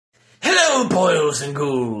Hello, boys and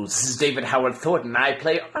ghouls. This is David Howard Thornton. I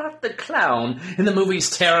play Art the Clown in the movies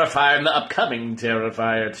Terrifier and the upcoming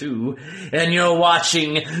Terrifier 2. And you're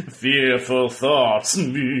watching Fearful Thoughts.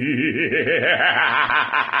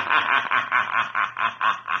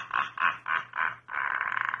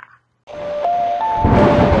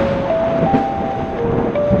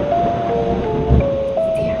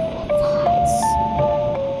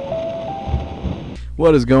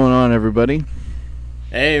 What is going on, everybody?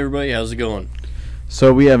 Hey everybody, how's it going?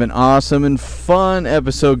 So we have an awesome and fun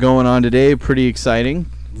episode going on today. Pretty exciting.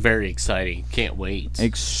 Very exciting. Can't wait.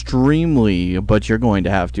 Extremely, but you're going to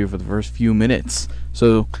have to for the first few minutes.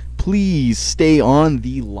 So please stay on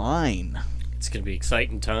the line. It's going to be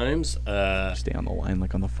exciting times. Stay on the line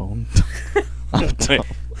like on the phone.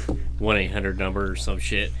 1-800 number or some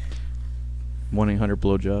shit. 1-800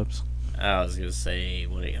 blowjobs. I was going to say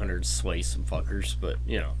 1-800 sway some fuckers, but,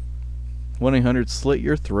 you know. 1-800 slit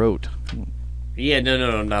your throat. Yeah,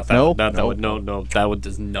 no, not that. Nope, not that nope. one. No, that one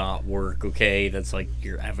does not work, okay? That's like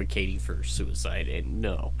you're advocating for suicide, and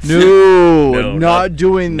no. No, not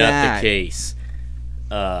doing that. Not the case.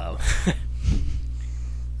 Got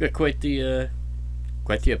quite the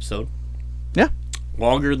episode. Yeah.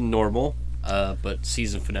 Longer than normal, but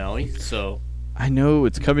season finale, so... I know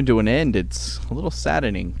it's coming to an end. It's a little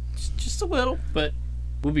saddening. Just a little, but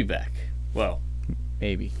we'll be back. Well,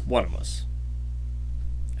 maybe. One of us.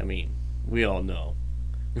 I mean, we all know.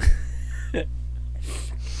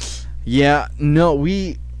 Yeah, no,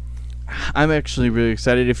 I'm actually really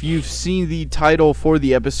excited. If you've seen the title for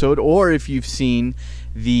the episode, or if you've seen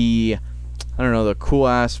the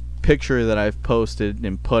cool-ass picture that I've posted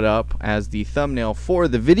and put up as the thumbnail for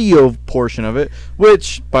the video portion of it,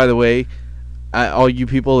 which, by the way, all you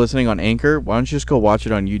people listening on Anchor, why don't you just go watch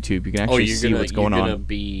it on YouTube? You can actually see what's going on. You're going to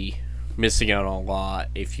be missing out on a lot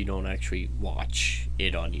if you don't actually watch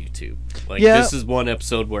it on YouTube. This is one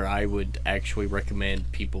episode where I would actually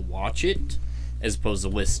recommend people watch it as opposed to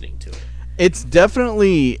listening to it. It's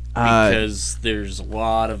definitely... because there's a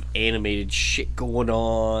lot of animated shit going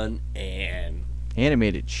on, and...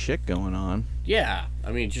 Animated shit going on? Yeah.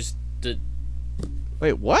 I mean, just...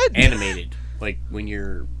 Wait, what? Animated. Like, when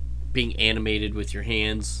you're being animated with your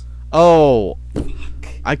hands. Oh. Fuck.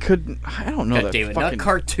 I don't know. God damn it, not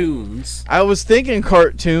cartoons. I was thinking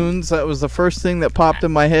cartoons. That was the first thing that popped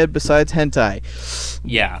in my head besides hentai.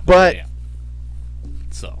 Yeah. But... Yeah.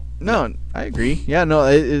 So. No, I agree. Yeah, no,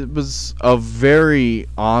 it was a very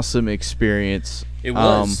awesome experience. It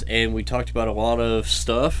was, and we talked about a lot of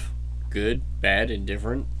stuff. Good, bad, and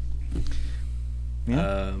different.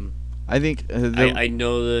 Yeah. I think... I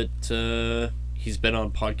know that he's been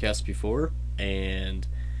on podcasts before, and...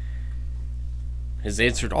 has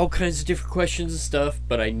answered all kinds of different questions and stuff,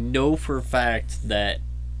 but I know for a fact that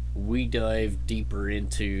we dive deeper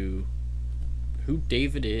into who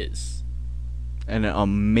David is. An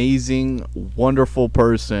amazing, wonderful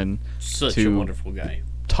person. Such a wonderful guy.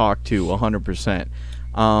 Talk to 100%.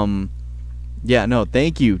 Yeah, no,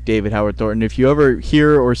 thank you, David Howard Thornton. If you ever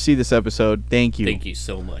hear or see this episode, thank you. Thank you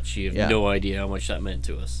so much. You have no idea how much that meant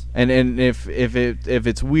to us. And if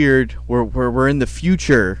it's weird, we're in the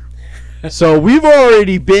future. So we've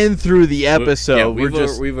already been through the episode. Yeah,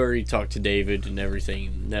 we've already talked to David and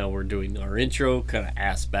everything. Now we're doing our intro, kind of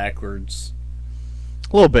ass backwards.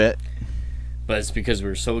 A little bit. But it's because we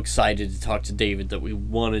were so excited to talk to David that we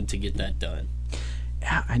wanted to get that done.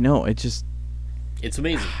 Yeah, I know. It's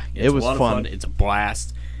amazing. It was a lot of fun. It's a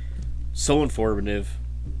blast. So informative.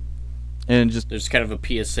 And there's kind of a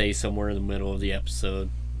PSA somewhere in the middle of the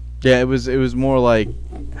episode. Yeah, it was more like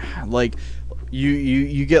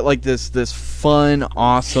you get like this fun,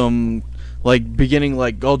 awesome, like beginning,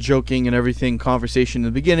 like all joking and everything conversation in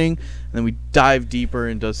the beginning, and then we dive deeper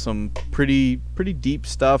and does some pretty deep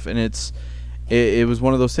stuff, and it was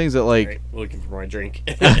one of those things that like... Right, looking for my drink.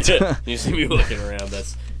 You see me looking around,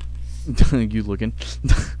 that's... You looking.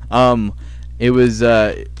 It was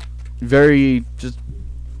very just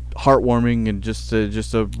heartwarming and just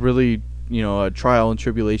a really... a trial and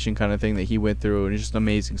tribulation kind of thing that he went through, and it's just an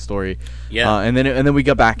amazing story. Yeah. And then we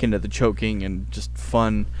got back into the choking and just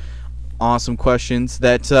fun, awesome questions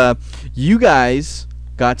that you guys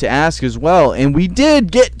got to ask as well, and we did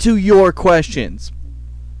get to your questions.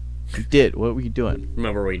 We did. What were you doing?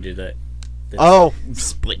 Remember we did that?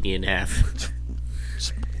 Splitting you in half.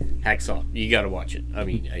 Hacksaw. You gotta watch it. I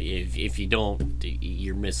mean, if you don't,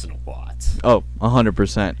 you're missing a lot.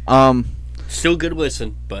 100%. Still good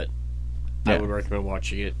listen, but... Yeah. I would recommend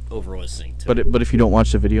watching it over listening to it. But if you don't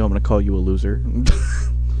watch the video, I'm going to call you a loser.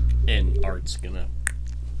 And Art's going to...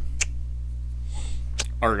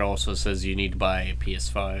 Art also says you need to buy a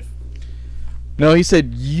PS5. No, he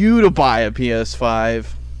said you to buy a PS5.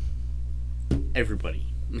 Everybody.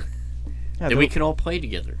 Yeah, Then we can all play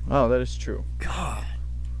together. Oh, that is true. God.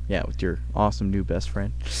 Yeah, with your awesome new best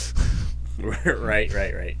friend. Right.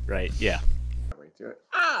 Yeah.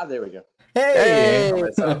 There we go. Hey!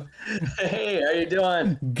 Hey, how you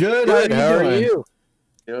doing? Good, Good. how are you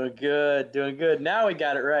doing? Doing good. Now we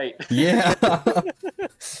got it right. Yeah.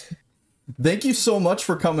 Thank you so much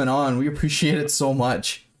for coming on. We appreciate it so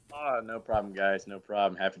much. Oh, no problem, guys. No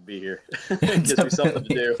problem. Happy to be here. Gives me something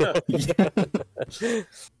to do. Yeah.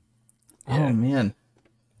 Oh man.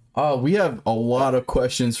 We have a lot of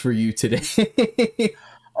questions for you today.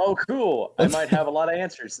 Oh, cool. I might have a lot of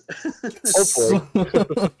answers. Hopefully.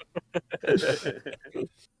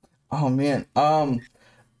 Oh man.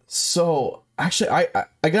 So actually I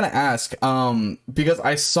gotta ask, because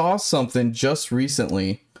I saw something just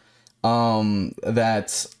recently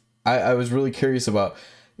that I was really curious about.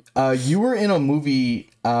 You were in a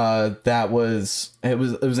movie that was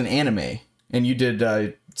an anime, and you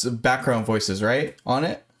did some background voices, right, on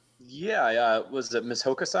it? Yeah, was it Miss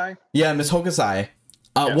Hokusai? Yeah, Miss Hokusai.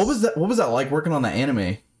 Yes. What was that like working on that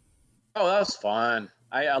anime? Oh, that was fun.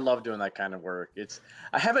 I love doing that kind of work.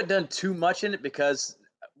 I haven't done too much in it because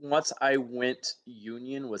once I went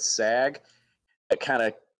union with SAG, it kind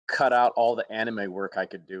of cut out all the anime work I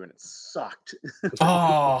could do, and it sucked.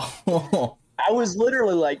 Oh. I was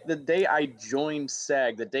literally like, the day I joined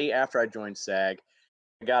SAG, the day after I joined SAG,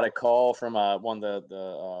 I got a call from one of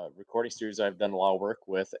the recording studios I've done a lot of work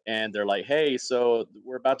with, and they're like, "Hey, so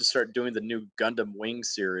we're about to start doing the new Gundam Wing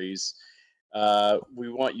series. We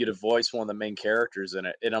want you to voice one of the main characters in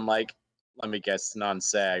it." And I'm like, "Let me guess,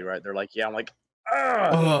 non-SAG, right?" They're like, "Yeah." I'm like,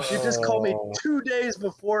 "Ah, you just called me 2 days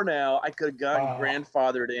before now. I could have gotten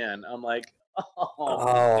grandfathered in." I'm like,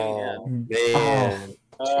 "Oh, man." Man.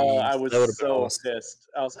 I was so pissed.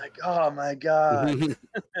 I was like, "Oh my god,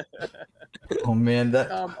 Oh man,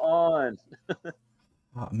 come on!"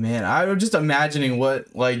 oh, man, I was just imagining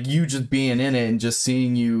what, like, you just being in it and just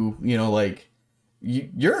seeing you, like,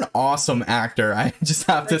 you're an awesome actor. I just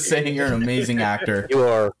have to say you're an amazing actor. You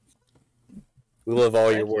are. We love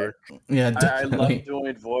all your Thank you. work. Yeah, I definitely. love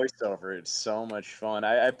doing voiceover. It's so much fun.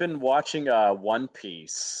 I've been watching One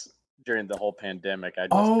Piece during the whole pandemic. I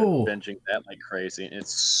just Oh. been binging that like crazy, and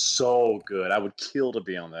it's so good. I would kill to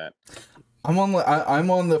be on that. I'm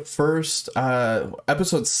on the first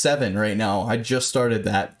episode 7 right now. I just started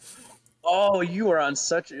that. Oh, you are on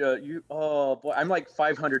such a oh boy, I'm like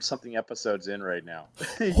 500 something episodes in right now.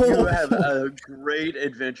 You have a great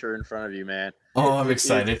adventure in front of you, man. Oh, I'm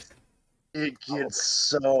excited. It gets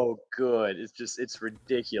so good. It's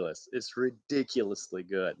ridiculous. It's ridiculously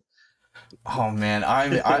good. Oh man,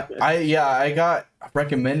 I got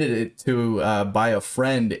recommended it to by a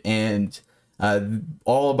friend, and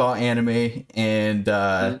all about anime, and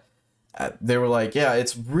they were like, yeah,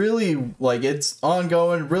 it's really, like, it's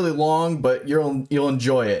ongoing, really long, but you'll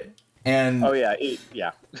enjoy it. And Oh yeah,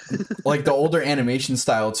 yeah. like the older animation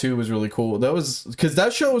style too was really cool. That was because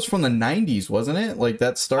that show was from the 90s, wasn't it? Like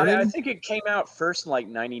that started. I think it came out first in like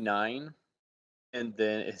 '99, and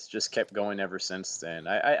then it's just kept going ever since then.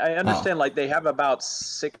 I understand like they have about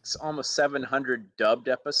almost 700 dubbed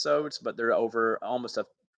episodes, but they're over almost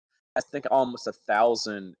almost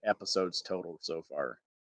 1,000 episodes total so far.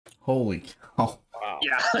 Holy cow. Wow.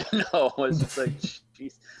 Yeah, I know. It's just like,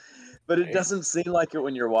 jeez. But it doesn't seem like it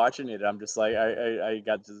when you're watching it. I'm just like, I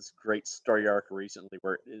got this great story arc recently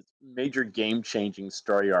where it's major game-changing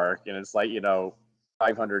story arc, and it's like,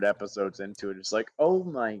 500 episodes into it. It's like, oh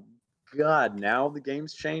my god, now the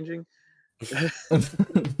game's changing?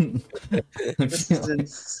 This is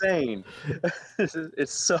insane.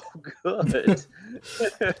 It's so good.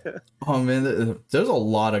 Oh man, there's a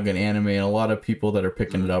lot of good anime and a lot of people that are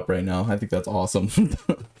picking it up right now. I think that's awesome.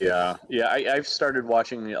 Yeah. I've started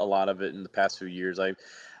watching a lot of it in the past few years.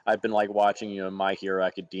 I've been like watching, My Hero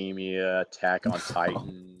Academia, Attack on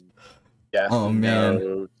Titan, Death Oh,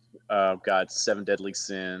 man. Note, God, Seven Deadly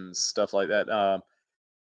Sins, stuff like that.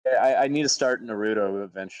 I need to start Naruto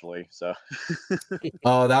eventually. So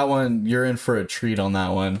Oh, that one, you're in for a treat on that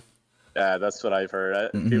one. yeah, that's what I've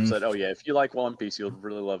heard. People Mhm. said, "Oh yeah, if you like One Piece, you'll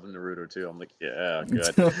really love Naruto too." I'm like, yeah,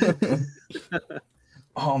 good.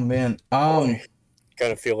 Oh man.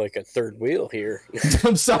 Kind of feel like a third wheel here.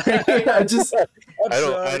 I'm sorry. I just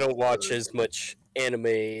I don't watch as much anime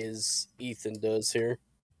as Ethan does here.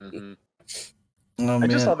 Mhm. oh I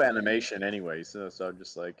just man. love animation anyway, so I'm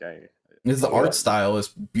just like The art style is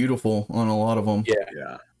beautiful on a lot of them.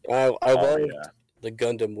 yeah. I Oh, loved yeah. the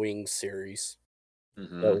Gundam Wing series.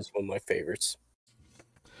 Mhm. That was one of my favorites.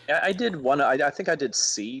 Yeah, I did one. I think I did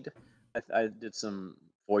Seed. I did some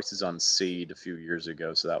Voices on Seed a few years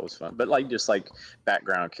ago, so that was fun. But like just like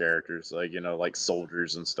background characters, like like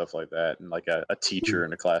soldiers and stuff like that, and like a teacher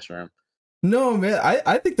in a classroom. No, man,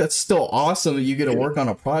 I think that's still awesome that you get to work on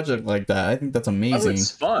a project like that. I think that's Oh, amazing. it's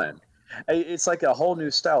fun. It's like a whole new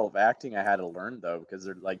style of acting I had to learn though, because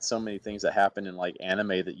there are like so many things that happen in like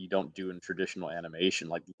anime that you don't do in traditional animation,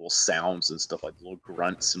 like little sounds and stuff, like little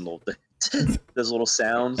grunts and little those little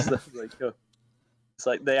sounds. Like it's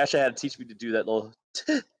like they actually had to teach me to do that little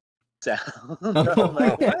sound. I'm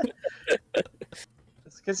like, what?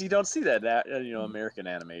 It's because you don't see that American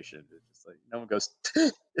animation. It's just like no one goes.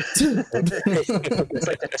 It's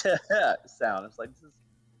like a sound. It's like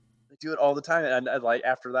they do it all the time, and I like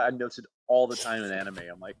after that I noticed it all the time in anime.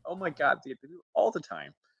 I'm like, oh my god, they do it all the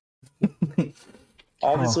time.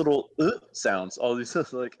 All these little sounds, all these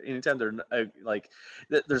like anytime they're like,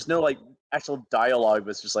 there's no like actual dialogue,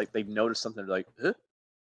 but it's just like they've noticed something. They're like, huh?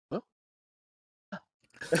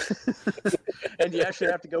 And you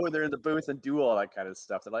actually have to go in there in the booth and do all that kind of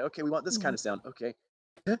stuff. They're like, okay, we want this kind of sound. Okay.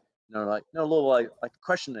 Huh? No, like no little like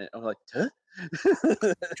question it. I'm like, huh?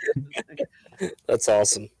 That's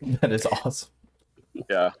awesome. That is awesome.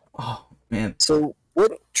 Yeah. Oh man. So,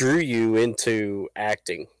 what drew you into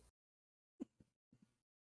acting?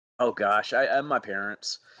 Oh gosh, I my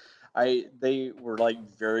parents. They were like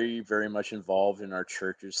very very much involved in our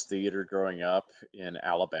church's theater growing up in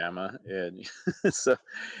Alabama, and so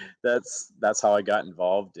that's how I got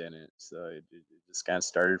involved in it. So it just kind of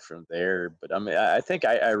started from there. But I mean, I think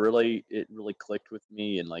I really it really clicked with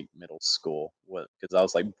me in like middle school, because I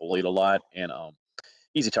was like bullied a lot and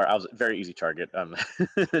easy target. I was a very easy target.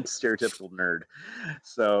 Stereotypical nerd.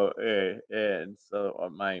 So and so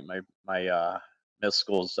my middle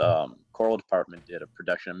school's choral department did a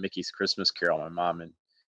production of Mickey's Christmas Carol. My mom and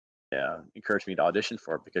encouraged me to audition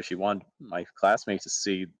for it because she wanted my classmates to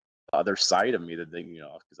see the other side of me that they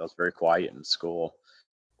because I was very quiet in school.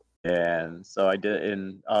 And so I did,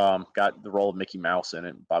 and got the role of Mickey Mouse in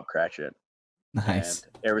it, Bob Cratchit. Nice.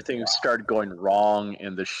 And everything started going wrong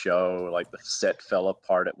in the show. Like the set fell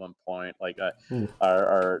apart at one point. Like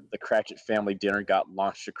the Cratchit family dinner got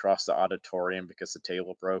launched across the auditorium because the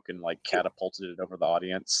table broke and like catapulted it over the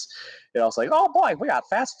audience. And I was like, "Oh boy, we got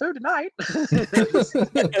fast food tonight!"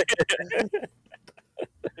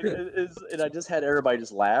 And I just had everybody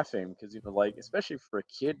just laughing because like especially for a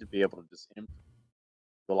kid to be able to just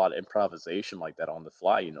a lot of improvisation like that on the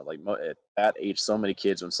fly. Like at that age, so many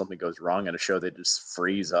kids when something goes wrong in a show, they just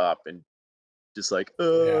freeze up and just like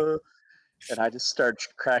and I just started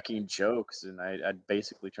cracking jokes, and I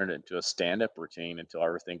basically turned it into a stand-up routine until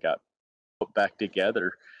everything got put back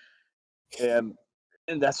together. And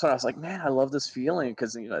that's when I was like, man, I love this feeling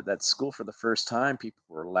because at that school for the first time, people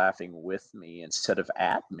were laughing with me instead of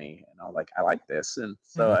at me, and I was like, I like this, and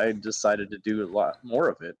so I decided to do a lot more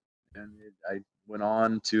of it, and I went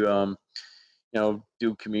on to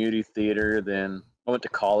do community theater. Then I went to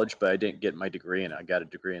college, but I didn't get my degree, and I got a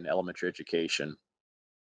degree in elementary education.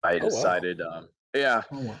 I decided, yeah,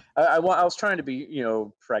 Oh, wow. I was trying to be,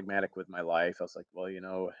 pragmatic with my life. I was like,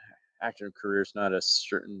 well, acting career is not a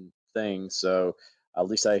certain thing, so at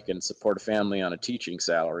least I can support a family on a teaching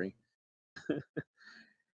salary.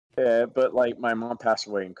 Yeah, but like my mom passed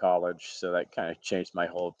away in college, so that kind of changed my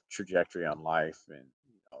whole trajectory on life, and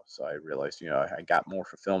so I realized, I got more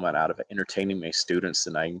fulfillment out of entertaining my students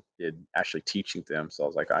than I did actually teaching them. So I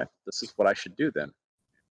was like, this is what I should do then.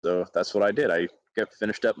 So that's what I did. I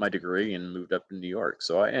finished up my degree and moved up to New York.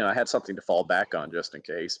 So I had something to fall back on just in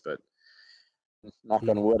case, but knock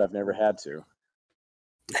on wood, I've never had to.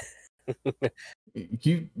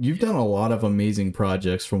 You've done a lot of amazing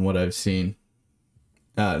projects from what I've seen.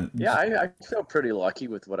 Yeah, I feel pretty lucky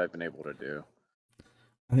with what I've been able to do.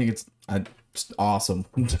 I think it's just awesome.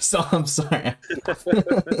 I'm sorry.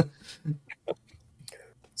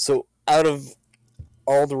 So, out of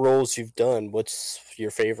all the roles you've done, what's your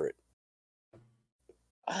favorite?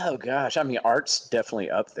 Oh gosh, I mean, Art's definitely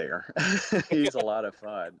up there. He's a lot of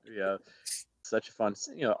fun. Yeah, such a fun.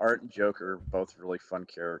 Art and Joker are both really fun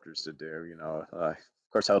characters to do. Of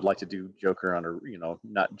course, I would like to do Joker on a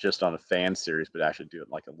not just on a fan series, but actually do it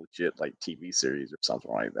like a legit like TV series or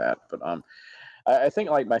something like that. But I think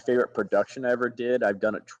like my favorite production I ever did, I've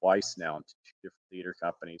done it twice now in two different theater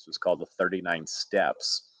companies, was called The 39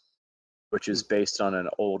 Steps, which is based on an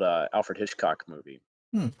old Alfred Hitchcock movie.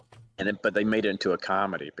 But they made it into a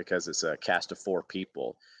comedy because it's a cast of 4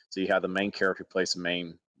 people. So you have the main character who plays the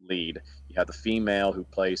main lead. You have the female who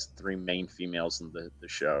plays 3 main females in the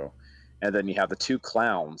show. And then you have the 2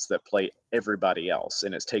 clowns that play everybody else.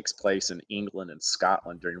 And it takes place in England and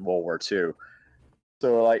Scotland during World War II.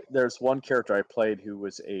 So like there's one character I played who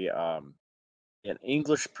was a an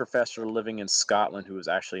English professor living in Scotland who was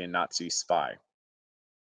actually a Nazi spy.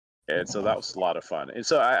 And so that was a lot of fun. And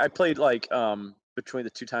so I played like between the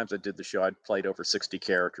 2 times I did the show, I played over 60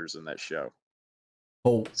 characters in that show.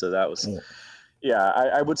 Oh, So that was, yeah.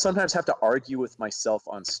 I would sometimes have to argue with myself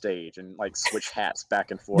on stage and like switch hats back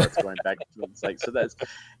and forth, going back. It's like so that's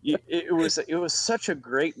it was such a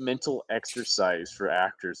great mental exercise for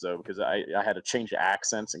actors though, because I had to change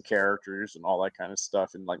accents and characters and all that kind of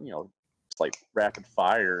stuff, and like it's like rapid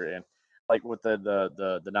fire. And like with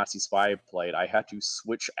the Nazi spy I played, I had to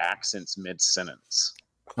switch accents mid sentence.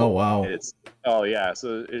 oh wow. It's oh yeah,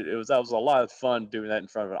 so it was that was a lot of fun doing that in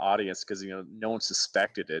front of an audience because no one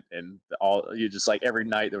suspected it, and all you just like every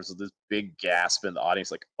night there was this big gasp in the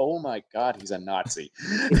audience like, oh my god, he's a Nazi.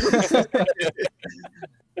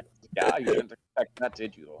 Yeah, you didn't expect that,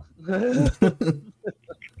 did you?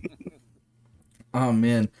 Oh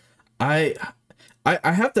man, I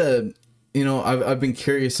have to, I've been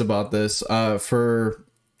curious about this for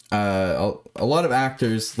a lot of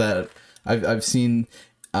actors that I've seen.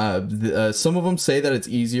 Some of them say that it's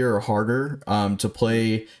easier or harder to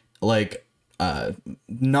play like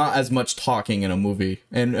not as much talking in a movie,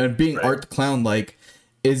 and being Right. Art the Clown, like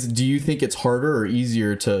do you think it's harder or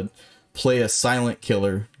easier to play a silent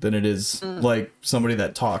killer than it is like somebody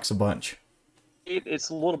that talks a bunch? It's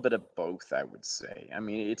a little bit of both, I would say. I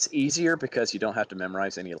mean, it's easier because you don't have to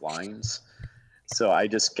memorize any lines. So I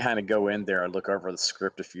just kind of go in there and look over the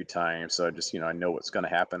script a few times. So I just, I know what's going to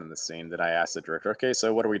happen in the scene. Then I ask the director, okay,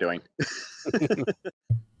 so what are we doing?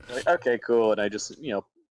 Like, okay, cool. And I just,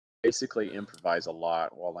 basically improvise a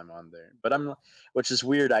lot while I'm on there. But which is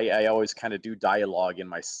weird. I always kind of do dialogue in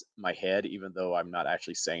my head, even though I'm not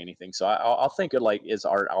actually saying anything. So I'll think of like is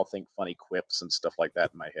art. I'll think funny quips and stuff like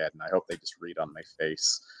that in my head, and I hope they just read on my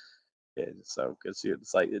face. And so because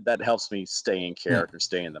it's like that helps me stay in character,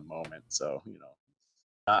 stay in the moment. So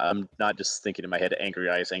I'm not just thinking in my head, angry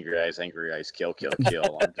eyes, angry eyes, angry eyes, kill, kill,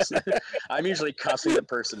 kill. I'm usually cussing the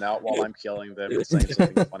person out while I'm killing them and saying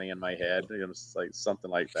something funny in my head, it's like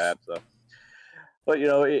something like that. So, but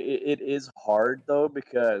it is hard though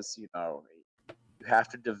because you have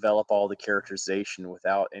to develop all the characterization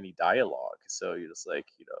without any dialogue. So you're just like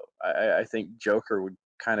I think Joker would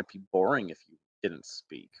kind of be boring if you didn't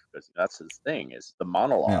speak because that's his thing is the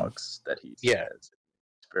monologues that he Yeah. says.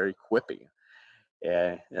 It's very quippy.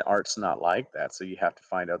 Yeah, and art's not like that, so you have to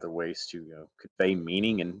find other ways to convey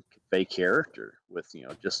meaning and convey character with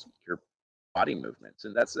just your body movements,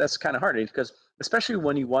 and that's kind of hard because especially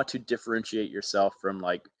when you want to differentiate yourself from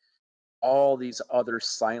like all these other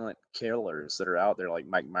silent killers that are out there, like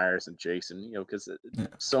Mike Myers and Jason, because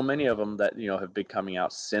so many of them that have been coming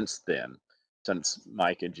out since then, since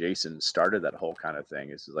Mike and Jason started that whole kind of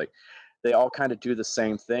thing. It's like they all kind of do the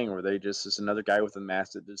same thing, where they just another guy with a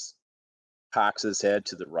mask that just cocks his head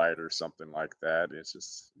to the right or something like that. It's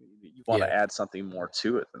just you want to add something more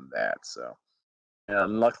to it than that. So,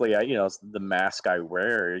 and luckily, the mask I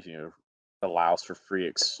wear, allows for free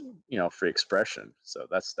expression. So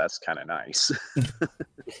that's kind of nice.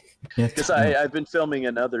 Because I've been filming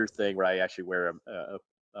another thing where I actually wear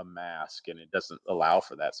a mask, and it doesn't allow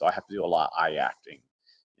for that. So I have to do a lot of eye acting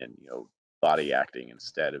and body acting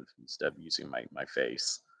instead of using my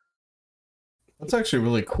face. That's actually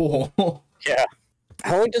really cool. Yeah.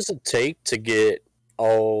 How long does it take to get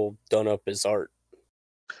all done up as art?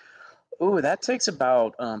 Oh, that takes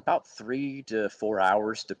about 3 to 4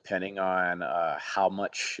 hours, depending on how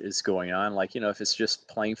much is going on. Like if it's just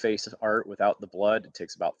plain face art without the blood, it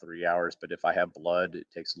takes about 3 hours. But if I have blood, it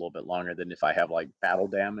takes a little bit longer than if I have like battle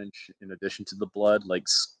damage in addition to the blood. Like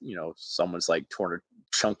someone's like torn a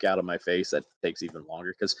chunk out of my face, that takes even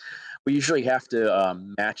longer because we usually have to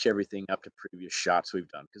match everything up to previous shots we've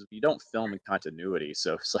done because we don't film in continuity.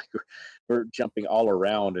 So it's like we're jumping all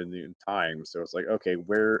around in time. So it's like, okay,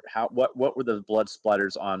 what were the blood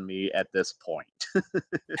splatters on me at this point?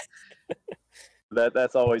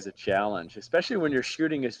 That's always a challenge, especially when you're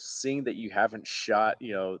shooting a scene that you haven't shot,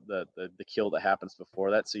 the kill that happens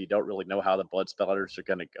before that, so you don't really know how the blood splatters are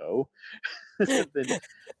going to go.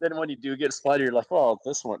 then when you do get splattered, you're like, well,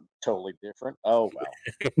 this one totally different. Oh well,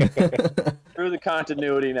 through the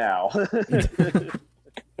continuity now.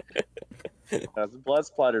 The blood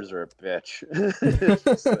splatters are a bitch.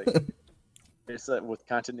 It's like, with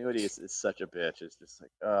continuity, it's such a bitch. It's just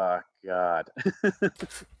like, oh god.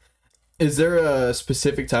 Is there a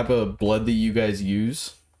specific type of blood that you guys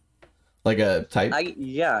use? Like a type?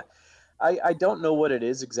 I don't know what it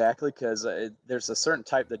is exactly because there's a certain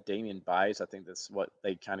type that Damien buys. I think that's what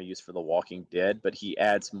they kind of use for The Walking Dead, but he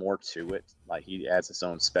adds more to it. Like he adds his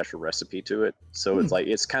own special recipe to it. So it's like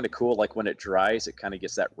it's kind of cool. Like when it dries, it kind of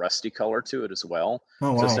gets that rusty color to it as well.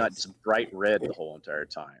 Oh So it's wow. not just bright red the whole entire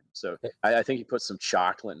time. So I think he puts some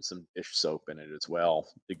chocolate and some dish soap in it as well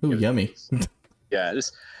to Ooh, give it yummy. yeah,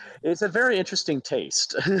 it's a very interesting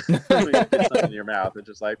taste. When you get something in your mouth, it's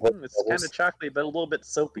just like it's kind of chocolatey, but a little bit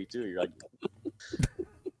soapy too. You're like,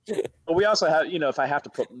 but we also have, if I have to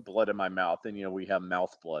put blood in my mouth, then we have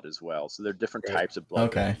mouth blood as well. So there are different types of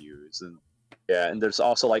blood that we use, and yeah, and there's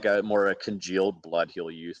also like a more congealed blood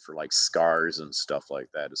he'll use for like scars and stuff like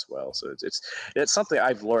that as well. So it's something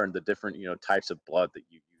I've learned, the different types of blood that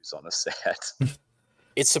you use on a set.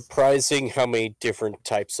 It's surprising how many different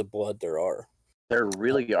types of blood there are. There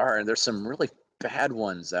really are, and there's some really bad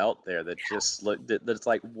ones out there that just look that's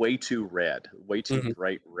like way too red, way too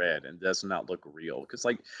bright red, and does not look real. Because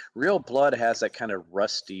like real blood has that kind of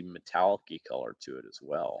rusty, metallic-y color to it as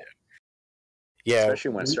well. Yeah,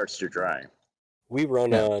 especially when it starts to dry. We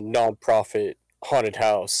run a non-profit haunted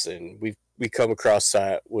house, and we come across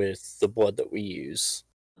that with the blood that we use.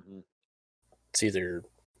 It's either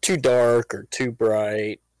too dark or too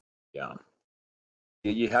bright. Yeah,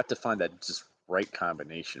 you have to find that just right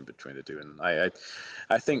combination between the two, and I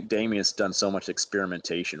think Damien's done so much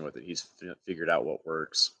experimentation with it. He's figured out what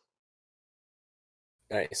works.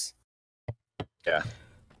 Nice. Yeah.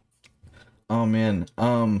 Oh man.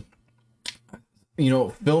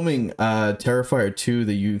 Filming Terrifier 2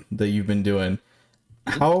 that you've been doing,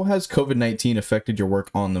 how has COVID-19 affected your work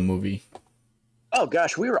on the movie? Oh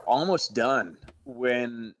gosh, we were almost done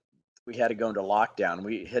when we had to go into lockdown.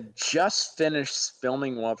 We had just finished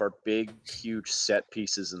filming one of our big, huge set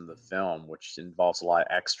pieces in the film, which involves a lot of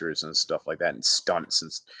extras and stuff like that, and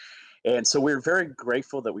stunts and so we were very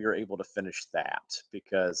grateful that we were able to finish that,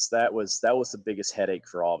 because that was the biggest headache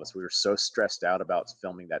for all of us. We were so stressed out about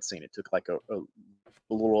filming that scene. It took like a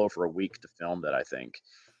little over a week to film that, I think.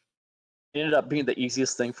 It ended up being the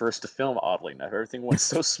easiest thing for us to film, oddly enough. Everything went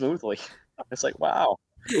so smoothly. It's like, wow.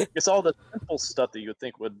 It's all the simple stuff that you would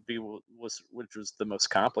think would be which was the most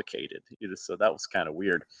complicated. So that was kind of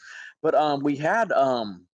weird. But we had a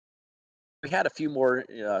few more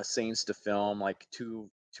scenes to film, like two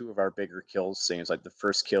of our bigger kill scenes, like the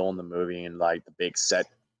first kill in the movie and like the big set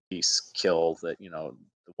piece kill that the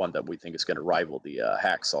one that we think is going to rival the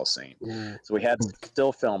hacksaw scene. So we had to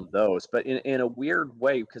still film those, but in a weird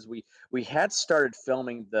way, because we had started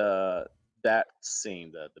filming that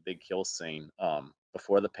scene, the big kill scene,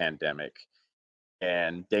 before the pandemic,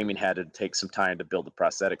 and Damien had to take some time to build the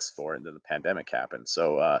prosthetics for it, and then the pandemic happened.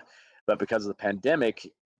 So but because of the pandemic,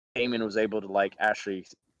 Damien was able to like actually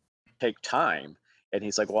take time, and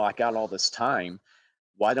he's like, well, I got all this time,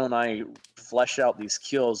 why don't I flesh out these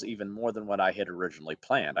kills even more than what I had originally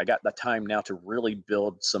planned? I got the time now to really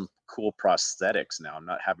build some cool prosthetics now. I'm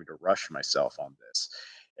not having to rush myself on this.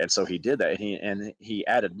 And so he did that, and he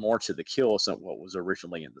added more to the kills than what was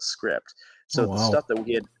originally in the script. So the stuff that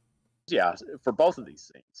we had, for both of these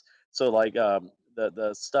things. So like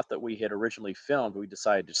the stuff that we had originally filmed, we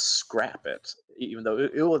decided to scrap it, even though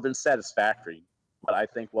it would have been satisfactory. But I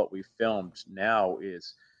think what we filmed now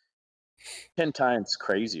is 10 times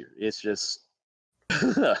crazier. It's just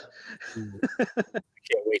Can't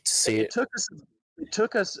wait to see it. It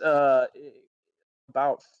took us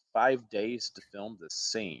about 5 days to film this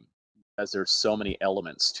scene, because there's so many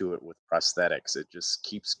elements to it with prosthetics. It just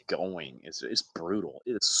keeps going. It's brutal.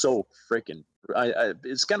 It's so freaking.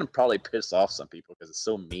 It's gonna probably piss off some people because it's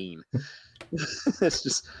so mean. It's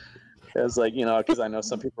just. It's like, because I know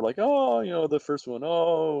some people are like, oh, the first one,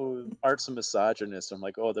 oh, Art's a misogynist. I'm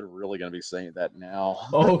like, oh, they're really going to be saying that now.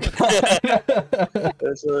 Okay.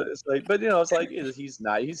 It's like, but it's like he's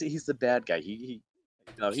not. He's the bad guy. He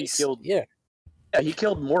killed. Yeah, he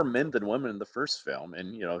killed more men than women in the first film,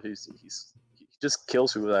 and he just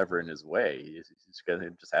kills whoever in his way. He's going to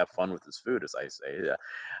just have fun with his food, as I say. Yeah,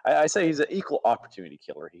 I say he's an equal opportunity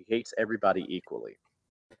killer. He hates everybody equally.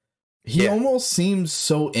 He almost seems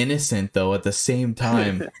so innocent, though, at the same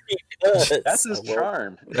time. That's his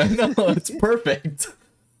charm. No, it's perfect.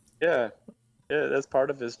 Yeah, that's part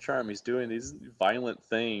of his charm. He's doing these violent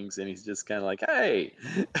things, and he's just kind of like, hey,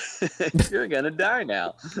 you're going to die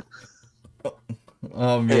now.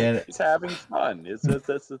 Oh, man. He's having fun. That's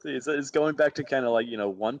the thing. It's going back to kind of like,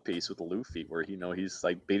 One Piece with Luffy, where, he's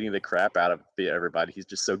like beating the crap out of everybody. He's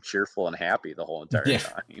just so cheerful and happy the whole entire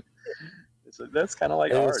time. So that's kind of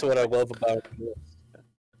like that's what I love about it.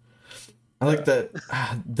 I like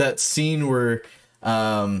that scene where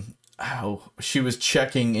how she was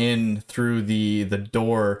checking in through the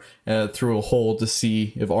door through a hole to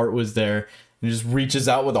see if Art was there, and just reaches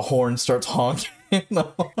out with a horn, starts honking.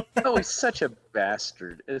 Oh, he's such a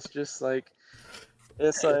bastard. It's just like,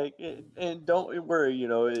 it's like, and don't worry,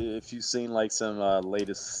 if you've seen like some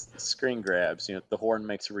latest screen grabs, the horn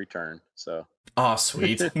makes a return. So, Oh,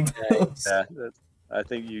 sweet. yeah, I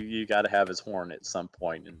think you got to have his horn at some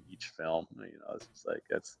point in each film. It's just like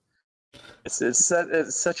it's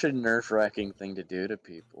such a nerve-wracking thing to do to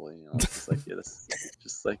people. It's just like it's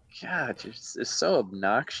just like God, it's so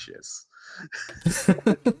obnoxious.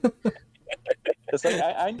 It's like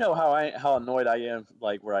I know how annoyed I am,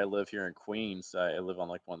 like where I live here in Queens. I live on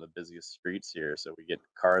like one of the busiest streets here, so we get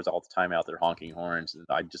cars all the time out there honking horns, and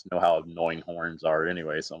I just know how annoying horns are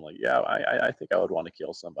anyway. So I'm like, yeah, I think I would want to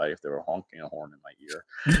kill somebody if they were honking a horn in my ear.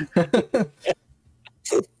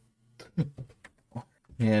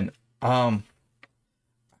 Man,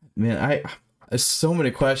 I there's so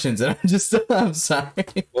many questions, and I'm sorry.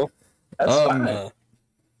 Well, that's fine.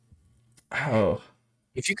 Oh,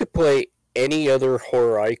 if you could play any other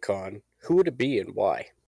horror icon, who would it be and why?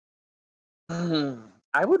 I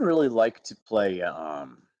would really like to play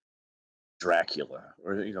Dracula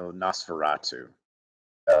or Nosferatu.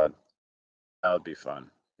 That would be fun.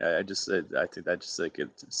 I think that just like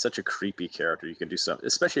it's such a creepy character. You can do something,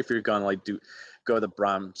 especially if you're gonna like go the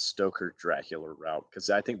Bram Stoker Dracula route, because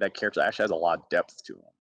I think that character actually has a lot of depth to him.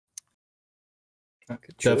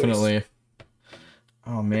 definitely.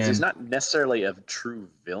 Oh man, he's not necessarily a true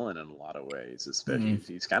villain in a lot of ways. Especially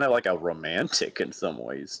he's kind of like a romantic in some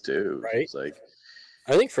ways too. Right. It's like,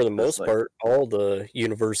 I think for the most part, all the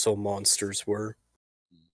Universal monsters were.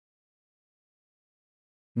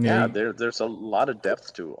 Yeah, there's a lot of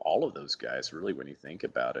depth to all of those guys, really, when you think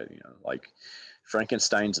about it. Like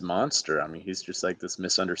Frankenstein's monster. I mean, he's just like this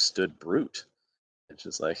misunderstood brute. It's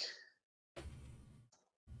just like,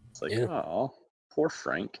 oh, poor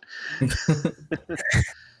Frank.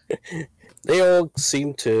 They all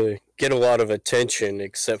seem to get a lot of attention,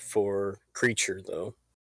 except for Creature, though.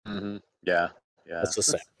 Mm-hmm. Yeah. That's the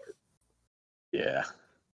sad part. Yeah.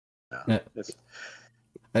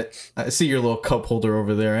 I see your little cup holder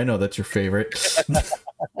over there. I know that's your favorite.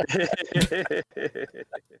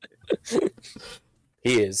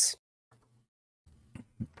 He is.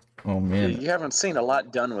 Oh man, you haven't seen a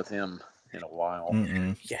lot done with him in a while.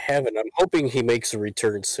 Mm-mm. You haven't. I'm hoping he makes a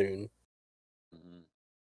return soon.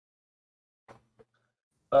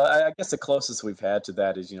 I guess the closest we've had to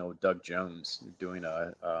that is Doug Jones doing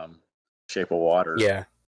a Shape of Water. Yeah,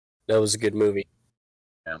 that was a good movie.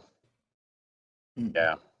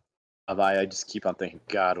 Yeah. I just keep on thinking,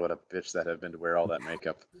 God, what a bitch that had been to wear all that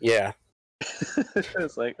makeup. Yeah.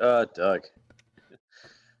 It's like, Doug.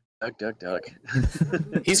 Doug.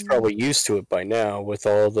 He's probably used to it by now with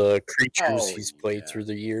all the creatures he's played through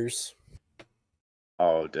the years.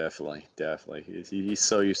 Oh, definitely. He's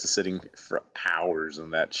so used to sitting for hours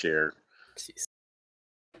in that chair. Jeez.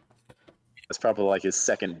 That's probably like his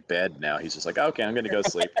second bed now. He's just like, okay, I'm going to go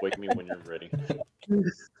sleep. Wake me when you're ready.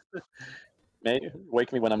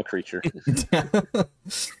 Wake me when I'm a creature.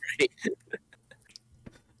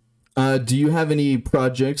 Do you have any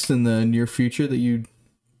projects in the near future that you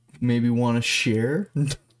maybe want to share?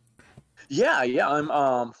 Yeah.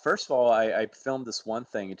 I'm first of all, I filmed this one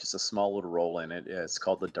thing. It's just a small little role in it. It's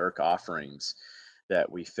called The Dark Offerings,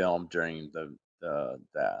 that we filmed during the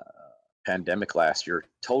pandemic last year,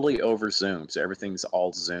 totally over Zoom. So everything's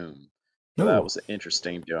all Zoom. So that was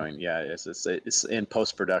interesting doing. Yeah, it's in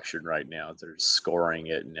post production right now. They're scoring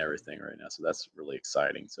it and everything right now. So that's really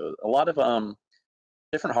exciting. So a lot of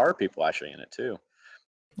different horror people actually in it too.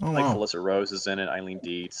 Oh, like wow. Felissa Rose is in it, Eileen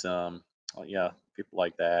Dietz, people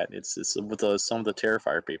like that. It's with some of the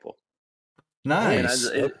Terrifier people. Nice.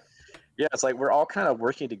 It's like we're all kind of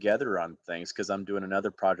working together on things, because I'm doing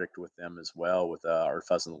another project with them as well, with our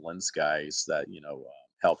Fuzz and the Lens guys that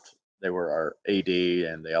helped. They were our AD,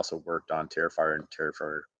 and they also worked on Terrifier and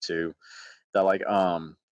Terrifier 2.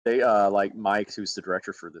 That they like Mike, who's the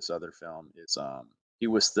director for this other film, is he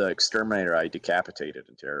was the exterminator I decapitated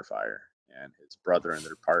in Terrifier, and his brother and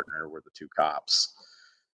their partner were the two cops.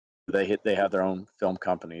 They have their own film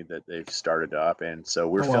company that they've started up, and so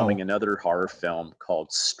we're filming another horror film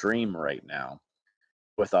called Stream right now,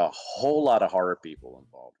 with a whole lot of horror people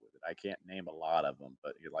involved with it. I can't name a lot of them,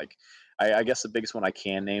 but I guess the biggest one I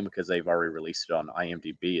can name, because they've already released it on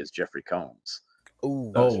IMDb, is Jeffrey Combs.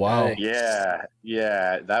 Ooh, oh wow! Nice.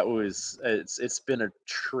 Yeah, that was it's been a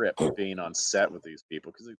trip being on set with these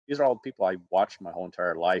people, because these are all the people I watched my whole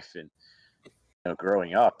entire life and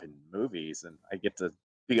growing up in movies, and I get to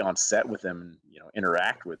be on set with them and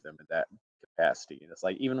interact with them in that capacity. And it's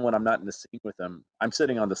like even when I'm not in the scene with them, I'm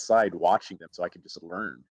sitting on the side watching them so I can just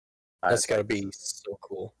learn. That's gotta be so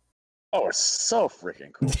cool. Oh, it's so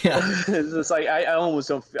freaking cool. Yeah. It's just like I almost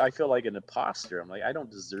don't. I feel like an imposter. I'm like I don't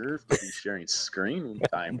deserve to be sharing screen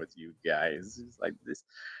time with you guys. It's like this.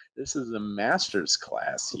 This is a master's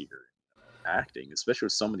class here in acting, especially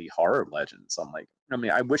with so many horror legends. I'm like, I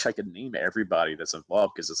mean, I wish I could name everybody that's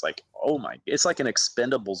involved because it's like, oh my, it's like an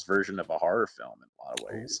Expendables version of a horror film in a lot of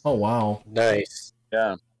ways. Oh wow. Nice.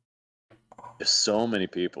 Yeah. There's so many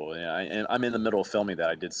people. Yeah, and I'm in the middle of filming that.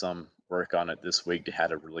 I did some work on it this week.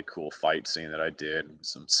 Had a really cool fight scene that I did,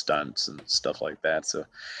 some stunts and stuff like that. So,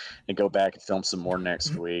 and go back and film some more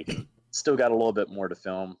next week. And still got a little bit more to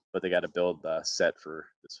film, but they got to build the set for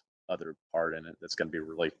this other part in it. That's going to be a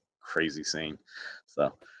really crazy scene.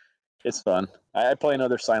 So, it's fun. I play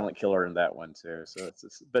another silent killer in that one too. So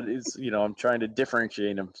but it's I'm trying to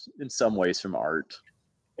differentiate them in some ways from art.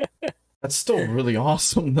 That's still really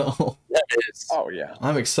awesome though. That is. Oh yeah.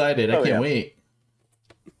 I'm excited. I can't wait.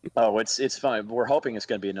 Oh, it's fun. We're hoping it's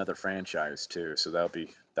going to be another franchise too, so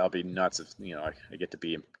that'll be nuts. If I get to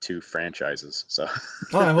be in 2 franchises. So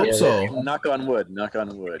Oh, I hope so. knock on wood.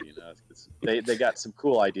 They got some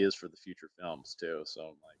cool ideas for the future films too. So I'm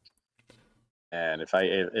like, and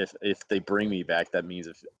if they bring me back, that means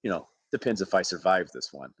depends if I survive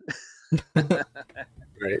this one.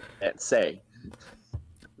 Right. And say.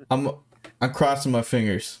 I'm crossing my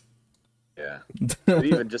fingers. Yeah. But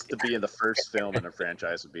even just to be in the first film in a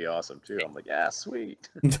franchise would be awesome too. I'm like, yeah, sweet.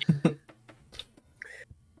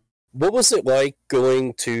 What was it like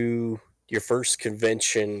going to your first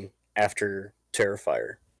convention after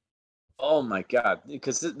Terrifier? Oh my god!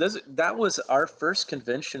 Because that was our first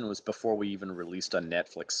convention was before we even released on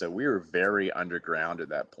Netflix, so we were very underground at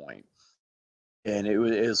that point. And it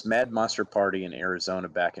was Mad Monster Party in Arizona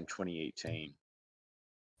back in 2018.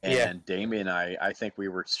 And Yeah. Damien and I think we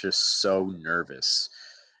were just so nervous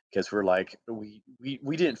because we're like we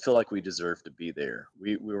didn't feel like we deserved to be there.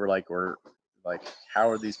 We're like how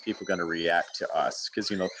are these people going to react to us? Because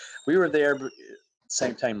we were there, but at the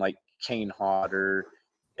same time like Kane Hodder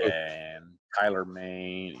and Tyler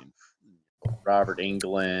Main and Robert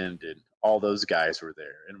England and all those guys were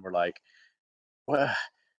there, and we're like, well,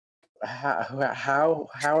 how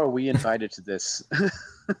are we invited to this?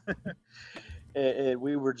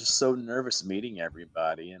 We were just so nervous meeting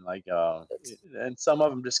everybody, and and some of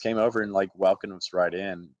them just came over and like welcomed us right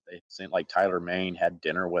in. They seemed like Tyler Main had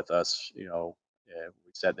dinner with us. We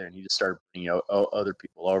sat there and he just started bringing other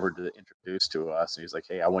people over to introduce to us. And he's like,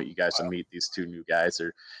 "Hey, I want you guys to meet these 2 new guys.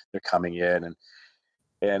 They're coming in."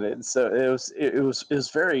 So we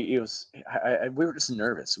were just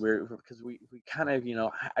nervous. Because we kind of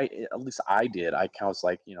at least I did. I kind of was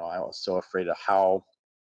like I was so afraid of how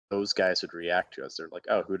those guys would react to us. They're like,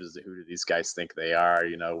 oh, who do these guys think they are?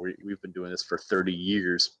 We've been doing this for 30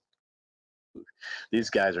 years. These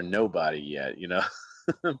guys are nobody yet,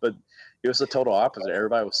 But it was the total opposite.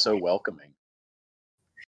 Everybody was so welcoming.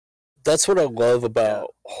 That's what I love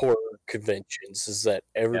about horror conventions is that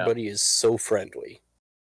everybody is so friendly.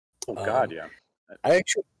 Oh God, yeah. My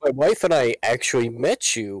wife and I actually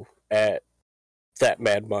met you at that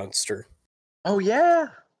Mad Monster. Oh yeah.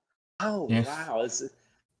 Oh Yeah. wow.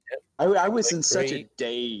 I was in such a great.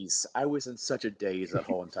 daze. I was in such a daze that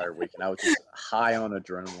whole entire weekend. I was just high on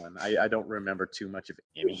adrenaline. I don't remember too much of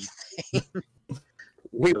anything.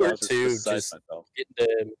 We I were was just too. beside Just myself.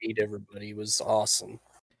 getting to meet everybody was awesome.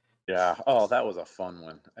 Yeah. Oh, that was a fun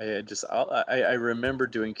one. I remember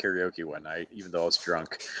doing karaoke one night, even though I was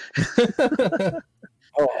drunk.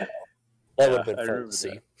 Oh, that would have been I fun remember to see.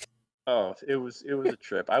 that. Oh, it was a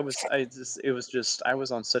trip. I was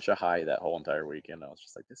on such a high that whole entire weekend. I was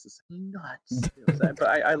just like, this is nuts. But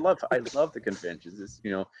I love the conventions. It's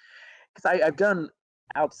because I've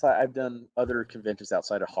done other conventions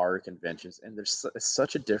outside of horror conventions, and there's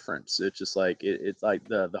such a difference. It's just like it's like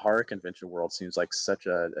the horror convention world seems like such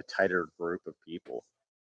a tighter group of people.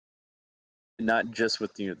 Not just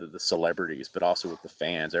with the celebrities, but also with the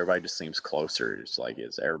fans. Everybody just seems closer. It's like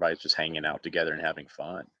everybody's just hanging out together and having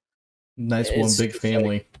fun. Nice It's one big just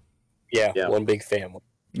family. Yeah, Yeah. one big family.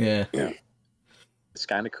 Yeah. It's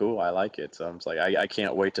kind of cool. I like it. So I'm just like, I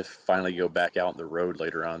can't wait to finally go back out on the road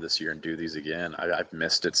later on this year and do these again. I've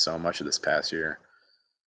missed it so much of this past year.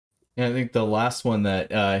 And I think the last one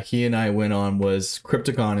that he and I went on was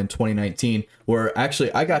Crypticon in 2019, where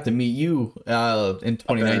actually I got to meet you in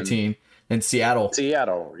 2019 in Seattle.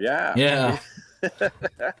 Seattle, yeah. Yeah.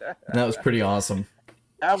 That was pretty awesome.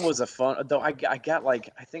 That was a fun, though. I got I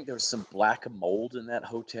think there was some black mold in that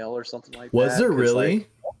hotel or something like that. Was there 'cause, really?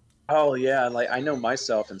 oh yeah, I know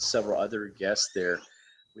myself and several other guests there.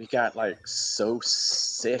 we got like so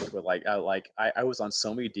sick with I was on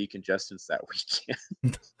so many decongestants that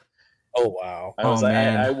weekend. Oh wow.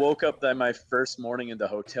 Man. I woke up that my first morning in the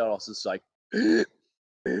hotel. I was just like,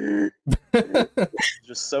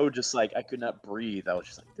 just like I could not breathe. I was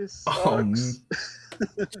just like, this sucks.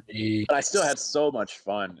 But I still had so much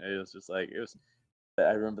fun. It was just like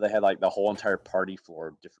I remember they had like the whole entire party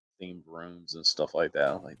floor, different themed rooms and stuff like that.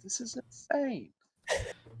 I'm like, this is insane.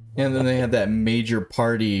 And then they had that major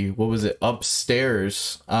party. What was it,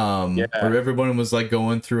 upstairs? Where everyone was like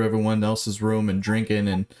going through everyone else's room and drinking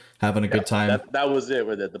and having a good time. That was it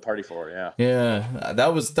with it, the party floor. Yeah. Yeah,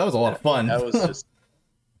 that was a lot of fun. That was just,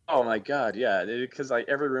 oh my god, yeah, because like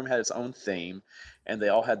every room had its own theme, and they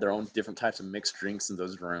all had their own different types of mixed drinks in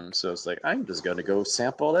those rooms. So it's like I'm just gonna go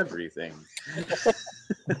sample everything.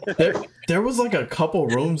 There was like a couple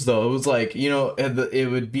rooms though. It was like, you know,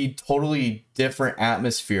 it would be totally different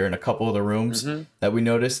atmosphere in a couple of the rooms that we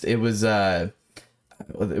noticed. It was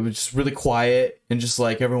just really quiet and just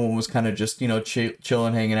like everyone was kind of just, you know,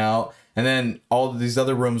 chilling, hanging out. And then all of these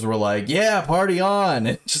other rooms were like, yeah, party on,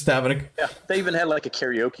 and just having a. Yeah, they even had like a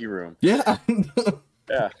karaoke room. Yeah.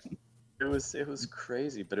 Yeah, it was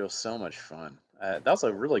crazy, but it was so much fun. That was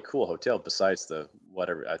a really cool hotel. Besides the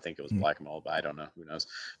whatever, I think it was Black Mall, but I don't know, who knows.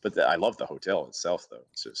 But I love the hotel itself, though.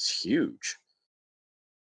 It's just huge,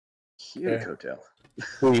 hotel.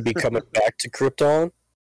 Will you be coming back to Krypton?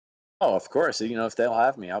 Oh, of course. You know, if they'll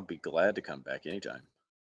have me, I'll be glad to come back anytime.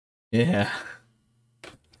 Yeah.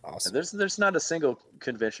 Awesome. There's not a single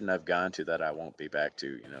convention I've gone to that I won't be back to.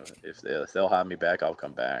 You know, if they'll have me back, I'll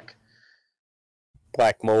come back.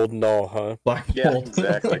 Black mold and all, huh? Black Yeah, mold.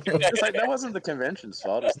 exactly. It's like that wasn't the convention's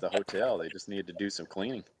fault; it's the hotel. They just needed to do some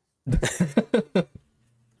cleaning.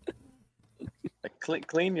 Like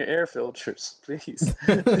clean your air filters, please.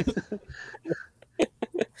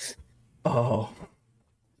 Oh.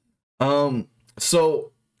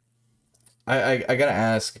 So I gotta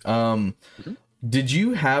ask, did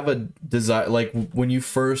you have a desire, like when you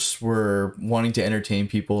first were wanting to entertain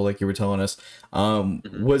people, like you were telling us,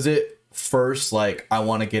 was it first like I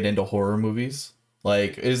want to get into horror movies?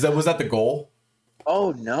 Like was that the goal?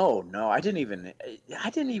 Oh no, I didn't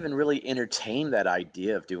even really entertain that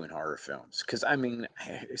idea of doing horror films, because I mean,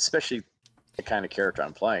 especially the kind of character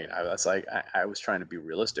I'm playing, I was trying to be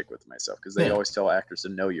realistic with myself, because they always tell actors to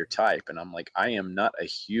know your type, and I'm like, I am not a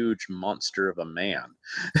huge monster of a man.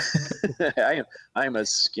 I am a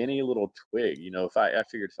skinny little twig. You know, I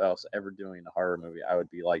figured if I was ever doing a horror movie, I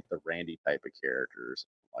would be like the Randy type of character or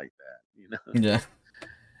something like that. You know. Yeah.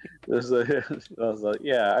 I was like,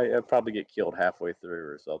 yeah, I'd probably get killed halfway through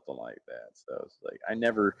or something like that. So it's like I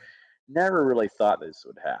never really thought this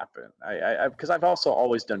would happen. Because I've also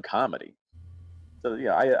always done comedy. So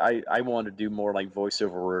yeah, I wanted to do more like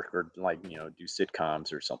voiceover work, or like, you know, do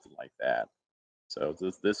sitcoms or something like that. So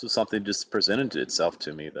this was something just presented itself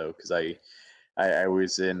to me, though, because I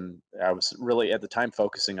was really at the time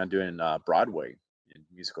focusing on doing Broadway and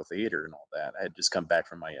musical theater and all that. I had just come back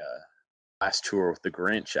from my last tour with the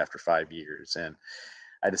Grinch after 5 years, and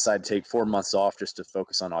I decided to take 4 months off just to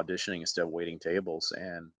focus on auditioning instead of waiting tables.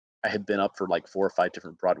 And I had been up for like 4 or 5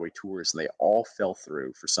 different Broadway tours, and they all fell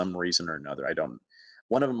through for some reason or another.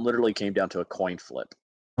 One of them literally came down to a coin flip.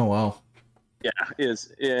 Oh wow. Yeah,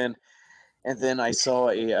 and then I saw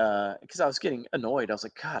because I was getting annoyed. I was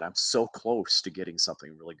like, God, I'm so close to getting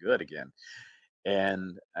something really good again.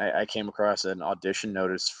 And I came across an audition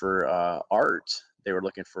notice for art. They were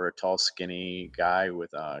looking for a tall, skinny guy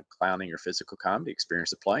with clowning or physical comedy experience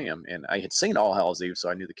to play him. And I had seen All Hallows Eve, so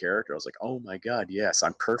I knew the character. I was like, oh my God, yes,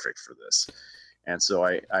 I'm perfect for this. And so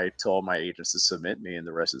I told my agents to submit me, and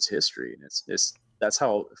the rest is history. And that's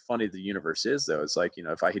how funny the universe is, though. It's like, you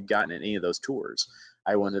know, if I had gotten any of those tours,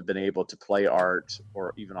 I wouldn't have been able to play art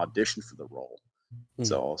or even audition for the role.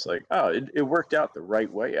 So it's like, oh, it worked out the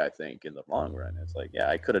right way, I think, in the long run. It's like, yeah,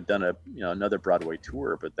 I could have done another Broadway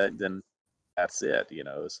tour, but then that's it. You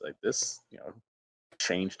know, it's like this, you know,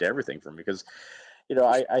 changed everything for me, because, you know,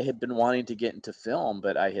 I had been wanting to get into film,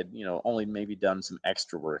 but I had, you know, only maybe done some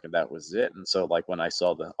extra work, and that was it. And so like when I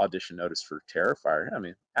saw the audition notice for Terrifier, I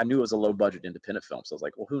mean, I knew it was a low budget independent film. So I was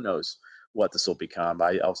like, well, who knows what this will become?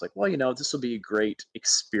 I was like, well, you know, this will be a great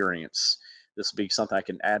experience. This will be something I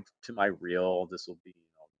can add to my reel. This will be,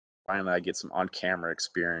 you know, finally I get some on camera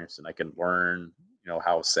experience, and I can learn, you know,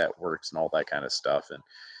 how a set works and all that kind of stuff.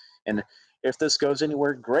 And if this goes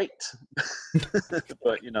anywhere, great.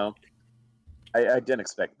 But, you know, I didn't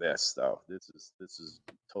expect this, though. This is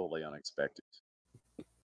totally unexpected.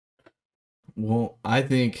 Well, I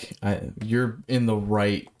think you're in the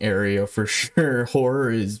right area for sure.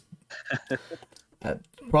 Horror is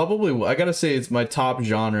probably, I gotta say, it's my top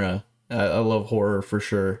genre. I love horror for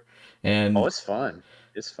sure, and Oh, it's fun.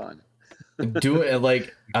 It's fun. do it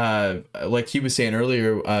like he was saying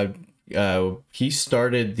earlier. He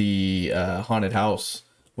started the haunted house.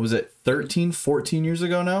 What was it 13, 14 years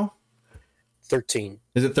ago now? 13.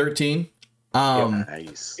 Is it 13?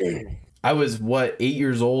 Nice. I was 8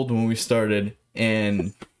 years old when we started,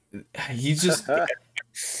 and he's just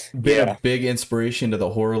been a big inspiration to the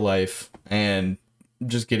horror life and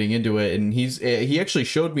just getting into it. And he actually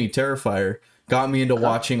showed me Terrifier, got me into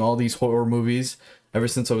watching all these horror movies ever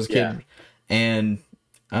since I was a kid. And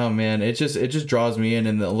oh man, it just draws me in.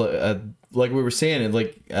 And like we were saying,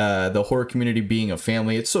 the horror community being a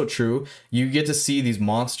family, it's so true. You get to see these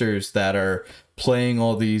monsters that are playing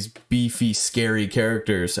all these beefy, scary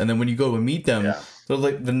characters, and then when you go and meet them, they're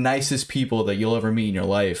like the nicest people that you'll ever meet in your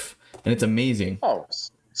life, and it's amazing. Oh,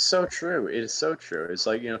 so true. It is so true. It's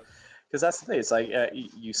like, because that's the thing. It's like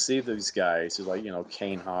you see these guys who, like,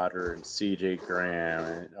 Kane Hodder and C.J. Graham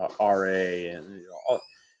and R.A. and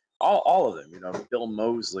all of them. Bill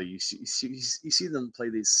Moseley. You see them play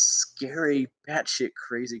these scary, batshit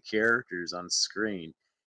crazy characters on screen,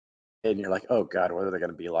 and you're like, oh God, what are they going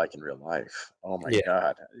to be like in real life? Oh my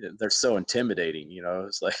God, they're so intimidating.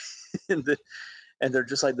 It's like, and they're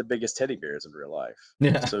just like the biggest teddy bears in real life.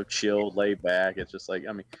 Yeah. So chilled, laid back. It's just like,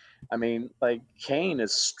 I mean, like Kane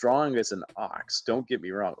is strong as an ox. Don't get me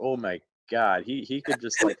wrong. Oh my God, he could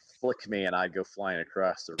just like flick me and I'd go flying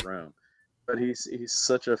across the room. But he's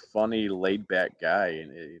such a funny, laid back guy,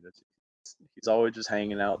 and he's always just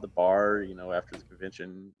hanging out at the bar, after the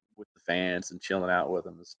convention with the fans and chilling out with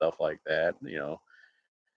them and stuff like that.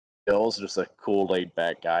 Bill's just a cool, laid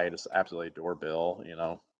back guy. I just absolutely adore Bill.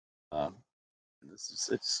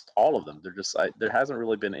 It's all of them. They're just there hasn't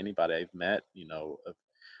really been anybody I've met, of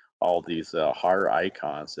all these horror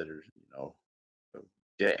icons that are,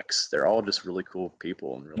 dicks. They're all just really cool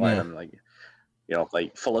people in real life. I'm like,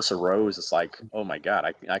 like Felissa Rose is like, oh my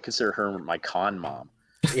God, I consider her my con mom.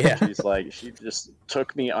 Yeah. She's like, she just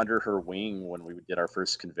took me under her wing when we did our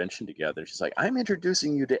first convention together. She's like, I'm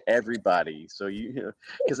introducing you to everybody. So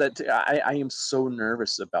because I am so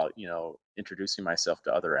nervous about, introducing myself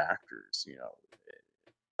to other actors,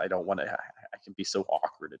 I don't want to, I can be so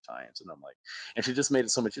awkward at times. And I'm like, and she just made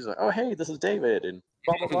it so much. She's like, oh, hey, this is David and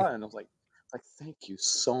blah, blah, blah. And I was like, thank you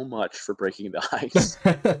so much for breaking the ice.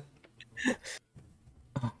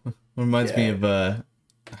 Reminds me of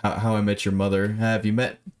How I Met Your Mother. Have you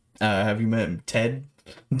met Ted?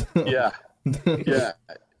 Yeah.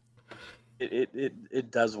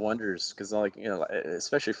 It does wonders because, like,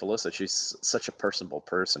 especially Felissa, she's such a personable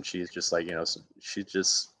person. She's just like, she's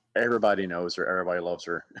just, everybody knows her, everybody loves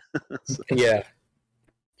her. So. Yeah,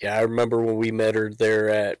 I remember when we met her there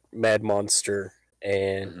at Mad Monster,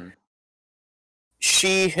 and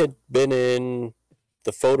she had been in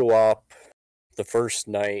the photo op the first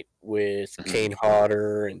night with Kane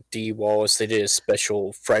Hodder and Dee Wallace. They did a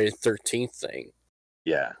special Friday the 13th thing.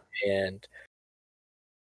 Yeah. And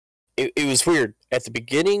it was weird. At the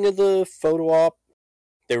beginning of the photo op,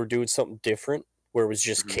 they were doing something different where it was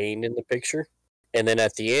just Kane in the picture. And then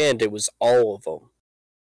at the end, it was all of them.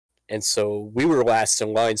 And so we were last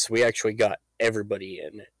in line, so we actually got everybody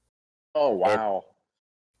in. Oh, wow.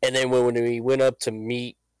 And then when we went up to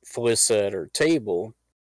meet Felissa at her table,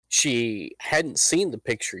 she hadn't seen the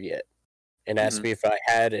picture yet and asked me if I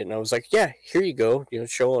had it. And I was like, yeah, here you go,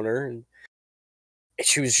 showing her. And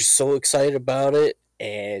she was just so excited about it.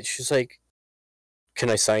 And she's like, can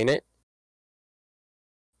I sign it?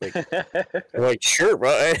 Like, I'm like, sure,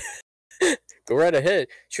 bro. Go right ahead.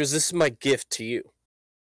 She goes, this is my gift to you.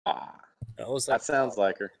 I was like, that sounds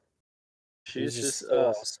like her. She's just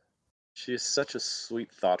awesome. She's such a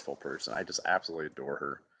sweet, thoughtful person. I just absolutely adore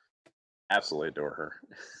her. Absolutely adore her.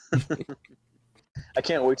 I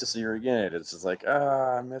can't wait to see her again. It's just like,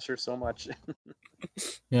 I miss her so much.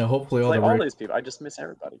 Yeah, hopefully all these people. I just miss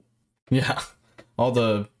everybody. Yeah, all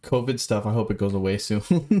the COVID stuff. I hope it goes away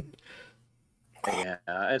soon. Yeah,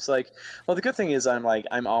 it's like, well, the good thing is I'm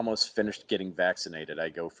almost finished getting vaccinated. I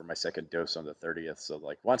go for my second dose on the 30th. So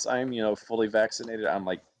like once I'm fully vaccinated, I'm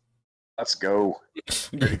like, let's go.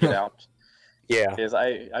 Ready to get out. Yeah, because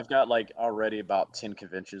I've got like already about 10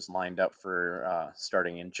 conventions lined up for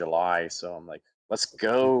starting in July. So I'm like, let's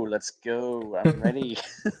go. I'm ready.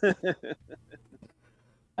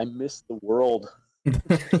 I miss the world.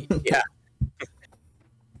 Yeah.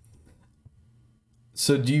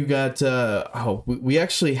 So do you got? We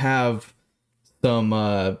actually have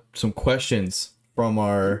some questions from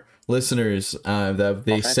our listeners that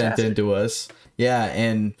they sent in to us. Yeah,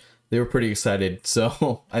 and they were pretty excited.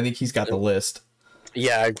 So I think he's got the list.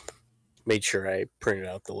 Yeah, made sure I printed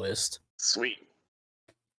out the list. Sweet.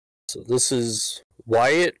 So this is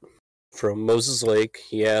Wyatt from Moses Lake.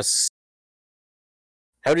 He asks,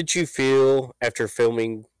 how did you feel after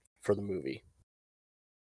filming for the movie?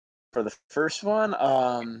 For the first one,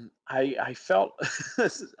 I felt,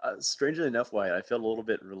 strangely enough, Wyatt, I felt a little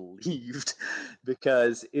bit relieved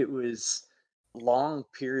because it was long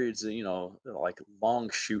periods of, like long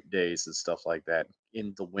shoot days and stuff like that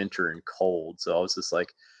in the winter and cold. So I was just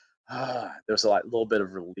like, there's a little bit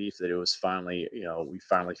of relief that it was finally, we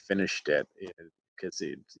finally finished it. Because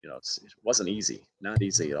it wasn't easy, not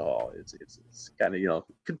easy at all. It's kind of,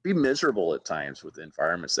 could be miserable at times with the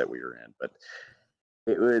environments that we were in, but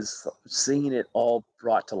it was seeing it all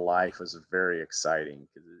brought to life was very exciting.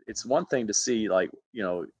 'Cause it's one thing to see, like,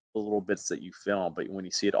 the little bits that you film, but when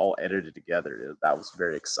you see it all edited together, that was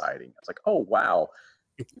very exciting. It's like, oh wow,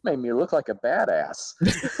 you made me look like a badass.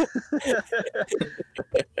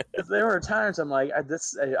 'Cause there were times I'm like,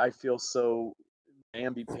 I feel so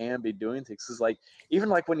namby-pamby doing things. It's like, even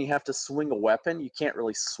like when you have to swing a weapon, you can't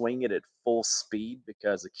really swing it at full speed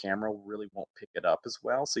because the camera really won't pick it up as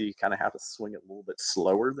well. So you kind of have to swing it a little bit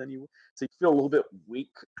slower than you. So you feel a little bit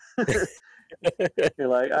weak. You're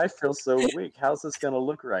like, I feel so weak. How's this gonna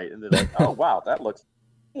look right? And they're like, oh wow, that looks.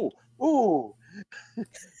 Ooh.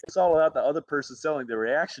 It's all about the other person selling the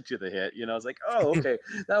reaction to the hit. It's like, oh, okay,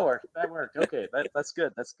 that worked. Okay, that's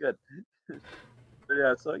good. That's good.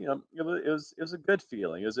 Yeah, so it was a good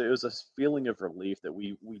feeling. It was a feeling of relief that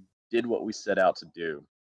we did what we set out to do,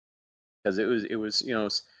 because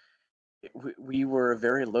we were a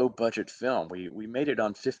very low budget film. We made it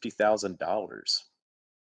on $50,000.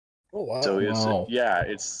 Oh wow! So Wow.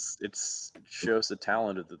 it shows the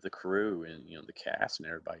talent of the crew and the cast and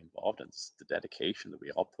everybody involved, and the dedication that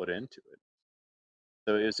we all put into it.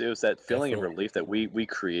 So it was that feeling of Definitely. relief that we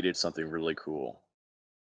created something really cool.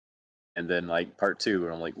 And then like part two,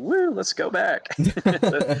 and I'm like, woo, let's go back.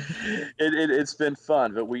 It's been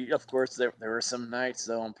fun, but we, of course, there were some nights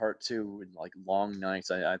though on part two, and like long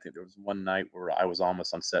nights. I think there was one night where I was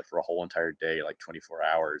almost on set for a whole entire day, like 24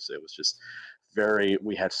 hours. It was just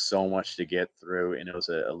we had so much to get through, and it was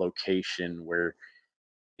a location where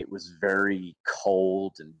it was very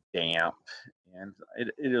cold and damp, and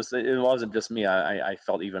it wasn't just me. I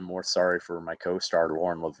felt even more sorry for my co-star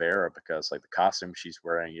Lauren Lavera, because like the costume she's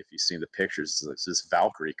wearing, if you've seen the pictures, it's this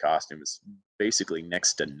Valkyrie costume. Is basically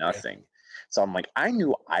next to nothing. So I'm like, I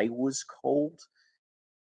knew I was cold.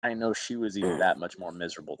 I know she was even that much more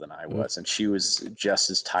miserable than I was, and she was just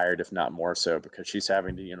as tired, if not more so, because she's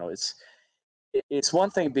having to, it's one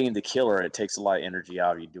thing being the killer. It takes a lot of energy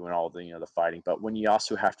out of you doing all the the fighting, but when you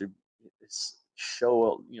also have to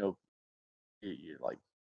show you're like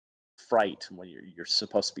fright, when you're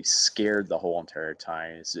supposed to be scared the whole entire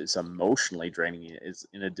time, it's emotionally draining. Is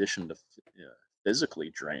in addition to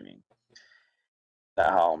physically draining.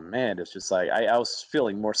 Oh man, it's just like I was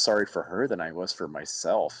feeling more sorry for her than I was for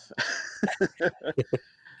myself.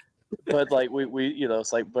 But like we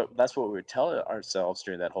it's like, but that's what we would tell ourselves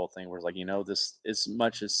during that whole thing. We're like, this, as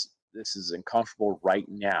much as this is uncomfortable right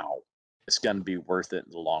now, it's going to be worth it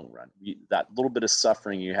in the long run. That little bit of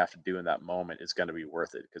suffering you have to do in that moment is going to be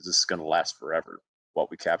worth it, because this is going to last forever, what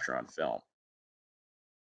we capture on film.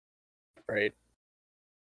 Right.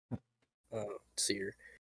 Let's see here.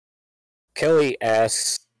 Kelly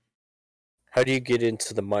asks, how do you get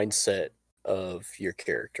into the mindset of your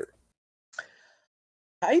character?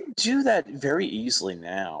 I do that very easily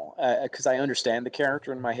now, because I understand the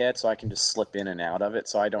character in my head, so I can just slip in and out of it,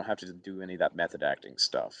 so I don't have to do any of that method acting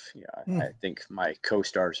stuff. Yeah, I think my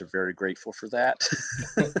co-stars are very grateful for that.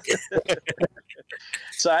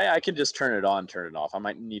 So I can just turn it on, turn it off. I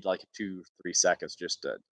might need like 2-3 seconds just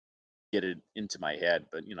to get it into my head,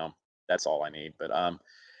 but that's all I need. But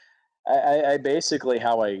I basically,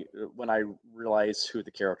 when I realized who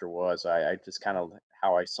the character was, I just kind of,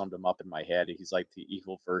 how I summed him up in my head. He's like the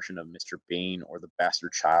evil version of Mr. Bean, or the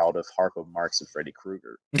bastard child of Harpo Marx and Freddy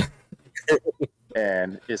Krueger.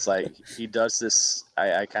 And it's like he does this.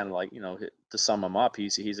 I kind of like, to sum him up,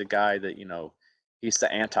 he's a guy that he's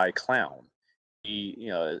the anti-clown.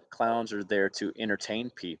 Clowns are there to entertain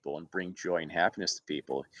people and bring joy and happiness to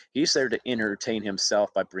people. He's there to entertain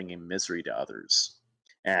himself by bringing misery to others.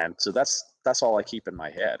 And so that's all I keep in my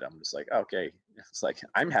head. I'm just like, okay, it's like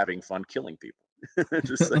I'm having fun killing people.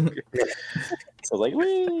 Just like, so like,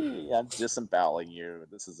 wee, I'm disemboweling you.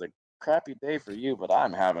 This is a crappy day for you, but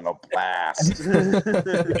I'm having a blast. It's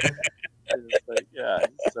like, yeah,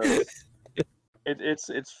 so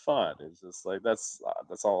it's fun. It's just like that's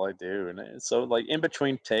all I do. And so like in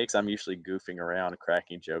between takes, I'm usually goofing around,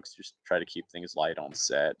 cracking jokes, just try to keep things light on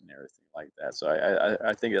set and everything like that. So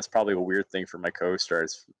I think that's probably a weird thing for my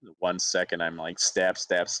co-stars. 1 second I'm like stab,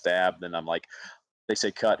 stab, stab, then I'm like, they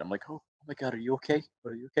say cut. I'm like, oh my god, are you okay?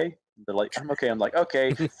 Are you okay? They're like, I'm okay. I'm like,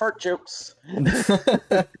 okay, fart jokes. And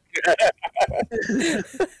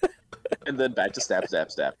then back to stab,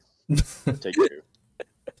 stab, stab. Take 2.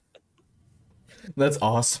 That's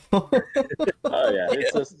awesome. Oh yeah,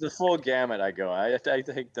 it's the full gamut. I go. I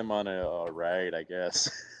take them on a ride, I guess.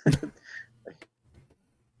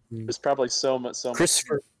 There's probably so much,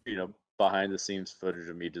 Christopher, behind the scenes footage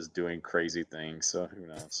of me just doing crazy things. So who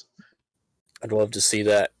knows? I'd love to see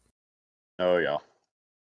that. Oh yeah.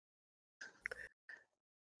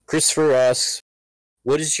 Christopher asks,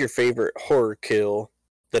 what is your favorite horror kill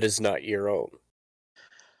that is not your own?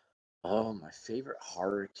 Oh, my favorite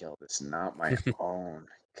horror kill that's not my own.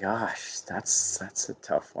 Gosh, that's a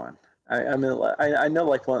tough one. I mean, I know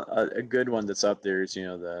like a good one that's up there is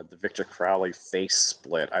the Victor Crowley face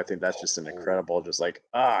split. I think that's just an incredible, just like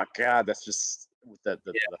god, that's just with the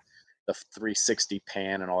 360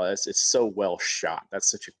 pan and all that. It's so well shot.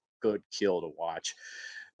 That's such a good kill to watch.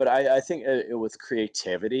 But I think with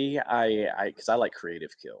creativity, because I like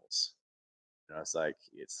creative kills. It's like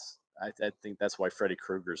I think that's why Freddy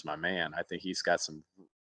Krueger's my man. I think he's got some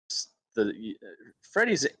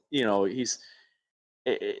Freddy's he's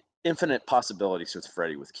infinite possibilities with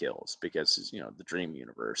Freddy with kills because the dream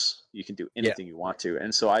universe. You can do anything you want to,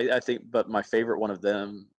 and so I think. But my favorite one of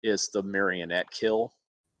them is the marionette kill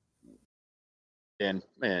in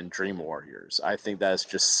Dream Warriors. I think that's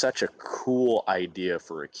just such a cool idea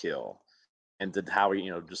for a kill, and then how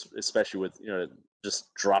he just especially with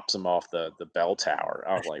just drops him off the bell tower.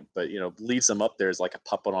 I was like, but leaves him up there as like a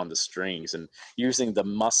puppet on the strings and using the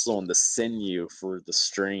muscle and the sinew for the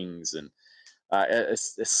strings, and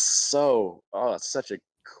it's so it's such a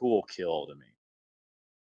cool kill to me.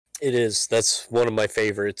 It is. That's one of my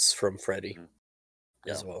favorites from Freddy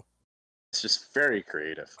as well. It's just very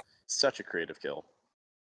creative. Such a creative kill.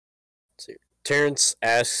 Let's see. Terrence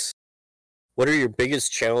asks, what are your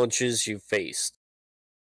biggest challenges you've faced?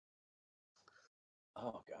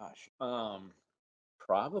 Oh gosh.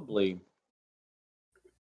 Probably.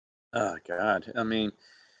 Oh god. I mean,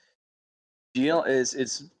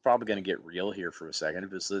 it's probably going to get real here for a second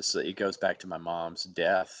because it goes back to my mom's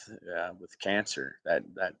death with cancer. That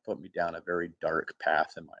put me down a very dark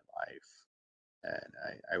path in my life, and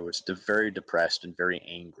I was very depressed and very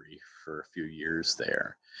angry for a few years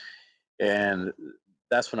there. And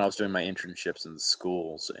that's when I was doing my internships in the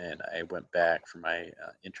schools, and I went back for my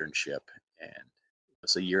internship, and it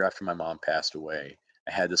was a year after my mom passed away.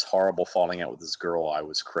 I had this horrible falling out with this girl I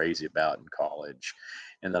was crazy about in college,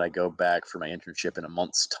 and then I go back for my internship. In a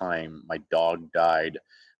month's time, my dog died,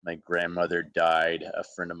 my grandmother died, a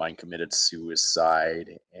friend of mine committed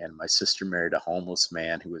suicide, and my sister married a homeless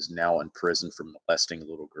man who is now in prison for molesting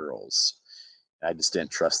little girls. I just didn't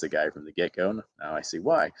trust the guy from the get-go. Now I see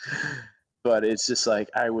why. But it's just like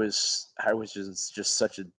I was just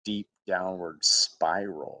such a deep downward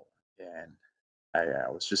spiral, and I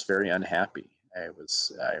was just very unhappy. I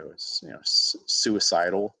was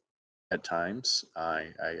suicidal at times. I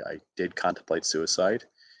did contemplate suicide,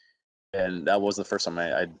 and that was the first time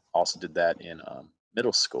I also did that in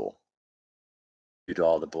middle school due to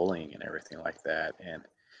all the bullying and everything like that.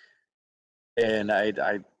 And I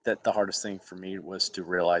that the hardest thing for me was to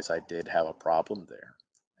realize I did have a problem there,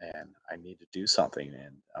 and I need to do something.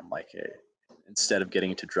 And I'm like, hey, instead of getting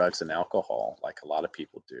into drugs and alcohol like a lot of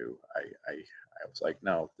people do, I was like,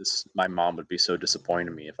 no, my mom would be so disappointed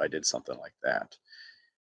in me if I did something like that,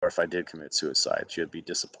 or if I did commit suicide. She would be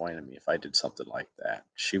disappointed in me if I did something like that.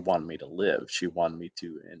 She wanted me to live. She wanted me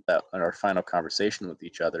to. In our final conversation with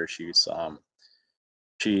each other, she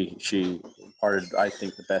imparted, I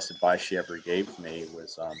think, the best advice she ever gave me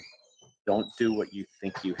was don't do what you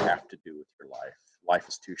think you have to do with your life. Life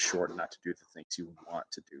is too short not to do the things you want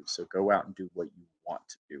to do. So go out and do what you want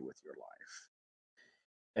to do with your life.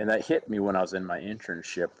 And that hit me when I was in my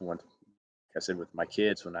internship, when, like I said, with my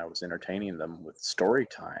kids, when I was entertaining them with story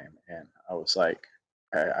time. And I was like,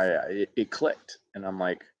 it clicked. And I'm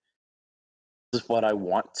like, this is what I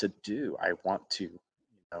want to do. I want to,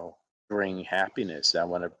 bring happiness. I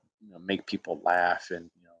want to make people laugh and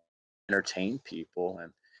entertain people.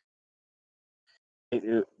 And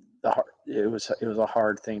it was a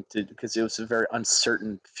hard thing to, because it was a very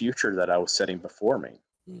uncertain future that I was setting before me.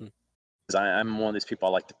 Because I'm one of these people,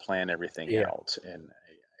 I like to plan everything out, and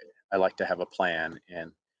I like to have a plan.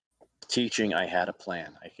 And teaching, I had a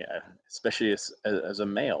plan. Especially as a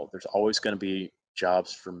male, there's always going to be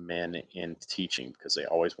jobs for men in teaching because they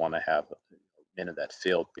always want to have men in that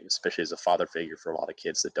field, especially as a father figure for a lot of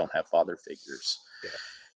kids that don't have father figures.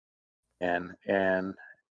 and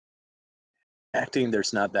acting,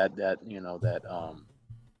 there's not that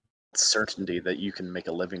certainty that you can make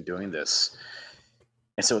a living doing this,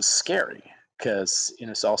 and so it's scary because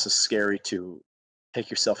it's also scary to take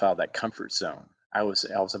yourself out of that comfort zone. I was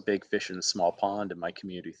a big fish in a small pond in my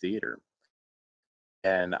community theater,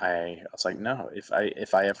 and I was like, no, if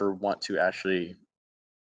I ever want to actually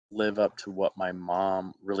live up to what my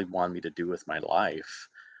mom really wanted me to do with my life,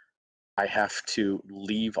 I have to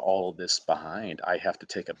leave all of this behind. I have to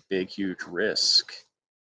take a big, huge risk,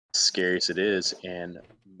 scary as it is, and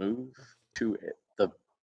move to the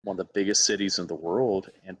one of the biggest cities in the world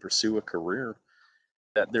and pursue a career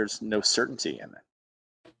that there's no certainty in it.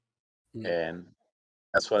 And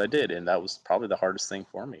that's what I did, and that was probably the hardest thing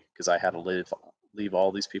for me because I had to leave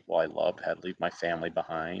all these people I loved, had to leave my family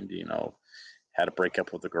behind, had to break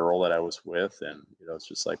up with the girl that I was with, and it's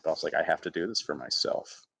just like I was like, I have to do this for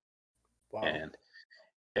myself. Wow.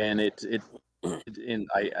 And it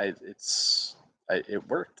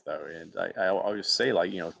worked though, and I always say,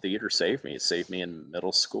 like, theater saved me. It saved me in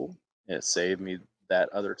middle school. And it saved me that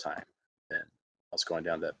other time, and I was going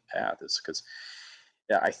down that path. Is because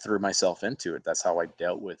I threw myself into it. That's how I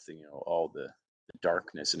dealt with all the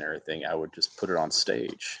darkness and everything. I would just put it on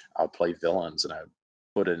stage. I would play villains, and I would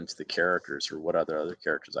put it into the characters or what other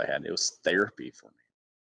characters I had. It was therapy for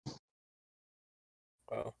me.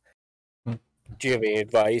 Wow. Do you have any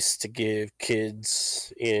advice to give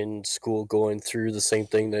kids in school going through the same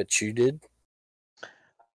thing that you did?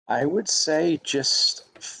 I would say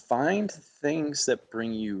just find things that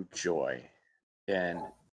bring you joy and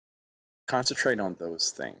concentrate on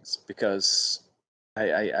those things, because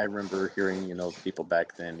I remember hearing people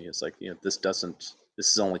back then. It's like, this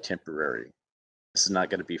is only temporary. This is not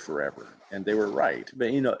going to be forever, and they were right.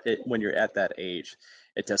 But when you're at that age,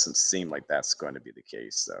 it doesn't seem like that's going to be the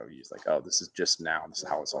case. So you're just like, oh, this is just now. This is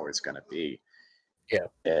how it's always going to be. Yeah.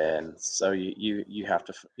 And so you have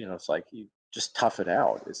to, it's like you just tough it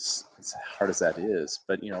out. It's as hard as that is,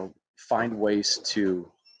 but find ways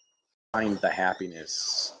to find the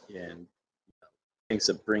happiness in things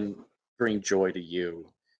that bring joy to you,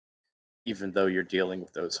 even though you're dealing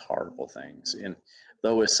with those horrible things. And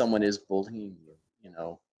though if someone is bullying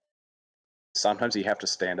you, sometimes you have to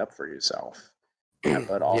stand up for yourself,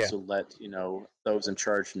 but also let those in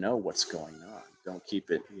charge know what's going on. Don't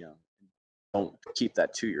keep it, don't keep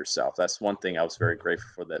that to yourself. That's one thing I was very grateful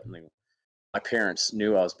for, that my parents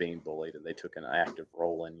knew I was being bullied, and they took an active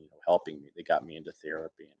role in helping me. They got me into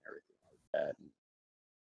therapy and everything like that.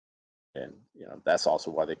 And that's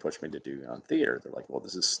also why they pushed me to do theater. They're like, well,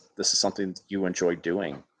 this is something you enjoy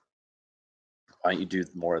doing. Why don't you do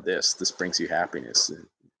more of this? This brings you happiness. And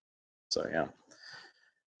so yeah.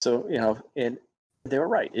 So and they were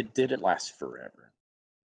right. It didn't last forever.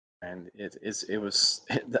 And it was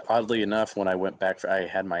oddly enough, when I went back, I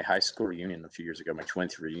had my high school reunion a few years ago, my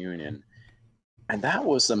 20th reunion, and that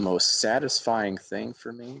was the most satisfying thing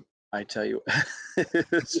for me. I tell you,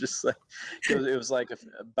 it's just like it was like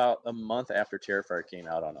about a month after Terrifier came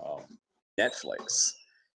out on Netflix,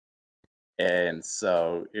 and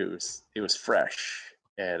so it was fresh,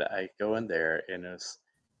 and I go in there, and it's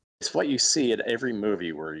what you see at every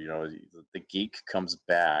movie where the geek comes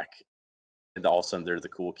back, and all of a sudden they're the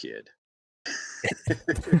cool kid.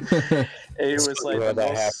 It was like the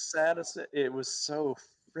most satisfying. It was so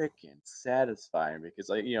freaking satisfying because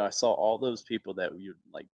I saw all those people that would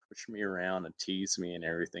like push me around and tease me and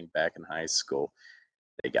everything back in high school.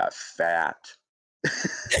 They got fat.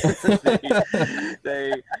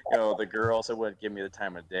 they the girls that wouldn't give me the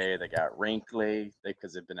time of day, they got wrinkly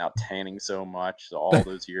because they've been out tanning so much. So all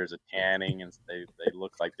those years of tanning, and they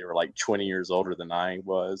looked like they were like 20 years older than I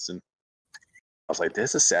was. And I was like,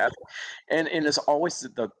 this is sad. And it's always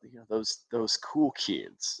those cool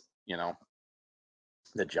kids,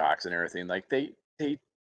 the jocks and everything. Like they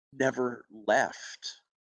never left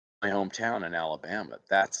my hometown in Alabama.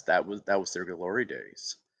 That was their glory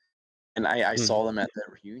days. And I saw them at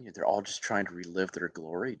that reunion. They're all just trying to relive their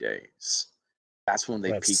glory days. That's when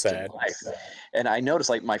they peaked in life. And I noticed,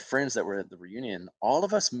 like, my friends that were at the reunion, all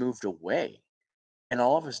of us moved away. And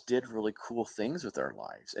all of us did really cool things with our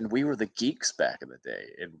lives. And we were the geeks back in the day.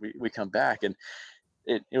 And we come back, and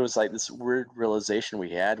it was like this weird realization we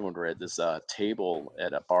had when we were at this table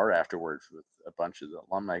at a bar afterwards with a bunch of the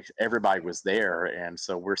alumni. Everybody was there, and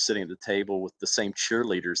so we're sitting at the table with the same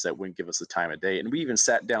cheerleaders that wouldn't give us the time of day. And we even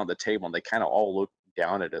sat down at the table, and they kind of all looked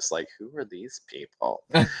down at us like, who are these people?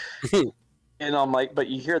 And I'm like, but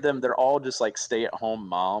you hear them, they're all just like stay-at-home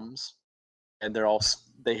moms, and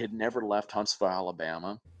they had never left Huntsville,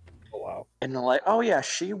 Alabama. Oh, wow. And they're like, oh yeah,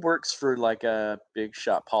 she works for like a big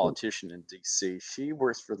shot politician in DC. She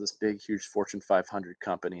works for this big, huge Fortune 500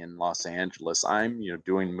 company in Los Angeles. I'm,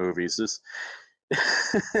 doing movies.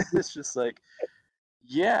 It's just like,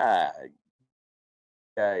 yeah,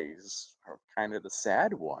 guys are kind of the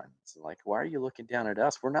sad ones. Like, why are you looking down at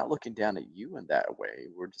us? We're not looking down at you in that way.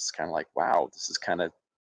 We're just kind of like, wow, this is kind of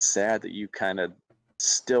sad that you kind of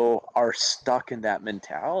still are stuck in that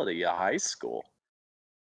mentality of high school.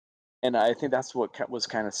 And I think that's what was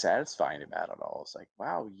kind of satisfying about it all. It's like,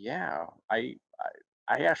 wow, yeah, I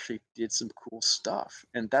actually did some cool stuff,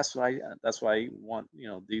 and that's why I want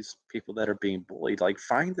these people that are being bullied, like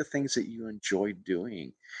find the things that you enjoy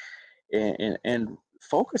doing, and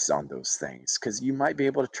focus on those things because you might be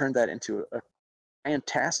able to turn that into a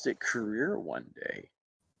fantastic career one day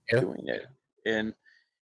Yeah. doing it, and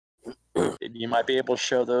you might be able to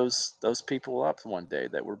show those people up one day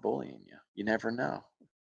that were bullying you. You never know.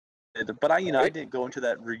 But I didn't go into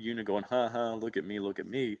that reunion going, look at me, look at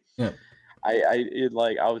me. Yeah. I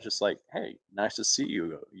was just like, hey, nice to see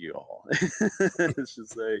you all. It's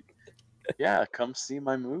just like, yeah, come see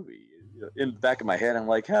my movie. In the back of my head, I'm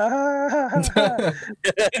like,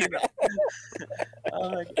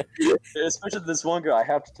 especially this one girl. I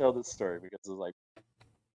have to tell this story because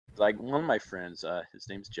it's like one of my friends. His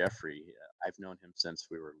name's Jeffrey. I've known him since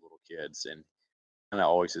we were little kids, and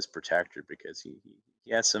always his protector because he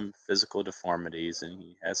has some physical deformities and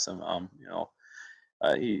he has some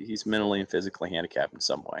he's mentally and physically handicapped in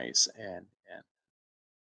some ways, and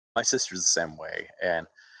my sister's the same way, and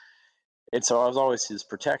so I was always his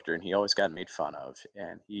protector, and he always got made fun of.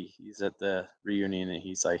 And he's at the reunion, and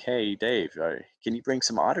he's like, "Hey, Dave, can you bring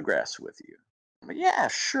some autographs with you?" I'm like, "Yeah,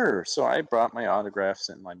 sure." So I brought my autographs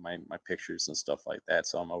and my pictures and stuff like that.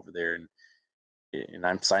 So I'm over there, and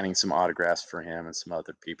I'm signing some autographs for him and some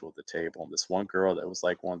other people at the table. And this one girl that was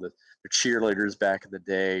like one of the cheerleaders back in the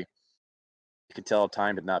day, you could tell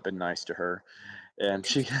time had not been nice to her, and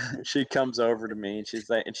she she comes over to me and she's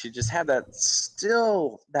like, and she just had that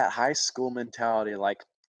high school mentality, like,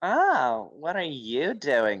 oh, what are you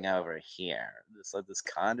doing over here? This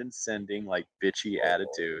condescending, like bitchy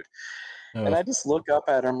attitude. And Oh. I just look up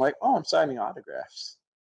at her, I'm like, oh, I'm signing autographs.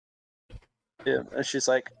 Yeah. And she's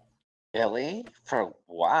like, really? For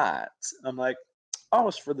what? I'm like, oh,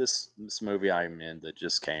 it's for this movie I'm in that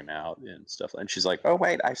just came out and stuff. And she's like, oh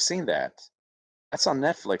wait, I've seen that. That's on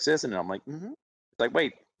Netflix, isn't it? I'm like, mm-hmm. It's like,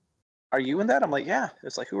 wait, are you in that? I'm like, yeah.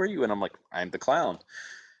 It's like, who are you? And I'm like, I'm the clown.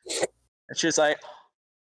 And she's like,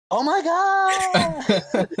 oh my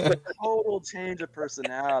god! Total change of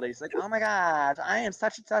personality. It's like, oh my god, I am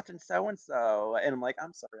such and such and so and so. And I'm like,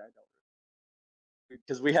 I'm sorry, I don't.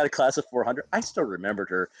 Because we had a class of 400. I still remembered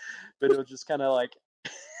her, but it was just kind of like,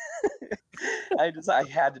 I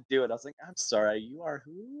had to do it. I was like, I'm sorry, you are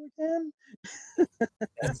who again?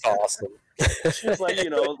 That's awesome. She was like,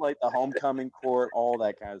 like the homecoming court, all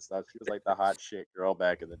that kind of stuff. She was like the hot shit girl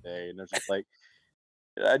back in the day, and it was just like,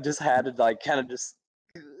 I just had to like kind of just.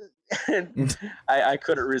 And I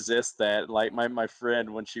couldn't resist that. Like my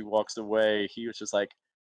friend, when she walks away, he was just like,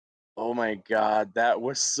 oh my god, that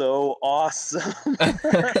was so awesome. And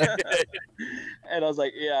I was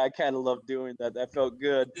like, yeah, I kind of love doing that. That felt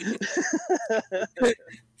good.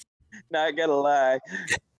 Not gonna lie.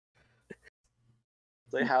 It's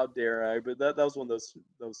like, how dare I? But that was one of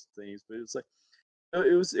those things. But it was like,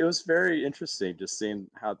 it was very interesting just seeing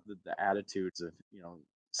how the attitudes of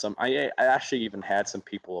some. I actually even had some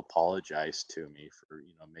people apologize to me for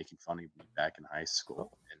making fun of me back in high school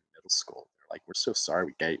and middle school. They're like, we're so sorry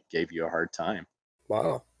we gave you a hard time.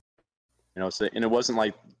 Wow. So, and it wasn't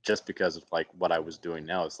like just because of like what I was doing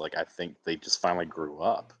now. It's like I think they just finally grew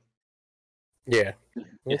up. Yeah,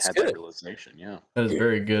 It had that realization. Yeah, that is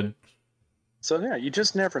very good. So yeah, you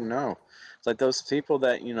just never know. It's like those people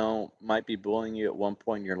that might be bullying you at one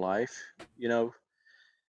point in your life.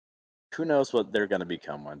 Who knows what they're going to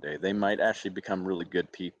become one day? They might actually become really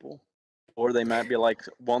good people, or they might be like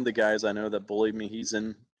one of the guys I know that bullied me. He's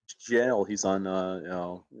in jail. He's on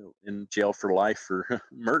in jail for life for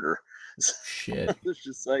murder. Shit. It's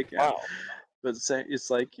just like, yeah. Wow. But it's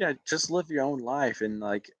like, yeah, just live your own life and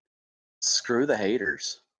like screw the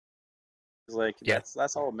haters. It's like, Yeah.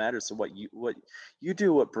 that's all that matters. So what you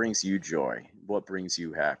do, what brings you joy, what brings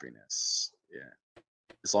you happiness. Yeah,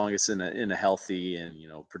 as long as it's in a healthy and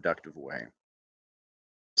productive way.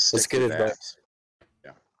 That's good advice.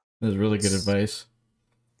 Yeah, That's really good advice.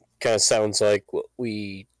 Kind of sounds like what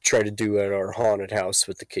we try to do at our haunted house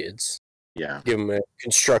with the kids. Yeah, Give them a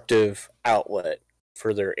constructive outlet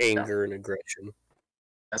for their anger and aggression.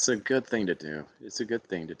 That's a good thing to do. It's a good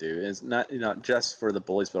thing to do. It's not just for the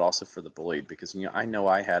bullies, but also for the bullied, because I know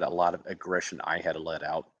I had a lot of aggression I had to let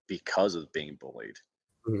out because of being bullied.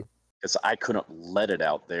 Mhm. Because I couldn't let it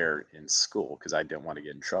out there in school because I didn't want to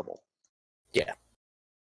get in trouble. Yeah.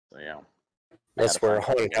 So yeah. That's where a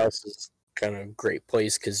haunted house is kind of a great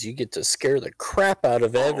place, because you get to scare the crap out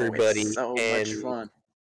of everybody. It's so and much fun.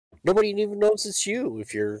 Nobody even knows it's you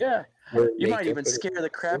if you're. Yeah. wearing You might makeup even scare the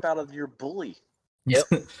crap out of your bully. Yep.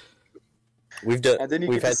 We've done. And then you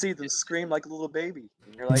we've get to had see them scream like a little baby.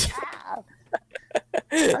 And you're like, ah,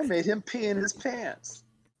 I made him pee in his pants.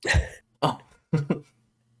 Oh.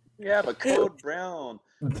 You have a code brown.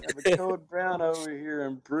 You have a code brown over here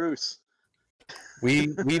in Bruce.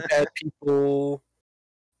 we've had people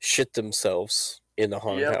shit themselves in the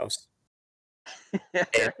haunted Yep. house.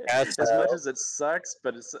 And As much as it sucks,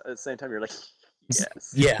 but it's, at the same time, you're like,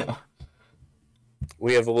 yes. Yeah.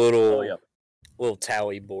 We have a little Oh, yeah. little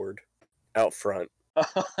tally board out front.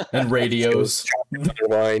 And radios.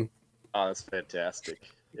 Line. Oh, that's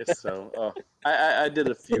fantastic. It's so. Oh, I did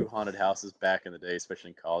a few haunted houses back in the day,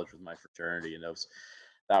 especially in college with my fraternity, and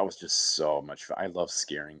that was just so much fun. I love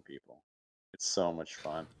scaring people. It's so much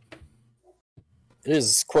fun. It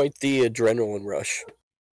is quite the adrenaline rush.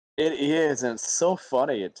 It is, and it's so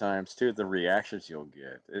funny at times too. The reactions you'll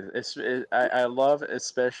get. I love,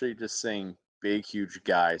 especially just seeing big, huge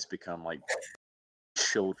guys become like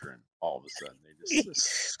children all of a sudden. They just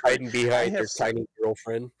scream. Hiding behind their tiny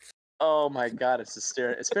girlfriend. Oh my god, it's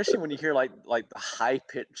hysterical. Especially when you hear like the high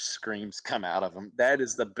pitched screams come out of them. That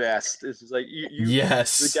is the best. It's just like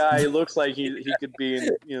Yes. the guy looks like he could be in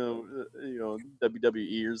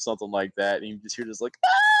WWE or something like that, and you just hear this like.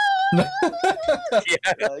 Yeah.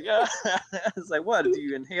 Like, it's like, what? Do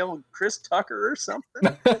you inhale Chris Tucker or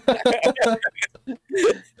something?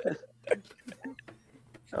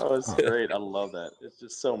 Oh, it's great. I love that. It's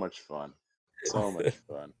just so much fun. So much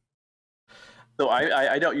fun. So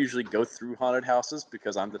I don't usually go through haunted houses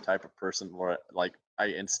because I'm the type of person where like I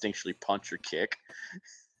instinctually punch or kick.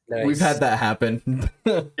 Nice. We've had that happen.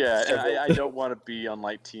 Yeah, and I don't want to be on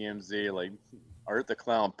like TMZ like Art the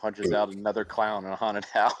Clown punches out another clown in a haunted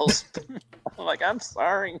house. I'm like, I'm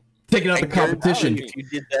sorry. Taking out the competition. If you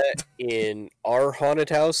did that in our haunted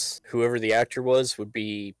house, whoever the actor was would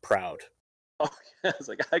be proud. Oh yeah, it's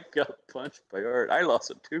like I got punched by Art. I lost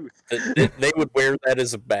a tooth. They would wear that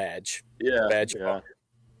as a badge. Yeah, Badge of yeah.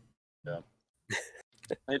 honor.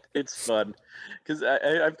 Yeah. It's fun because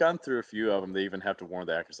I've gone through a few of them. They even have to warn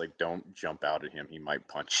the actors like, don't jump out at him. He might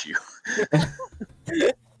punch you.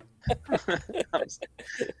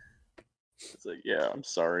 It's like, yeah, I'm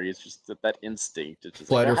sorry. It's just that instinct. It's just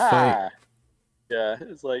Flight like, or fight. "Aha!" Yeah,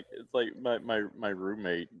 it's like my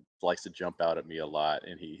roommate likes to jump out at me a lot,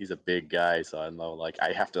 and he's a big guy, so I know like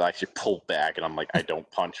I have to actually pull back, and I'm like I don't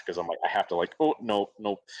punch because I'm like I have to like no.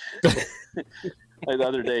 Like the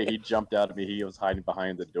other day, he jumped out at me. He was hiding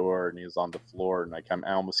behind the door, and he was on the floor, and I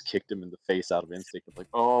almost kicked him in the face out of instinct. I'm like,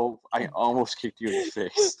 oh, I almost kicked you in the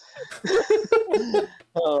face.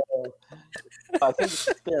 Oh, I think it's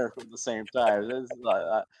hysterical at the same time.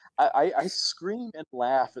 I scream and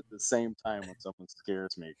laugh at the same time when someone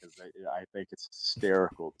scares me because I think it's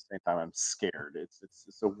hysterical. At the same time, I'm scared.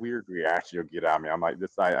 It's a weird reaction you'll get out of me. I'm like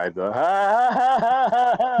this.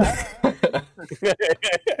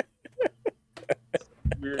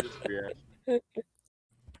 Weirdest reaction.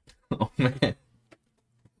 Oh man.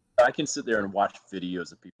 I can sit there and watch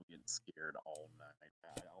videos of people getting scared all night. I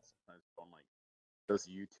also sometimes go on like those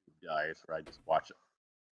YouTube diets where I just watch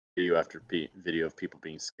video after video of people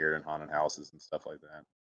being scared in haunted houses and stuff like that.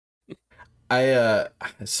 I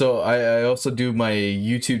also do my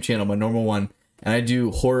YouTube channel, my normal one, and I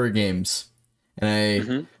do horror games,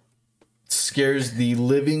 and scares the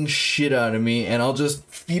living shit out of me, and I'll just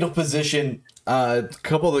fetal position a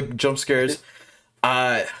couple of the jump scares.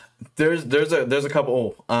 There's a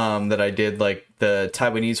couple that I did, like the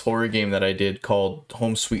Taiwanese horror game that I did called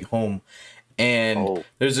Home Sweet Home, and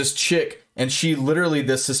there's this chick, and she literally,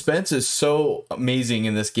 the suspense is so amazing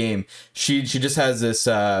in this game. She just has this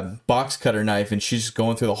box cutter knife, and she's just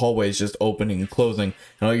going through the hallways, just opening and closing,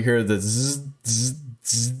 and all you hear is the zzz, zzz,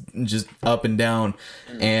 zzz, just up and down,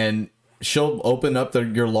 and she'll open up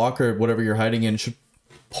your locker, whatever you're hiding in, she'll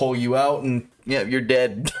pull you out, and yeah, you're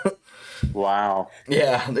dead. Wow.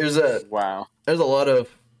 Yeah, there's a lot of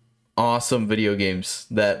awesome video games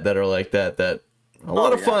that are like that a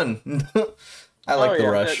lot of fun. I like the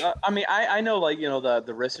rush. I mean, I know, like,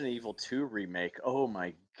 the Resident Evil 2 remake. Oh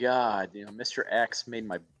my god, Mr. X made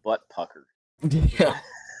my butt pucker. Yeah.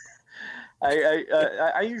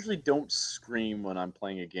 I usually don't scream when I'm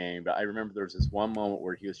playing a game, but I remember there was this one moment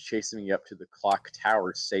where he was chasing me up to the clock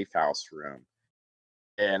tower safe house room,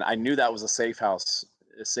 and I knew that was a safe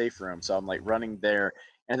room. So I'm like running there,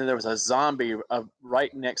 and then there was a zombie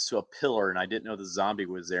right next to a pillar, and I didn't know the zombie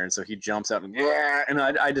was there, and so he jumps out and yeah, and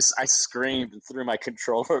I screamed and threw my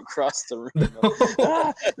controller across the room.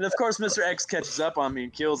 Ah! And of course, Mr. X catches up on me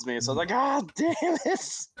and kills me. So I was like, ah, damn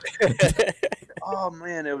it! Oh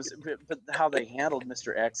man, it was. But how they handled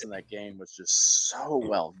Mr. X in that game was just so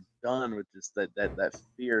well done with just that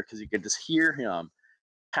fear, because you could just hear him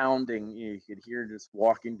pounding. You could hear just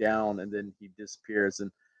walking down, and then he disappears,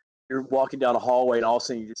 and you're walking down a hallway, and all of a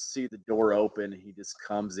sudden you just see the door open, and he just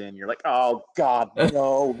comes in. You're like, oh God,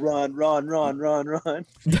 no! Run, run, run, run, run!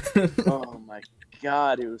 Oh my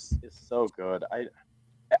God, it's so good.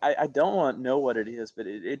 I don't want to know what it is, but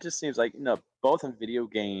it just seems like, both in video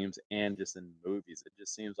games and just in movies, it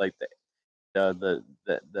just seems like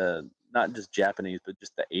the not just Japanese, but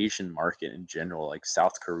just the Asian market in general, like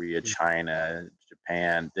South Korea, China,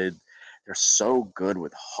 Japan, they're so good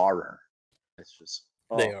with horror. It's just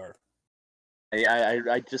They are.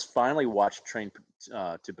 I just finally watched Train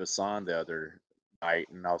to Busan the other night,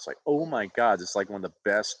 and I was like, oh my God, it's like one of the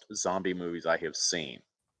best zombie movies I have seen.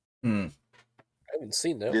 I haven't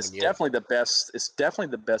seen that It's one yet. definitely the best. It's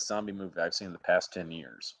definitely the best zombie movie I've seen in the past 10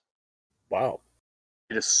 years. Wow.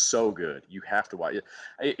 It is so good. You have to watch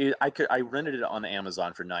it. I rented it on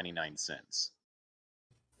Amazon for 99 cents.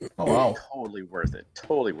 Oh wow. Totally worth it.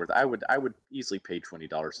 Totally worth it. I would easily pay $20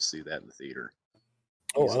 to see that in the theater.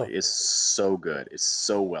 Oh Easily. wow. It's so good. It's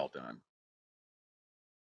so well done.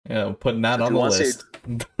 Yeah, I'm putting that So if on you the wanna see- list.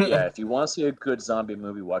 Yeah, if you want to see a good zombie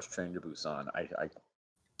movie, watch Train to Busan. I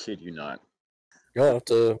kid you not. You'll have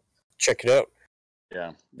to check it out.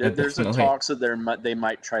 Yeah, Yeah, there's a definitely. talks that they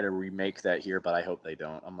might try to remake that here, but I hope they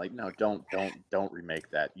don't. I'm like, no, don't remake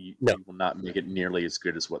that. No. You will not make it nearly as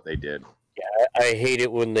good as what they did. Yeah, I hate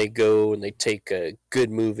it when they go and they take a good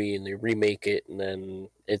movie and they remake it, and then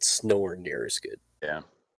it's nowhere near as good. Yeah.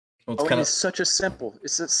 Well, it's Oh, kind and of such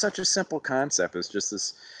a simple concept. It's just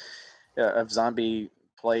this a zombie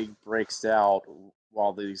plague breaks out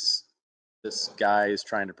while this guy is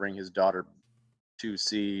trying to bring his daughter to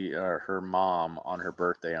see her mom on her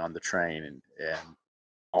birthday on the train, and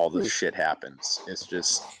all this shit happens. It's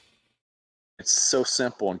so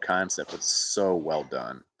simple in concept, but so well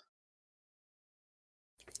done.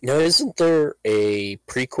 Now, isn't there a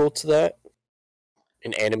prequel to that?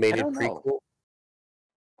 An animated don't know. prequel?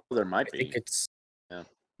 Well, there might I think be. it's. Yeah.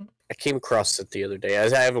 I came across it the other day. I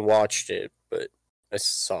haven't watched it, but I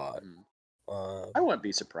saw it. I wouldn't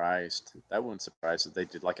be surprised. I wouldn't surprise if they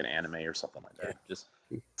did like an anime or something like that. Just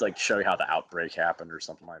to, like show you how the outbreak happened or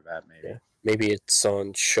something like that. Maybe. Yeah. Maybe it's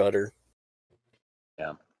on Shudder.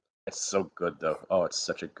 Yeah. It's so good though. Oh, it's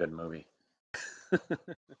such a good movie. I'm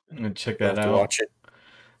gonna check I'll that have to out. watch it.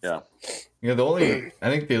 Yeah. Yeah, I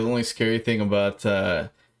think the only scary thing about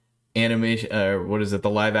animation, what is it, the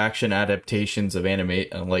live action adaptations of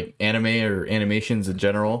like anime or animations in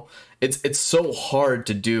general, it's so hard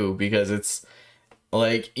to do because it's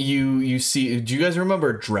like you see. Do you guys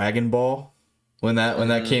remember Dragon Ball when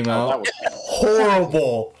that came out? That was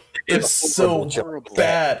horrible. It's so horrible.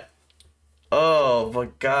 bad. Oh my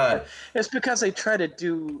God. It's because they try to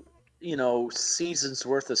do, seasons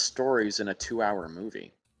worth of stories in a 2-hour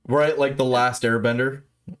movie. Right, like The Last Airbender.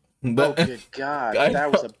 Oh, good God. I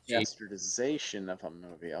That was know. a bastardization of a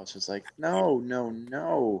movie. I was just like,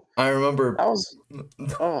 no. I remember That was,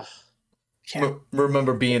 oh.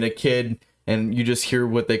 remember being a kid and you just hear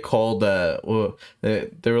what they called they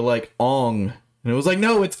were like Ong, and it was like,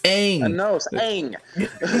 no, it's Aang. No, it's Aang.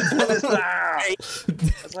 I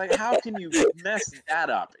was like, how can you mess that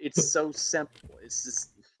up? It's so simple. It's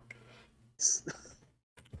just,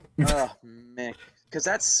 oh man, because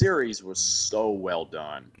that series was so well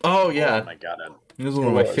done. Oh yeah, Oh my God, it was one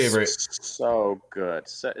of my favorite. So good.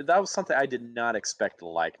 So that was something I did not expect to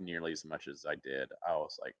like nearly as much as I did. I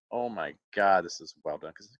was like, oh my God, this is well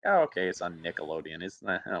done. Because okay, it's on Nickelodeon. It's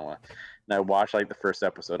not. And I watched like the first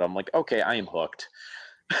episode. I'm like, okay, I am hooked.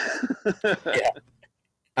 Yeah.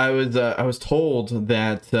 I was told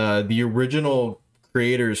that the original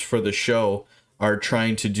creators for the show are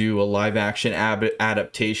trying to do a live action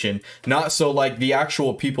adaptation. Not so like the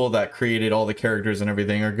actual people that created all the characters and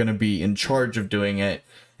everything are going to be in charge of doing it.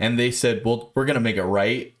 And they said, well, we're going to make it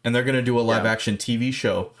right. And they're going to do a live action TV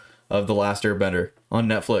show of The Last Airbender on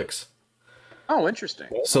Netflix. Oh, interesting.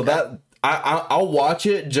 So that I'll watch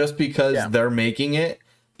it just because they're making it.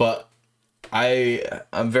 But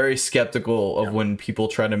I'm very skeptical of when people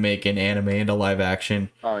try to make an anime into live action.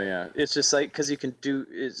 Oh yeah, it's just like because you can do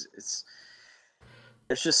it's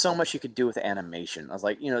there's just so much you could do with animation. I was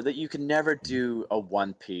like, that you could never do a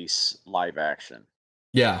One Piece live action.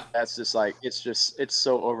 Yeah. That's just like it's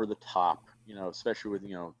so over the top, especially with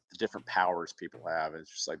the different powers people have.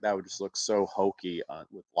 It's just like that would just look so hokey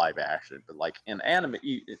with live action. But like in anime,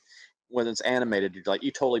 when it's animated,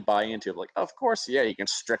 you totally buy into it. Like, of course, yeah, he can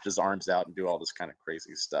stretch his arms out and do all this kind of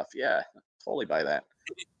crazy stuff. Yeah, totally buy that.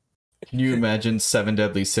 Can you imagine Seven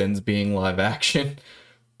Deadly Sins being live action?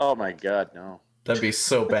 Oh my god, no. That'd be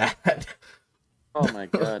so bad. Oh my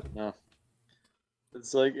god, no.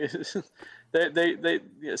 It's like they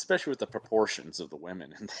especially with the proportions of the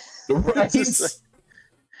women, Right?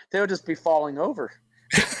 they would just be falling over.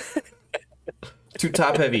 Too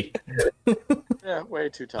top heavy. Yeah, way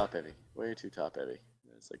too top heavy. Way too top heavy.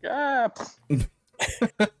 It's like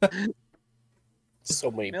So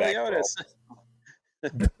many back Meliodas.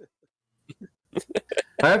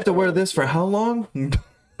 I have to wear this for how long?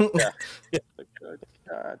 Yeah. Good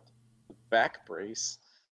God. Back brace.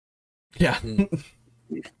 Yeah.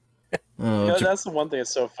 That's the one thing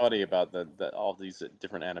that's so funny about all these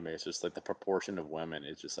different animes. Just like the proportion of women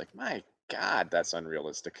is just like, my God, that's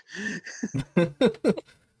unrealistic.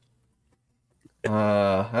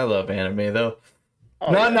 I love anime though.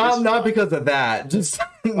 Oh, not because of that. Just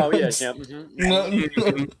oh yeah,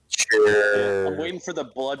 yeah. Sure. I'm waiting for the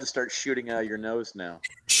blood to start shooting out of your nose now.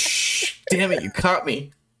 Shh, damn it, you caught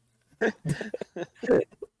me.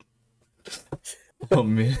 Oh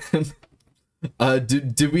man.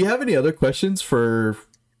 Did we have any other questions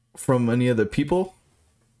from any other people?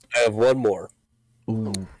 I have one more.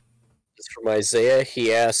 Ooh. It's from Isaiah.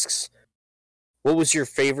 He asks, what was your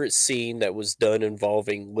favorite scene that was done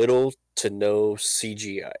involving little to no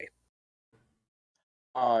CGI?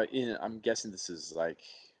 I'm guessing this is like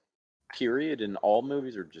period in all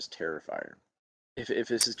movies or just Terrifier. If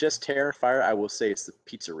this is just Terrifier, I will say it's the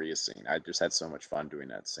pizzeria scene. I just had so much fun doing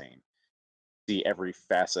that scene. See every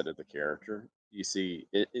facet of the character. You see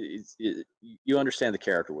you understand the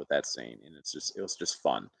character with that scene, and it was just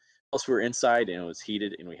fun. Plus, we were inside and it was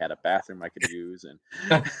heated, and we had a bathroom I could use, and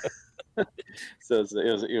so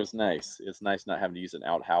it was nice. It was nice not having to use an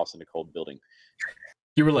outhouse in a cold building.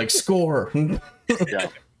 You were like, score. Yeah.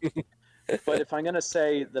 But if I'm gonna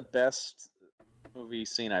say the best movie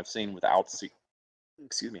scene I've seen without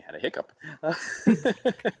excuse me, I had a hiccup.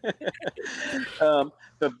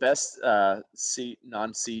 The best non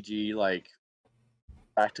CG like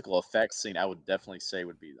practical effects scene I would definitely say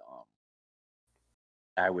would be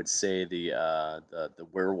I would say the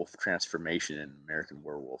werewolf transformation in American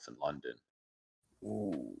Werewolf in London.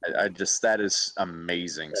 Ooh, I just that is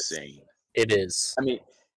amazing scene. it is. I mean,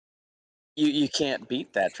 you can't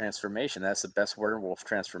beat that transformation. That's the best werewolf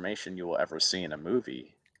transformation you will ever see in a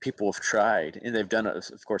movie. People have tried, and they've done it,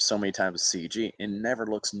 of course, so many times with CG, and never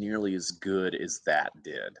looks nearly as good as that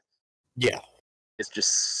did. Yeah. It's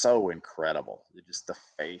just so incredible. Just the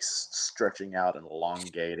face stretching out and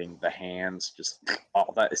elongating, the hands, just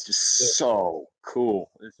all that. It's just so cool.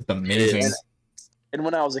 It's amazing. And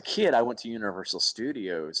when I was a kid, I went to Universal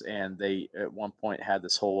Studios, and they at one point had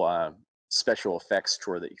this whole special effects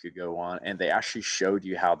tour that you could go on, and they actually showed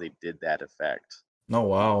you how they did that effect. Oh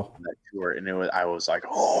wow! On that tour, and I was like,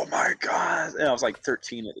 oh my god! And I was like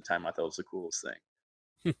 13 at the time. I thought it was the coolest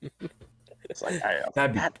thing. It's like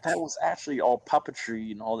that was actually all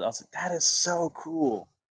puppetry and all that. I was like, that is so cool.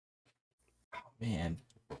 Oh, man,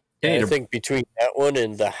 I think between that one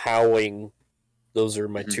and the Howling, those are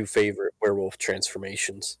my two favorite werewolf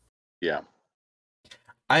transformations. Yeah.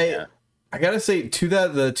 I gotta say,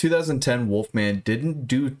 the 2010 Wolfman didn't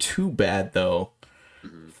do too bad though.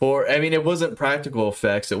 It wasn't practical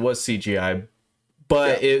effects; it was CGI,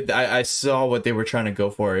 but I saw what they were trying to go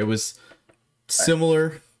for. It was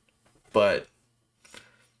similar, but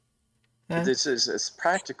it's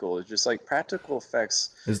practical. It's just like practical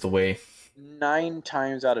effects is the way. 9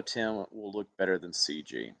 times out of 10 will look better than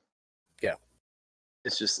CG. Yeah,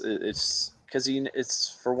 it's because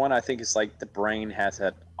it's for one. I think it's like the brain has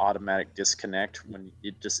that automatic disconnect when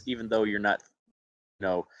it just, even though you're not,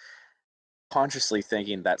 consciously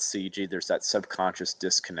thinking that's CG, there's that subconscious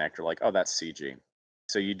disconnect, or like, oh, that's CG,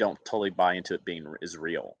 so you don't totally buy into it being as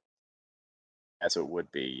real as it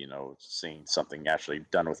would be, seeing something actually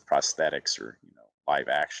done with prosthetics or live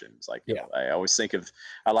action. It's like, I always think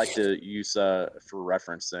I like to use for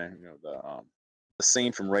reference the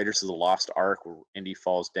scene from Raiders of the Lost Ark where Indy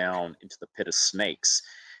falls down into the pit of snakes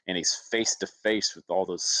and he's face to face with all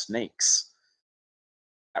those snakes.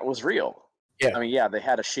 That was real. Yeah. I mean, they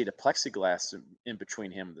had a sheet of plexiglass in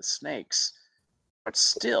between him and the snakes, but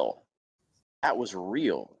still, that was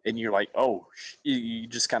real. And you're like, oh, you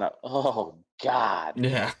just kind of, oh God.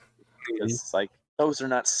 Yeah. It's like, those are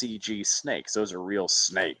not CG snakes. Those are real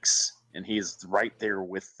snakes, and he's right there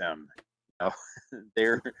with them. You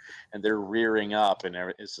know, they're rearing up, and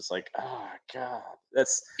it's just like, oh god,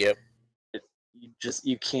 that's Yep.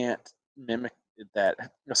 you can't mimic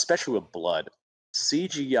that, especially with blood.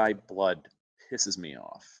 CGI blood pisses me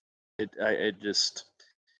off. It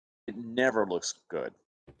never looks good.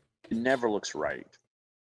 It never looks right.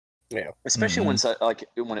 Yeah. Especially when it's like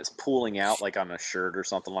when it's pooling out like on a shirt or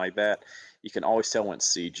something like that. You can always tell when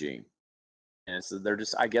it's CG. And they're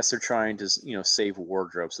just, I guess they're trying to, save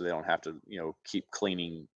wardrobe so they don't have to, keep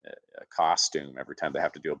cleaning a costume every time they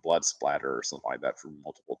have to do a blood splatter or something like that for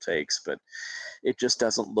multiple takes. But it just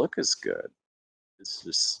doesn't look as good. It's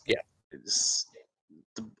just, Yeah. It's,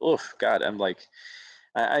 oh God, I'm like,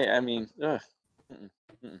 I mean,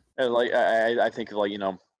 And like I think of like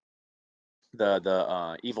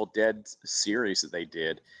the Evil Dead series that they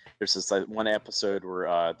did. There's this like one episode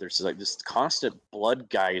where there's like this constant blood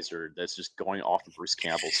geyser that's just going off of Bruce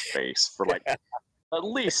Campbell's face for like at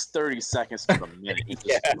least 30 seconds to a minute.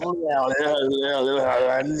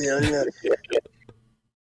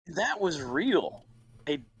 That was real.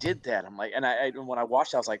 They did that. I'm like, and I when I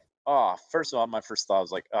watched it, I was like, oh, first of all, my first thought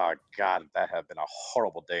was like, oh God, that had been a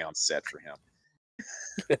horrible day on set for him.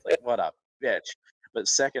 Like, what a bitch. But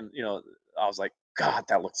second, I was like, God,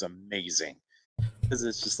 that looks amazing. Because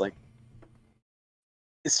it's just like,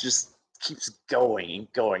 it's just keeps going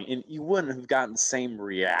and going. And you wouldn't have gotten the same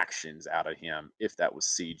reactions out of him if that was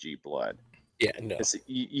CG blood. Yeah, no.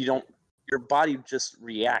 You don't, your body just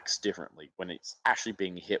reacts differently when it's actually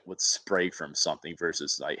being hit with spray from something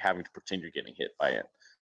versus like having to pretend you're getting hit by it.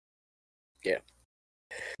 Yeah.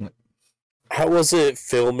 How was it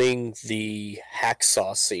filming the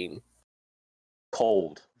hacksaw scene?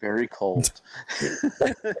 Cold, very cold.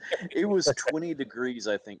 It was 20 degrees,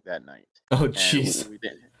 I think, that night. Oh, jeez. We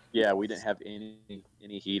didn't have any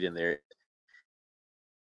heat in there.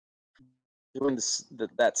 Doing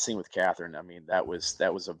that scene with Catherine, I mean, that was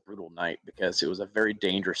a brutal night because it was a very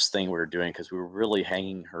dangerous thing we were doing because we were really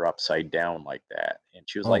hanging her upside down like that, and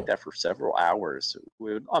she was like that for several hours.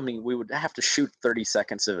 We would have to shoot 30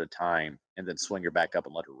 seconds at a time and then swing her back up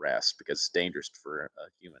and let her rest because it's dangerous for a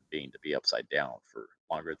human being to be upside down for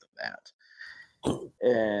longer than that.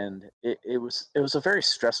 And it was a very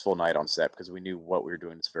stressful night on set because we knew what we were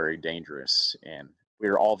doing is very dangerous, and we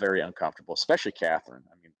were all very uncomfortable, especially Catherine.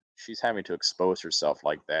 I mean, she's having to expose herself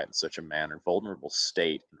like that in such a vulnerable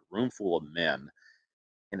state in a room full of men,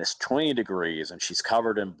 and it's 20 degrees and she's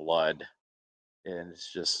covered in blood, and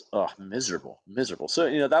it's just miserable.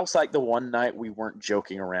 So that was like the one night we weren't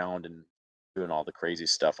joking around and doing all the crazy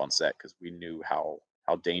stuff on set because we knew how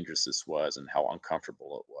dangerous this was and how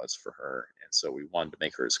uncomfortable it was for her, and so we wanted to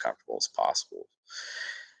make her as comfortable as possible.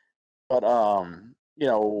 But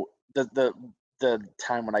the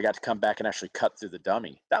time when I got to come back and actually cut through the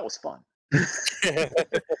dummy, that was fun.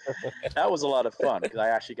 That was a lot of fun because I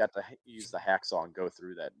actually got to use the hacksaw and go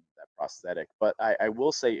through that prosthetic. But I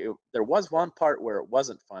will say there was one part where it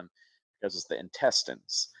wasn't fun because it's the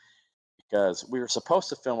intestines. Because we were supposed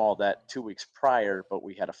to film all that 2 weeks prior, but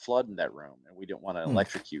we had a flood in that room, and we didn't want to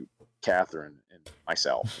electrocute Catherine and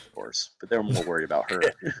myself, of course. But they were more worried about her,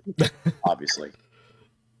 obviously.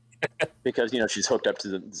 Because she's hooked up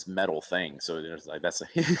to this metal thing, so there's like that's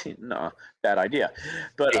no bad idea.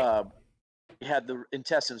 But we had the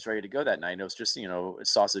intestines ready to go that night. And it was just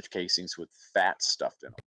sausage casings with fat stuffed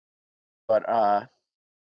in them. But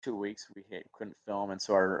 2 weeks we couldn't film, and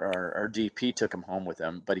so our DP took him home with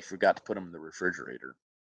him, but he forgot to put him in the refrigerator.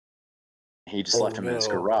 He just left him in his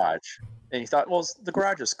garage, and he thought, well, the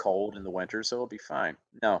garage is cold in the winter, so it'll be fine.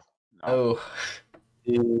 No. Oh.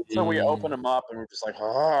 So we open them up, and we're just like,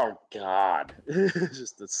 oh God,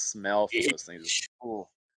 just the smell from those things.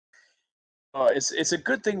 It's a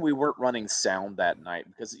good thing we weren't running sound that night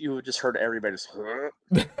because you just heard everybody just.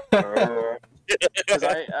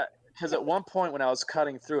 Because at one point when I was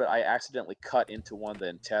cutting through it, I accidentally cut into one of the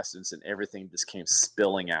intestines, and everything just came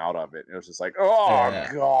spilling out of it. It was just like, oh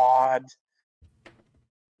God.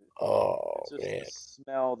 Oh, it's just man. the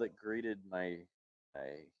smell that greeted my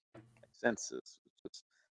senses. Just,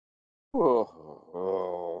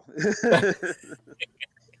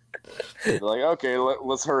 like, okay,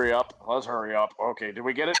 let's hurry up. Okay, did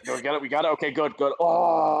we get it? We got it. Okay, good.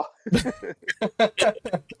 Oh.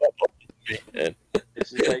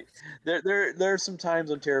 It's just like there are some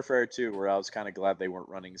times on Terrifier 2 where I was kind of glad they weren't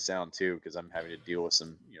running sound too, because I'm having to deal with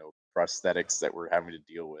some prosthetics that we're having to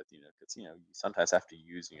deal with, because you sometimes have to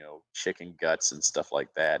use chicken guts and stuff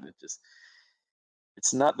like that.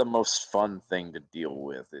 It's not the most fun thing to deal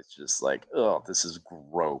with. It's just like, oh, this is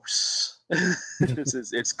gross.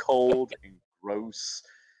 It's cold and gross.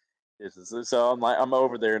 So I'm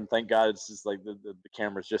over there, and thank God it's just like the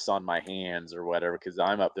camera's just on my hands or whatever, because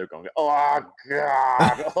I'm up there going, oh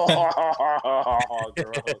God, oh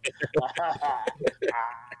gross,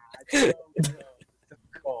 so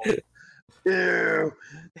cold. Ew.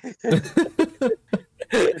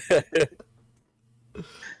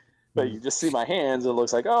 But you just see my hands, and it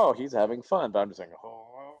looks like, oh, he's having fun, but I'm just like,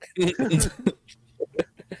 oh,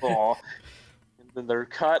 oh. And then they're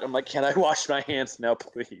cut. I'm like, can I wash my hands now,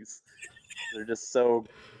 please? They're just so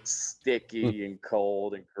sticky and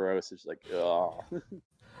cold and gross. It's like, oh.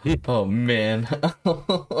 Oh man.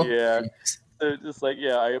 Yeah. So just like,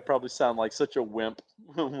 yeah, I probably sound like such a wimp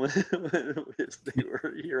if they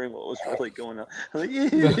were hearing what was really going on. I'm like,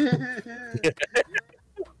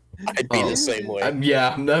 I'd be the same way. I'm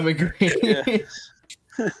agreeing. Yeah.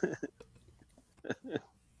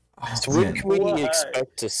 So when can we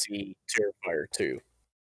expect to see Terrifier 2?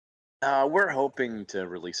 We're hoping to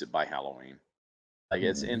release it by Halloween. Like,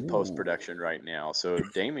 it's in post-production right now. So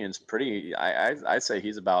Damien's pretty, I'd say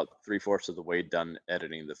he's about 3/4 of the way done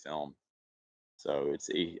editing the film. So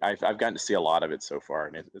I've gotten to see a lot of it so far,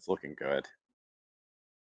 and it's looking good.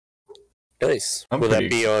 Nice. Will that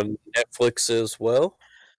be on Netflix as well?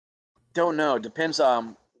 Don't know. Depends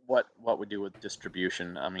on what we do with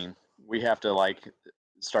distribution. I mean, we have to like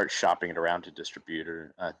start shopping it around to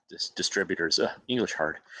distributors. English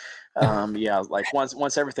hard. Yeah, like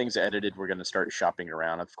once everything's edited, we're gonna start shopping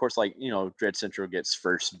around. Of course, like Dread Central gets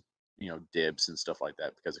first, dibs and stuff like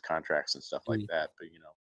that because of contracts and stuff like that. But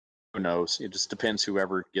who knows? It just depends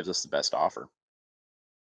whoever gives us the best offer.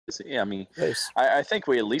 Yeah, I mean, Nice. I think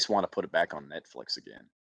we at least want to put it back on Netflix again.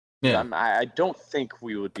 Yeah. I don't think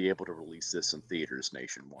we would be able to release this in theaters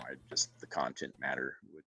nationwide. Just the content matter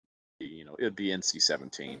would be, it would be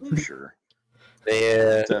NC-17 for sure.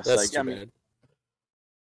 Yeah, Just that's like, too I mean, bad.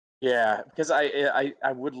 yeah, because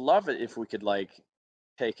I would love it if we could like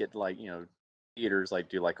take it like theaters like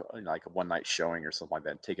do like a one night showing or something like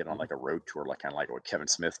that. And take it on like a road tour, like kind of like what Kevin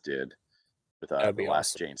Smith did with That'd the be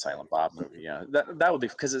last awesome. Jay and Silent Bob movie. Yeah, that would be,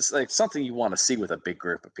 because it's like something you want to see with a big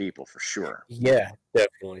group of people for sure. Yeah,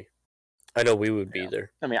 definitely. I know we would be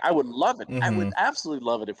there. I mean, I would love it. I would Mhm. absolutely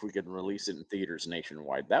love it if we could release it in theaters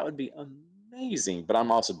nationwide. That would be amazing. But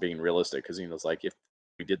I'm also being realistic, because it's like if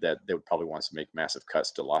we did that, they would probably want us to make massive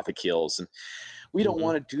cuts to a lot of the kills, and we don't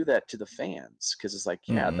want to do that to the fans, because it's like,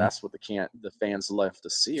 yeah, that's what the fans love to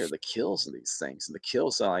see are the kills in these things. And the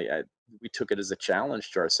kills, we took it as a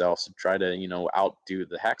challenge to ourselves to try to outdo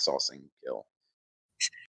the hacksaw scene kill.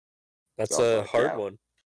 That's So, a hard one.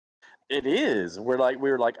 It is. We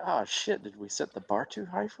were like, oh shit, did we set the bar too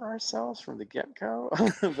high for ourselves from the get-go?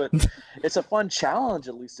 But it's a fun challenge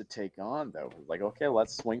at least to take on, though. Like, okay,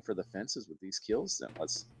 let's swing for the fences with these kills, then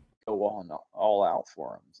let's go all out for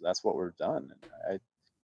them. So that's what we've done.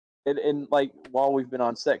 And like while we've been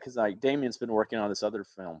on set, because like Damien's been working on this other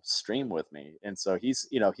film Stream with me, and so he's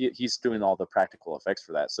he's doing all the practical effects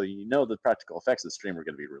for that. So the practical effects of the Stream are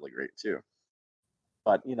going to be really great too.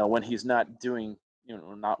 But when he's not doing,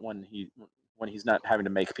 not when he's not having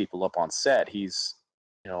to make people up on set, he's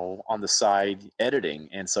on the side editing,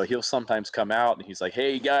 and so he'll sometimes come out and he's like,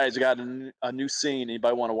 "Hey guys, I got a new scene.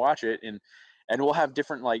 Anybody want to watch it?" And we'll have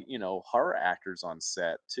different like horror actors on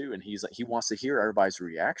set too, and he's like, he wants to hear everybody's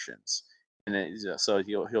reactions, and so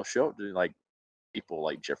he'll show it to like people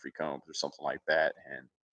like Jeffrey Combs or something like that,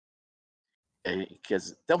 and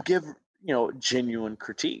because they'll give genuine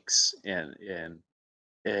critiques, and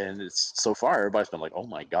it's so far everybody's been like, oh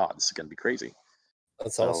my god, this is gonna be crazy.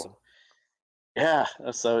 That's So awesome. yeah,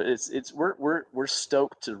 so we're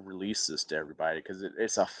stoked to release this to everybody, because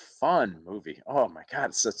it's a fun movie. Oh my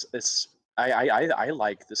god, I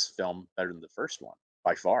like this film better than the first one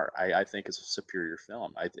by far. I think it's a superior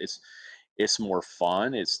film. It's more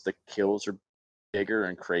fun. The kills are bigger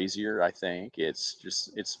and crazier. I think it's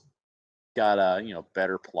got a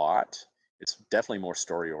better plot. It's definitely more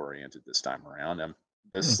story oriented this time around.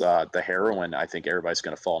 The heroine, I think everybody's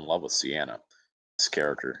going to fall in love with Sienna. This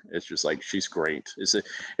character, it's just like, she's great.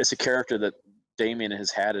 It's a character that Damien has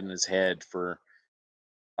had in his head for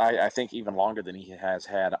I think even longer than he has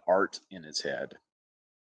had art in his head.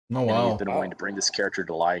 Oh And he's wow. been wanting to bring this character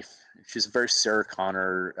to life. She's a very Sarah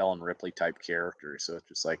Connor, Ellen Ripley type character, so it's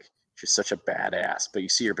just like she's such a badass. But you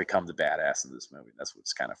see her become the badass in this movie. That's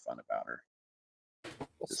what's kind of fun about her.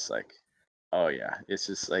 Just like, oh yeah, it's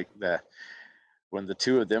just like when the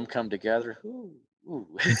two of them come together. Ooh.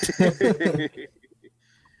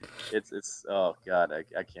 It's oh god,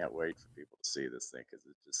 I can't wait for people to see this thing, because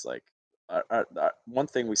it's just like one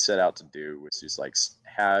thing we set out to do was just like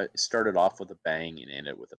have started off with a bang and end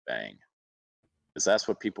it with a bang. because that's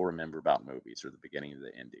what people remember about movies, or the beginning of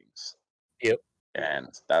the endings. Yep. And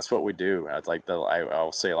that's what we do. I'd like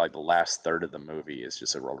I'll say like the last third of the movie is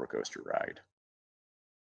just a roller coaster ride.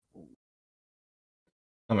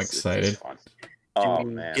 I'm It's excited. fun. Do Oh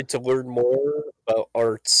you man, get to learn more about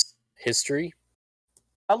art's history?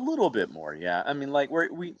 a little bit more, yeah. I mean, like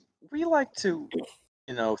we like to,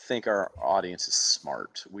 think our audience is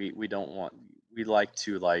smart. We don't want we like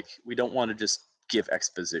to like we don't want to just give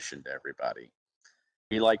exposition to everybody.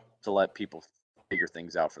 We like to let people figure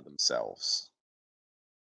things out for themselves.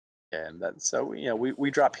 And that, so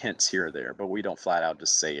we drop hints here or there, but we don't flat out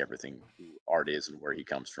just say everything who art is and where he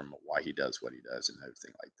comes from, why he does what he does, and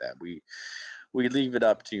everything like that. We leave it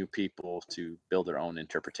up to people to build their own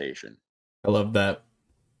interpretation. I love that.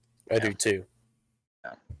 I do too.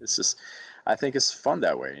 Yeah, it's just, I think it's fun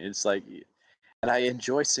that way. It's like, and I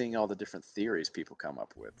enjoy seeing all the different theories people come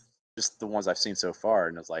up with. Just the ones I've seen so far,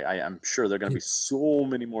 and it's like I'm sure there are going to be so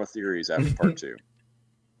many more theories after part two,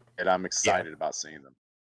 and I'm excited about seeing them.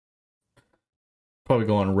 Probably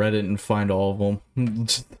go on Reddit and find all of them.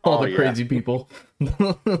 Just all the crazy people.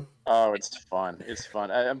 Oh, it's fun. It's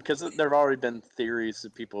fun because there have already been theories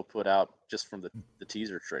that people put out just from the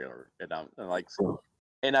teaser trailer,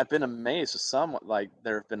 and I've been amazed with some. Like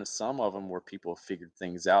there have been some of them where people have figured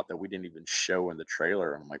things out that we didn't even show in the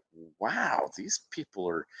trailer. I'm like, wow, these people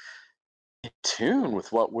are in tune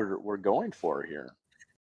with what we're going for here.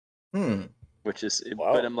 Which is,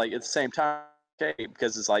 Wow. but I'm like at the same time, okay,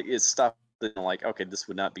 because it's like it's stuff that I'm like, okay, this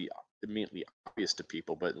would not be immediately obvious to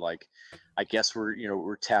people, but like, I guess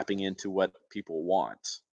we're tapping into what people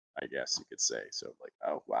want. I guess you could say. So like,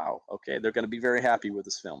 oh wow, okay, they're going to be very happy with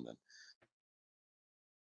this film then.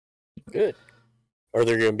 Good. Are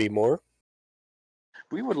there going to be more?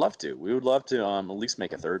 We would love to. We would love to at least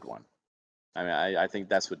make a third one. I mean, I think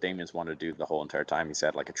that's what Damien's wanted to do the whole entire time. He's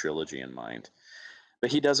had like a trilogy in mind.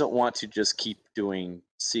 But he doesn't want to just keep doing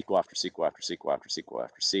sequel after sequel after sequel after sequel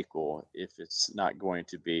after sequel if it's not going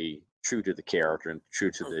to be true to the character and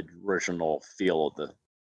true to the original feel of the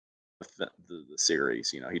series.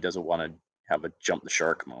 He doesn't want to have a jump the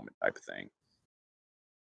shark moment type of thing.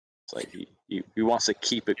 It's like he wants to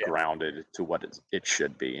keep it grounded to what it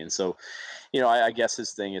should be. And so, I guess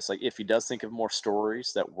his thing is like, if he does think of more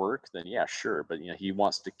stories that work, then yeah, sure. But he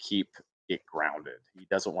wants to keep it grounded. He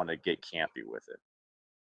doesn't want to get campy with it.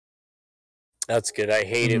 That's good. I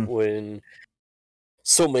hate it when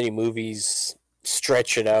so many movies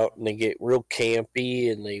stretch it out and they get real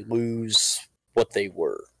campy and they lose what they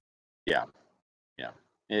were. Yeah.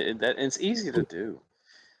 It's easy to do.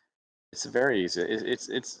 It's very easy.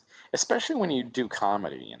 It's especially when you do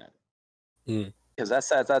comedy in it, because that's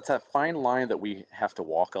that fine line that we have to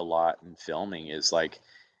walk a lot in filming. Is like,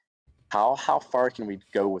 how far can we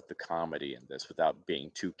go with the comedy in this without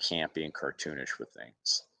being too campy and cartoonish with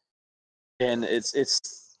things? And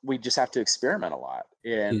it's we just have to experiment a lot,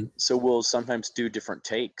 and so we'll sometimes do different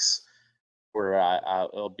takes where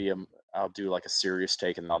I'll do like a serious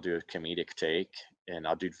take and I'll do a comedic take, and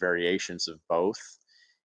I'll do variations of both,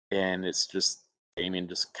 and it's just Damien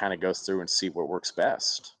just kind of goes through and see what works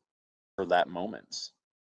best for that moment.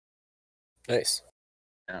 Nice.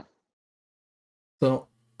 Yeah. So,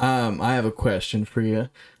 I have a question for you.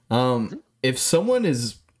 If someone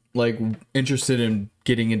is like interested in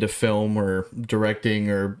getting into film or directing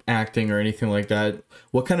or acting or anything like that,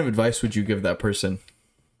 what kind of advice would you give that person?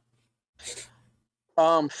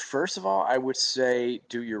 First of all, I would say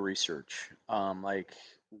do your research. Like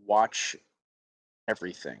watch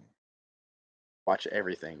everything. Watch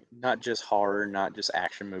everything. Not just horror, not just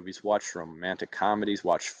action movies. Watch romantic comedies,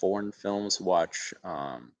 watch foreign films, watch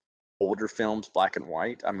older films, black and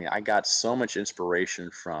white. I mean, I got so much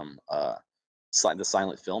inspiration from the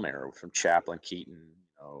silent film era, from Chaplin, Keaton,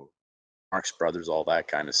 Marx Brothers, all that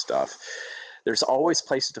kind of stuff. There's always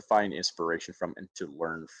places to find inspiration from and to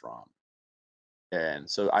learn from. And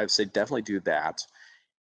so I would say definitely do that.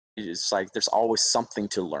 It's like there's always something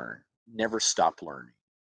to learn. Never stop learning.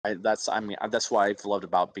 That's why I've loved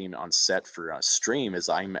about being on set for a stream is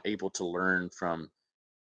I'm able to learn from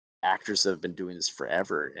actors that have been doing this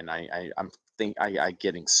forever, and I'm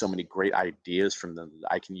getting so many great ideas from them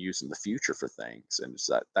that I can use in the future for things, and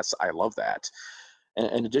I love that.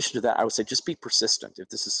 And in addition to that, I would say just be persistent. If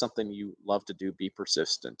this is something you love to do, be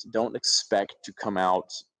persistent. Don't expect to come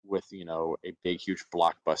out with a big huge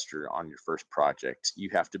blockbuster on your first project. You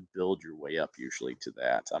have to build your way up usually to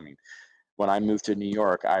that. I mean, when I moved to New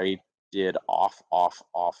York, I did off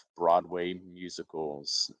Broadway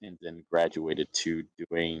musicals and then graduated to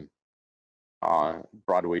doing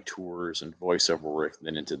Broadway tours and voiceover work, and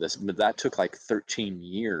then into this. But that took like 13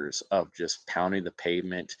 years of just pounding the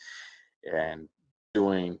pavement and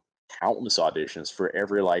doing countless auditions. For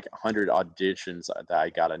every like 100 auditions that I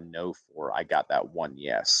got a no for, I got that one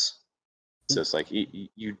yes. So it's like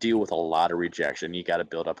you deal with a lot of rejection. You got to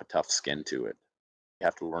build up a tough skin to it. You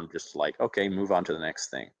have to learn just like, okay, move on to the next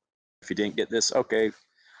thing. If you didn't get this, okay,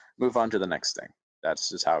 move on to the next thing. That's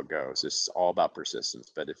just how it goes. It's all about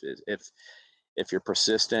persistence. But if you're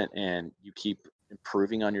persistent and you keep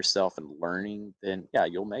improving on yourself and learning, then yeah,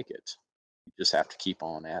 you'll make it. You just have to keep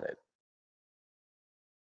on at it.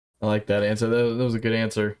 I like that answer. That was a good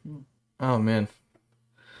answer. Oh man.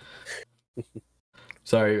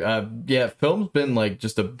 Sorry. Yeah, film's been like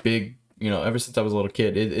just a big, ever since I was a little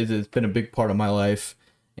kid, it's been a big part of my life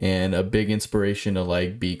and a big inspiration to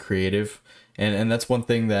like be creative. And that's one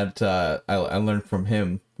thing that I learned from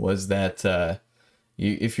him was that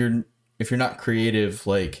if you're not creative,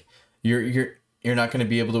 like you're not going to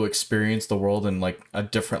be able to experience the world in like a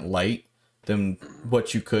different light than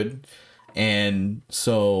what you could. And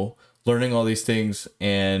so learning all these things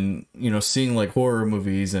and seeing like horror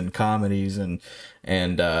movies and comedies and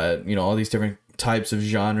all these different types of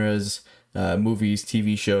genres, movies,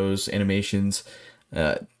 TV shows, animations,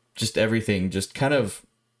 just everything, just kind of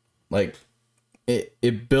like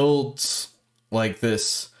it builds like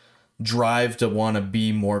this drive to want to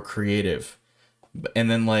be more creative. And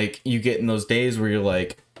then like you get in those days where you're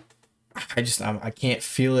like, I can't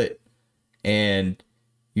feel it, and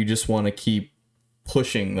you just want to keep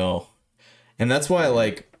pushing though. And that's why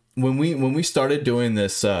like when we started doing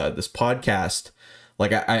this this podcast,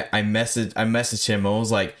 like I messaged him. I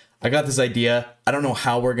was like, I got this idea. I don't know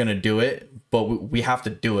how we're gonna do it, but we have to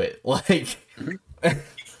do it. Like,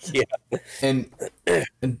 yeah. And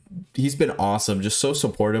he's been awesome, just so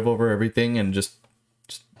supportive over everything, and just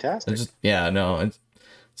Fantastic. yeah, no. And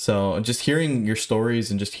so just hearing your stories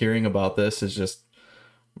and just hearing about this is just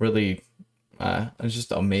really it's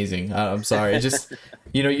just amazing. I'm sorry. It just,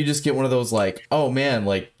 you just get one of those like, oh man,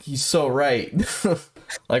 like he's so right.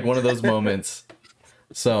 Like one of those moments.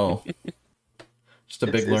 So just a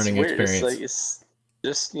big learning weird. experience. It's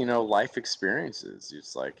just, life experiences.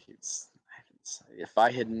 It's like, if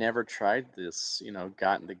I had never tried this,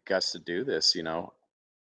 gotten the guts to do this,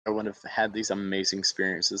 I wouldn't have had these amazing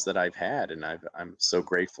experiences that I've had. And I'm so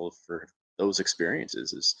grateful for those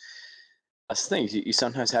experiences. That's the thing. You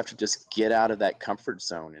sometimes have to just get out of that comfort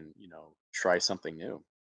zone and, try something new.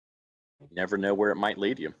 You never know where it might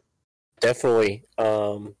lead you. Definitely.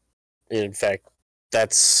 In fact,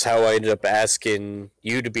 that's how I ended up asking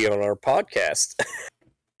you to be on our podcast.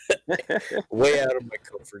 Way out of my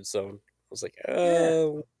comfort zone. I was like,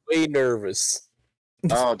 way nervous.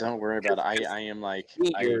 Oh, don't worry about it. I am like,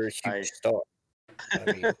 You're a huge star.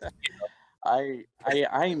 I mean,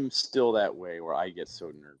 I'm still that way where I get so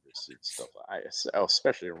nervous and stuff.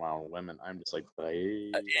 Especially around women, I'm just like,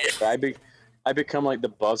 I become like the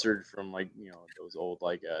buzzard from like those old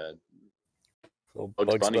like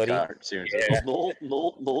Bugs Bunny cartoons. Yeah.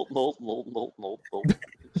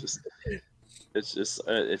 It's just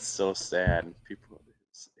it's so sad. People,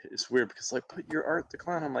 it's weird because like, but you're Art the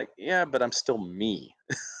Clown. I'm like, yeah, but I'm still me.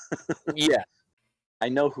 Yeah. I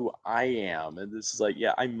know who I am, and this is like,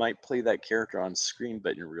 yeah, I might play that character on screen,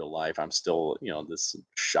 but in real life, I'm still, this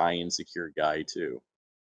shy, insecure guy too.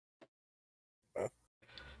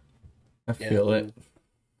 I feel it.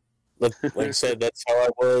 Like I said, that's how I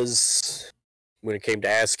was when it came to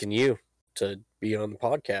asking you to be on the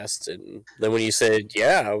podcast. And then when you said,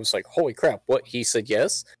 yeah, I was like, holy crap, what? He said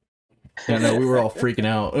yes? Yeah, no, we were all freaking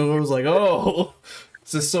out. And I was like, oh,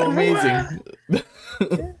 this is so amazing.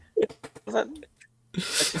 I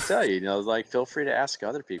can tell you, like, feel free to ask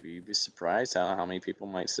other people. You'd be surprised how many people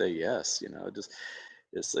might say yes.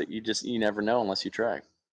 It's like you never know unless you try.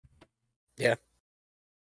 Yeah,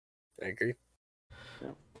 I agree.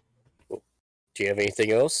 Yeah. Well, do you have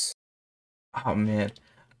anything else? Oh man,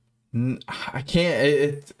 I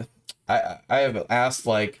can't. I have asked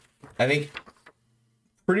like I think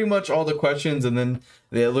pretty much all the questions, and then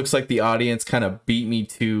it looks like the audience kind of beat me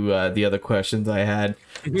to the other questions I had.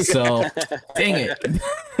 So, dang it!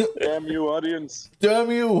 Damn you, audience!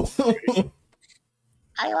 Damn you!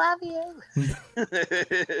 I love you.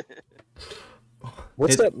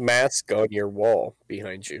 What's that mask on your wall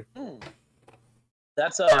behind you?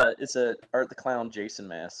 That's it's a Art the Clown Jason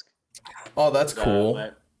mask. Oh, that's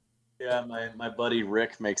cool. My buddy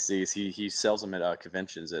Rick makes these. He sells them at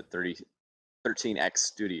conventions at 13X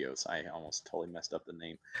Studios. I almost totally messed up the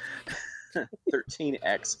name.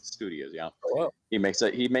 13X Studios. Yeah. Oh, wow. He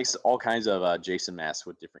makes all kinds of Jason masks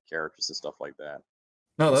with different characters and stuff like that.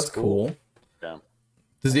 No, that's cool. Yeah.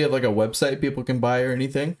 Does he have like a website people can buy or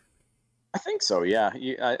anything? I think so. Yeah.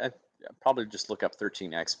 I probably just look up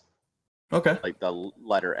 13X Okay. like the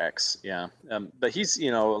letter X. Yeah. But he's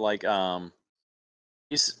like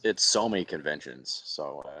he's at so many conventions.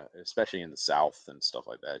 So especially in the South and stuff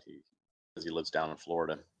like that. Because he lives down in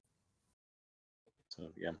Florida. So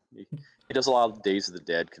yeah, he does a lot of Days of the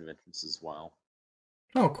Dead conventions as well.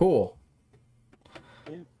 Oh, cool.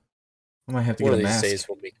 Yeah. I might have to One get of a these mask. days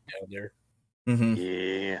we'll make it down there. Mm-hmm.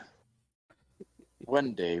 Yeah.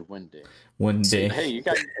 One day. One See, day. hey, you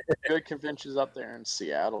got good conventions up there in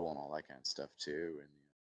Seattle and all that kind of stuff too, and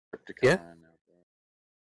Crypticon. Yeah. Out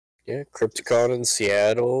there. Yeah, Crypticon in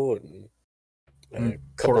Seattle and a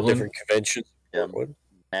couple Portland. different conventions. Yeah, Portland.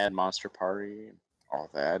 Mad Monster Party, and all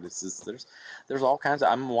that. It's just, there's all kinds of.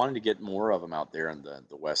 I'm wanting to get more of them out there in the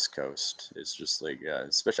West Coast. It's just like,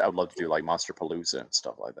 especially I would love to do like Monster Palooza and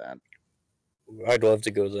stuff like that. I'd love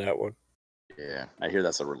to go to that one. Yeah, I hear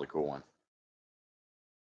that's a really cool one.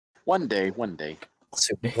 One day.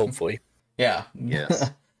 So, hopefully. Yeah.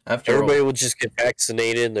 Yes. After Everybody will just get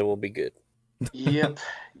vaccinated and then we'll be good. Yep.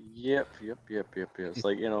 It's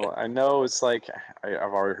like, I know it's like I've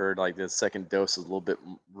already heard like the second dose is a little bit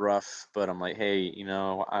rough, but I'm like, hey,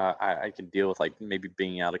 I can deal with like maybe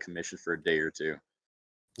being out of commission for a day or two,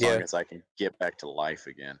 as long as I can get back to life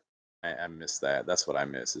again. I miss that. That's what I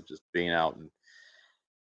miss. It's just being out and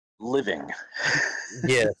living.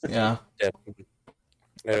 Yeah. Yeah. Definitely.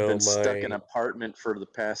 I've been stuck in an apartment for the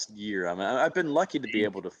past year. I mean, I've been lucky to be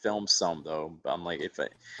able to film some though. But I'm like, if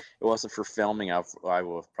it wasn't for filming, I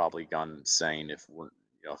would have probably gone insane. If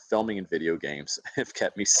filming in video games have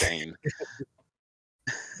kept me sane.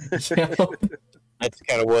 That's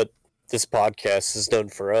kind of what this podcast has done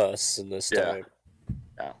for us in this time.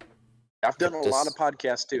 Yeah, I've done a lot of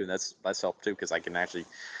podcasts too, and that's helped too because I can actually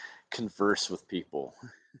converse with people.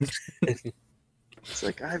 It's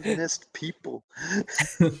like I've missed people.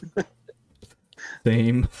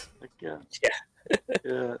 Same. Like, yeah.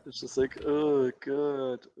 It's just like, oh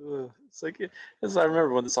god. It's like, as I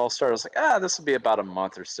remember when this all started, I was like, this will be about a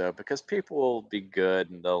month or so because people will be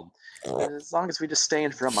good and as long as we just stay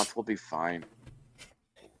in for a month, we'll be fine.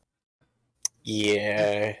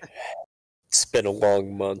 Yeah, it's been a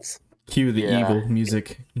long month. Cue the evil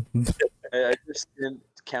music. I just didn't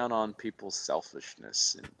count on people's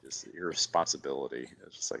selfishness and just irresponsibility.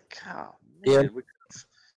 It's just like, oh, man, we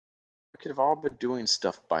could have all been doing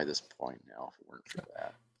stuff by this point now if it weren't for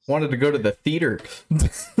that. Wanted to go to the theater.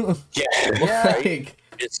 Like,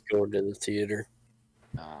 it's going to the theater.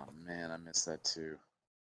 Oh man, I miss that too.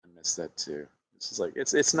 It's just like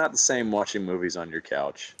it's not the same watching movies on your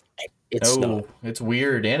couch. It's not. It's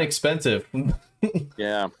weird and expensive.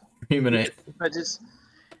 Yeah. But just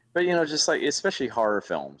like especially horror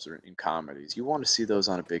films or in comedies, you want to see those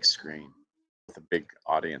on a big screen with a big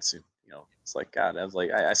audience. And, it's like God. I was like,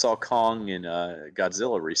 I saw Kong and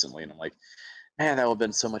Godzilla recently, and I'm like, man, that would have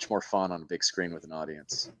been so much more fun on a big screen with an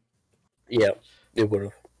audience. Yeah, it would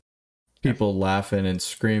have. People laughing and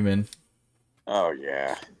screaming. Oh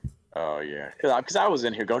yeah. Because I was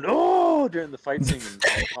in here going, oh, during the fight scene in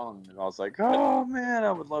Hong Kong, and I was like, oh man,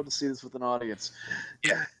 I would love to see this with an audience.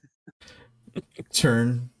 Yeah.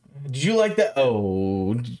 Turn. Did you like that?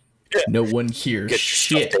 Oh, no one hears Get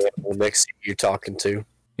shit. The next thing you're talking to.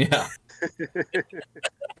 Yeah.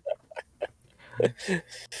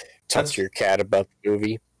 Talk to your cat about the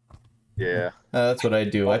movie. Yeah. That's what I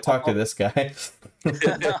do. I talk to this guy.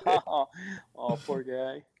 Oh, poor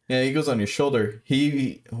guy. Yeah, he goes on your shoulder.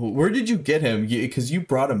 Where did you get him? Because you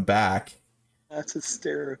brought him back. That's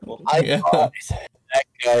hysterical. I brought that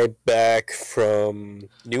guy back from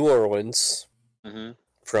New Orleans, from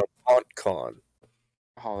HauntCon.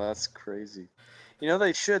 Oh, that's crazy.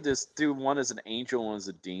 They should just do one as an angel, one as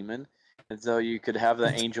a demon, and so you could have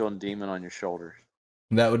the angel and demon on your shoulders.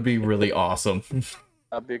 That would be really awesome.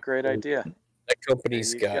 That'd be a great idea. That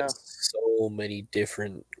company's got so many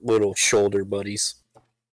different little shoulder buddies.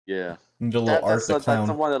 Yeah. The little Art the Clown.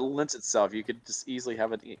 That's the one that lends itself. You could just easily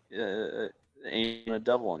have an angel and a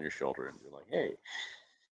devil on your shoulder and be like, hey,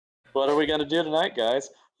 what are we going to do tonight, guys?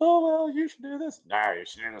 Oh, well, you should do this. No, you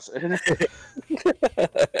should do this.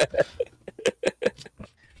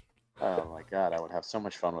 Oh, my God. I would have so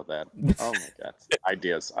much fun with that. Oh, my God.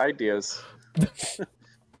 Ideas.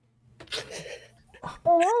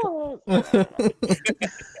 Oh.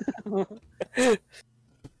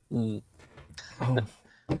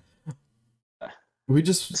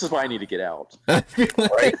 This is why I need to get out.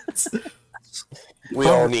 Right? We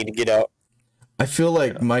all need to get out. I feel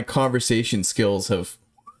like my conversation skills have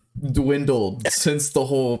dwindled since the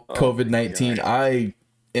whole COVID-19. I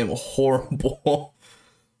am horrible.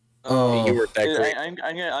 You were that great. I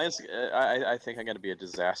think I'm going to be a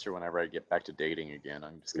disaster whenever I get back to dating again.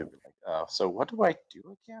 I'm just going to be like, so what do I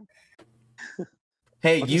do again?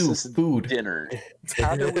 Hey, What you, is this food. dinner?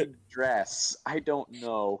 How do we dress? I don't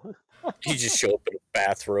know. You just show up in a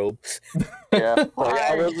bathrobe. Yeah. Like,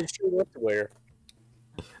 I wasn't sure what to wear.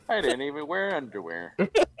 I didn't even wear underwear.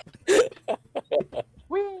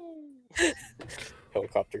 Whee!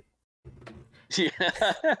 Helicopter. Yeah.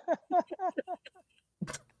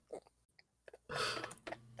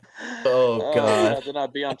 Oh, God. Then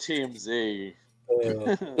I'd be on TMZ.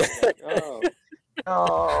 Uh,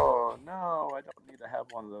 Oh no! I don't need to have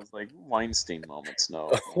one of those like Weinstein moments.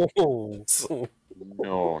 No,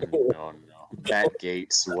 no. Matt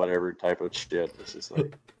Gates, whatever type of shit. This is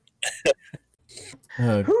like,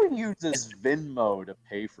 who uses Venmo to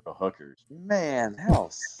pay for hookers? Man, how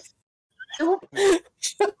stupid!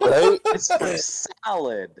 right? It's for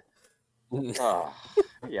salad. Oh,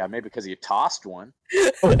 yeah, maybe because you tossed one.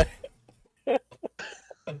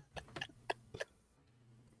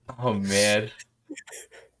 Oh, man.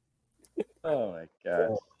 Oh my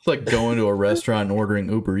god. It's like going to a restaurant and ordering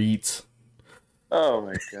Uber Eats. Oh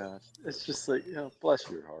my gosh. It's just like, bless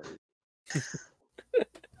your heart.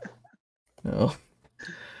 Oh.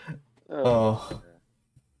 Oh.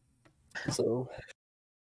 So,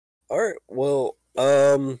 all right. Well,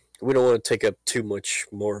 we don't want to take up too much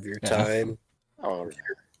more of your time. Oh,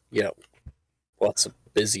 Yeah, lots of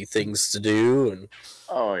busy things to do and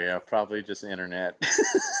oh yeah, probably just internet.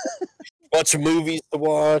 lots of movies to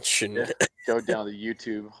watch. And Yeah. Go down the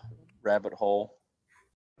YouTube rabbit hole.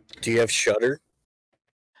 do you have Shudder?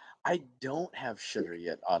 I don't have Shudder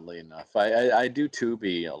yet, oddly enough. I do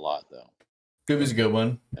Tubi a lot though. Tubi's a good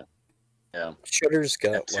one. Yeah. Shudder's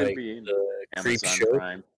got like Tubi and the creep Amazon show.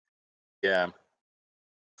 Prime. Yeah.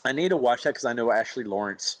 I need to watch that because I know Ashley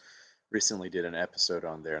Lawrence recently did an episode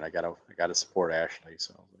on there, and I gotta support Ashley.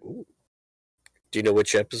 So Ooh. Do you know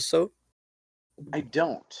which episode? I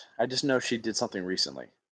don't. I just know she did something recently.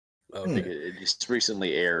 Oh, I think it just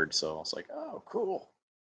recently aired, so I was like, oh, cool.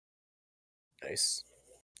 nice.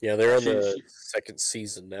 Yeah, they're on She- the she- second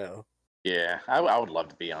season now. Yeah, I would love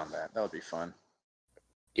to be on that. That would be fun.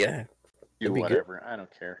 Yeah, Do That'd be good. whatever. I don't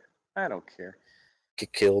care. I don't care.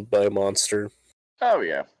 get killed by a monster. Oh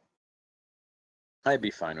yeah. I'd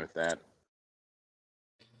be fine with that.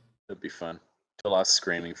 It'd be fun. A lot of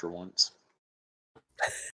screaming for once.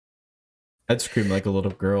 I'd scream like a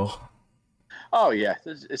little girl. Oh yeah,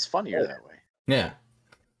 it's funnier that way. Yeah.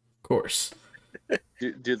 Of course.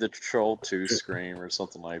 Do the Troll 2 scream or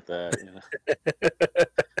something like that, you know.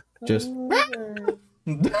 Just.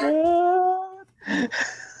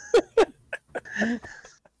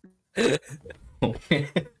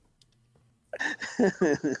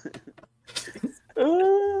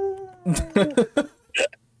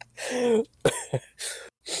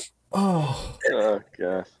 Oh. Oh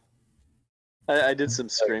gosh. I did some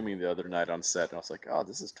screaming the other night on set, and I was like, "Oh,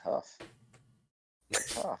 this is tough."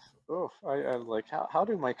 Tough. Oh, I was like, how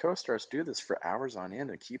do my co-stars do this for hours on end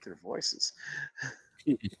and keep their voices?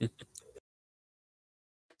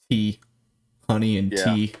 Tea. Honey and Yeah.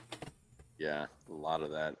 tea. Yeah, a lot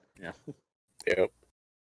of that. Yeah, Yep.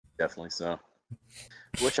 definitely so.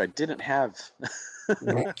 Which I didn't have.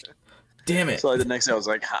 Damn it. So the next day I was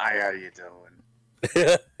like, "Hi, how you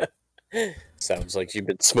doing?" Sounds like you've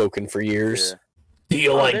been smoking for years. Yeah. Do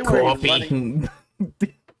you Oh, like they weren't even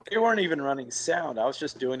coffee? They weren't even running sound. I was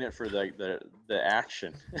just doing it for the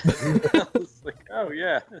action. I was like, oh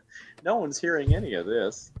yeah, no one's hearing any of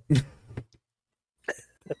this.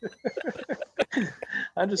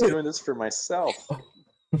 I'm just doing this for myself.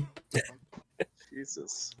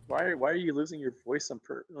 Jesus, why are you losing your voice on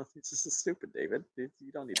purpose? This is stupid, David. You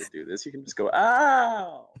don't need to do this. You can just go,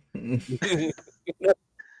 ow.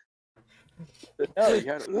 But no, you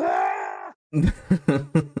gotta, ah!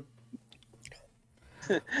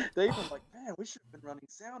 They even like, man, we should have been running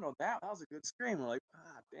sound on that. That was a good scream. I'm like,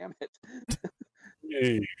 damn it.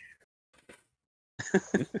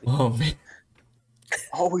 Oh, man.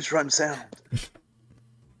 Always run sound.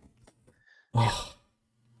 Oh.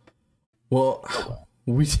 Well,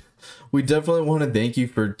 we definitely want to thank you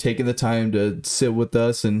for taking the time to sit with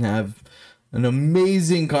us and have an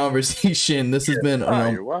amazing conversation. This has been Oh,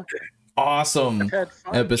 an you're welcome. awesome I've had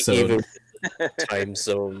fun. episode. Even time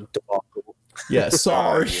zone debacle. Yeah,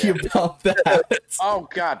 sorry yeah. about that. Oh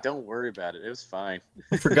God, don't worry about it. It was fine.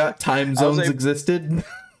 I forgot time zones existed.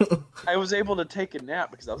 I was able to take a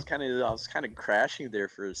nap because I was kind of crashing there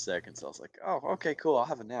for a second. So I was like, oh, okay, cool. I'll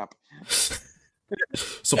have a nap.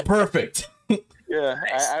 So perfect. Yeah,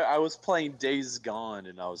 I was playing Days Gone,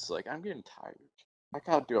 and I was like, I'm getting tired. I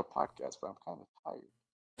gotta do a podcast, but I'm kind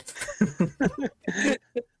of tired.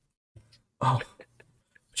 Oh,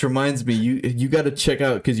 which reminds me, you got to check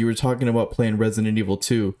out, because you were talking about playing Resident Evil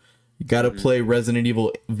 2. You got to play Resident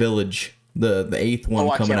Evil Village, the 8th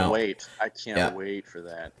one coming out. I can't wait for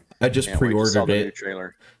that. I just pre-ordered the it. New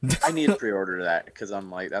trailer. I need to pre-order that because I'm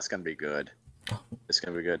like, that's gonna be good. It's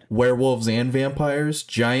gonna be good. Werewolves and vampires,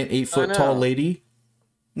 giant 8-foot tall lady.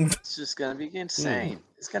 It's just gonna be insane.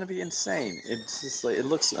 It's gonna be insane. It's just like, it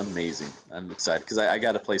looks amazing. I'm excited because I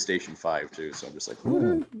got a PlayStation 5 too, so I'm just like,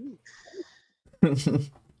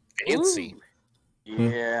 fancy.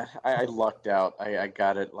 Yeah, I lucked out. I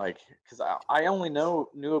got it like because I only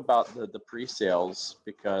knew about the pre-sales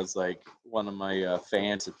because like one of my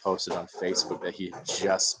fans had posted on Facebook that he had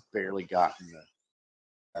just barely gotten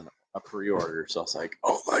a pre-order. So I was like,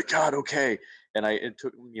 oh my god, okay. And it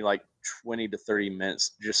took me like 20 to 30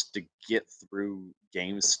 minutes just to get through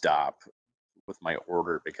GameStop with my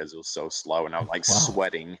order because it was so slow, and I'm like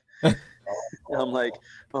sweating. And I'm like,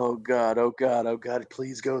 oh god,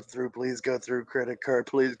 please go through, credit card,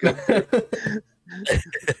 please go through.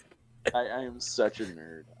 I am such a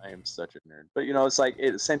nerd. But it's like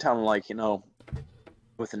at the same time, I'm like,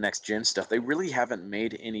 with the next gen stuff, they really haven't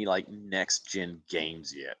made any like next gen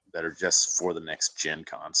games yet that are just for the next gen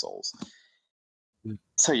consoles.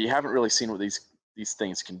 So you haven't really seen what these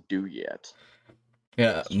things can do yet.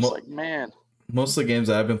 Yeah, it's just like, man. Most of the games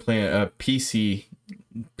I've been playing, PC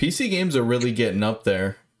games are really getting up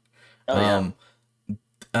there. Oh,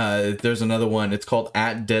 yeah. There's another one. It's called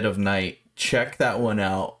At Dead of Night. Check that one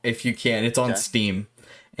out if you can. It's on Steam,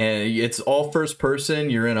 and it's all first person.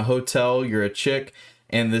 You're in a hotel. You're a chick,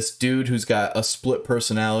 and this dude who's got a split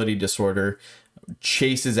personality disorder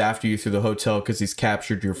chases after you through the hotel because he's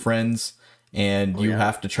captured your friends, and you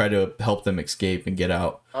have to try to help them escape and get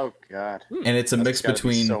out. Oh god! And it's a mix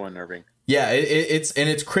between so unnerving. Yeah,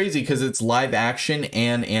 it's crazy because it's live action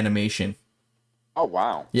and animation. Oh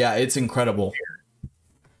wow! Yeah, it's incredible.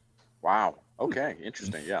 Wow. Okay,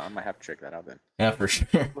 interesting. Yeah, I might have to check that out then. Yeah, for sure.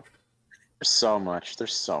 There's so much.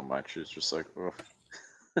 It's just like,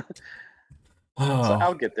 So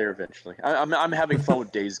I'll get there eventually. I'm having fun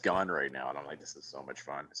with Days Gone right now, and I'm like, this is so much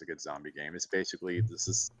fun. It's a good zombie game. It's basically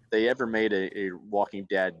they ever made a Walking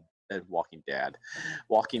Dead Daryl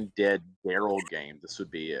game. This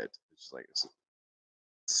would be it. It's like it's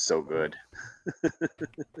so good. Check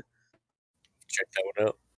that one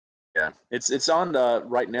out. Yeah, it's on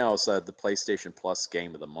right now. It's the PlayStation Plus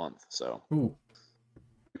game of the month, so you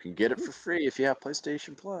can get it for free if you have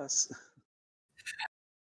PlayStation Plus.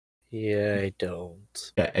 Yeah, I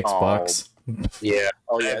don't. Yeah, Xbox. Yeah,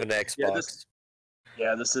 I have an Xbox.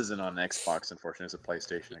 This isn't on Xbox, unfortunately. It's a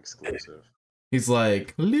PlayStation exclusive. He's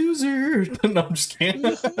like, loser. No, I'm just kidding.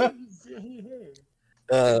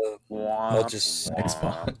 I'll just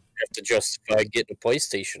Xbox. have to justify getting a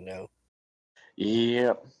PlayStation now.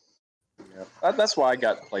 Yep. That's why I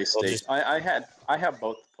got PlayStation. I have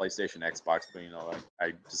both PlayStation and Xbox, but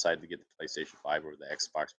I decided to get the PlayStation 5 over the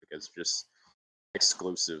Xbox because just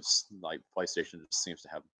exclusives, like PlayStation just seems to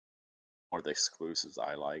have more of the exclusives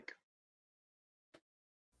I like.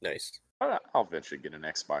 Nice. I'll eventually get an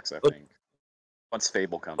Xbox, I think. Once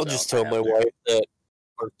Fable comes out. I'll just tell my wife that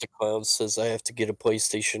Art the Clown says I have to get a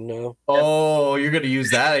PlayStation now. Oh, you're gonna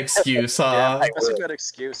use that excuse, huh? Yeah, that's a good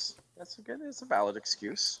excuse. It's a valid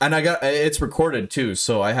excuse. And it's recorded too,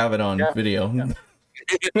 so I have it on video. Yeah.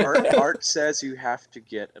 Art says you have to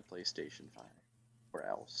get a PlayStation 5 or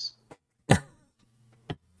else.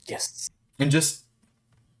 Yes. And just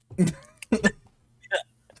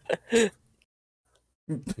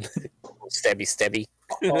Stabby.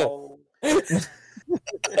 Oh.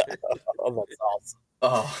 Oh, that's awesome.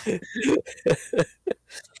 oh.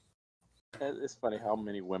 It's funny how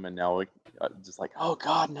many women now just like, oh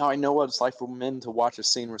god, now I know what it's like for men to watch a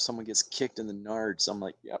scene where someone gets kicked in the nards. I'm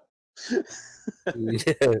like, yep.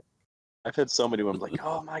 I've had so many women like,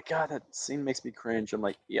 oh my god, that scene makes me cringe. I'm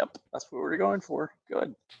like, yep, that's what we're going for.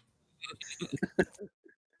 Good.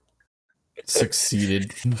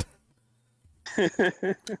 Succeeded.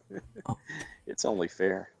 It's only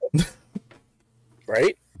fair.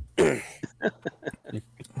 Right?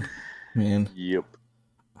 Man. Yep.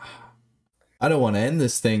 I don't want to end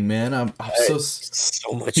this thing, man. I'm so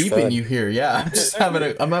much keeping fun. you here. Yeah, I'm just having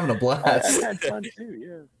a blast. I had fun too,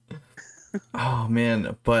 yeah. Oh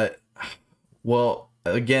man, but well,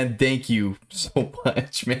 again, thank you so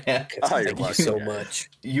much, man. Thank you so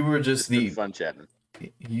much. You were just fun chatting.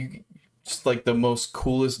 You just like the most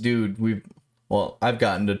coolest dude I've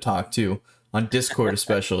gotten to talk to on Discord,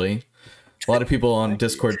 especially. A lot of people on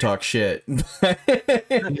Discord talk shit.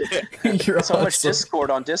 You're so much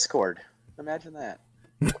Discord on Discord. Imagine that.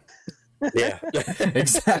 Yeah.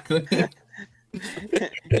 Exactly.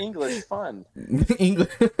 English fun. English.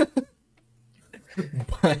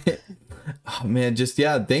 But man, just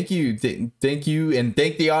thank you, thank you, and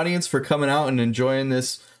thank the audience for coming out and enjoying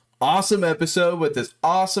this awesome episode with this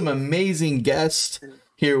awesome, amazing guest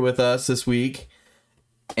here with us this week.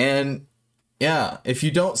 And yeah, if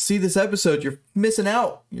you don't see this episode, you're missing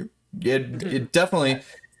out. It definitely,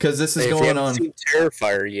 because this is going on. If you haven't seen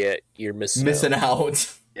Terrifier yet, you're missing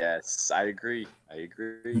out. Yes, I agree.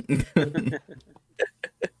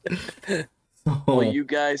 Well, you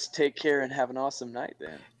guys take care and have an awesome night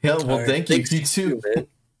then. Yeah, well, thank you. You too. Man.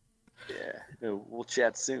 Yeah, we'll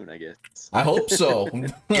chat soon, I guess. I hope so.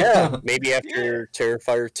 Yeah, maybe after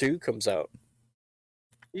Terrifier 2 comes out.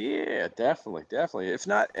 Yeah, definitely. If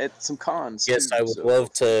not, at some cons. Yes, too, I would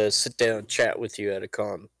love to sit down and chat with you at a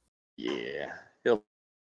con. Yeah, it'll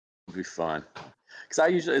be fun. Because I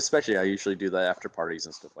usually do the after parties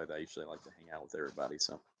and stuff like that. I usually like to hang out with everybody.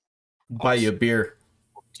 So buy you a beer.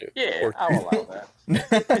 Yeah, I'll allow that.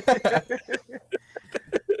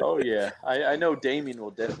 Oh yeah, I know Damien will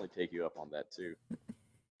definitely take you up on that too.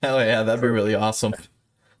 Hell yeah, that'd be really awesome.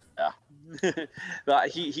 Yeah, but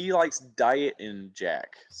he likes Diet and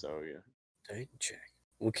Jack, so yeah. Diet and Jack.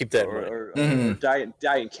 We'll keep that in mind. Or Diet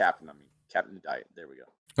and Captain. I mean, Captain and Diet. There we go.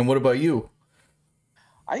 And what about you?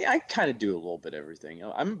 I kind of do a little bit of everything.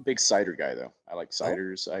 I'm a big cider guy though. I like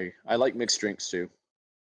ciders. I like mixed drinks too.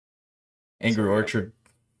 Angry Orchard.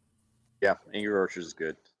 Yeah, Angry Orchard is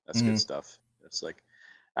good. That's good stuff. It's like,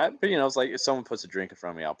 but it's like if someone puts a drink in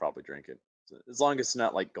front of me, I'll probably drink it. As long as it's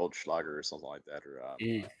not like Goldschlager or something like that, or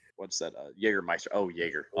what's that? Jägermeister. Oh,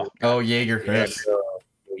 Jaeger. Oh, Jaeger. Yeah,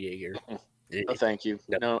 Jaeger. No, thank you.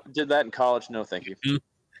 No, did that in college. No, thank you.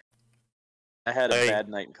 I had a bad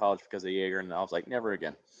night in college because of Jaeger, and I was like, never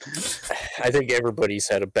again. I think everybody's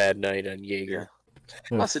had a bad night on Jaeger.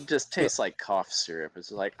 Plus, it just tastes like cough syrup.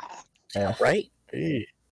 It's like, right?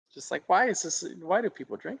 Just like, why do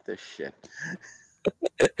people drink this shit?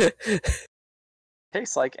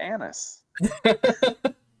 Tastes like anise.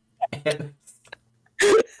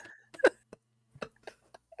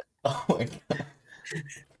 Oh my god.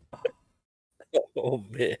 Oh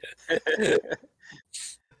man.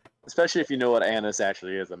 Especially if you know what anise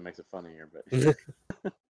actually is, that makes it funnier, but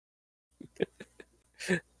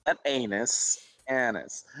that anise.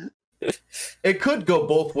 It could go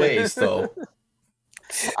both ways though.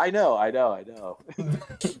 I know. I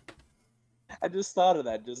just thought of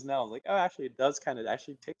that just now. I was like, oh, actually, it does kind of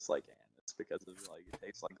actually taste like anise because of like it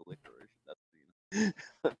tastes like licorice.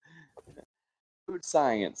 That's food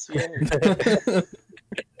science. Yeah.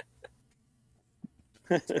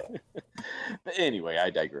 But anyway, I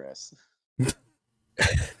digress.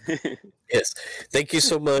 Yes, thank you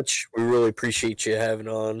so much. We really appreciate you having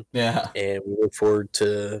on. Yeah, and we look forward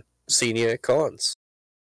to seeing you at cons.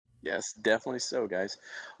 Yes, definitely so, guys.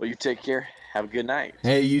 Well, you take care. Have a good night.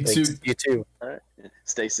 Hey, you Thanks. too. You too. All right.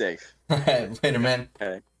 Stay safe. Later, man. All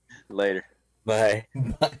right. Later. Bye.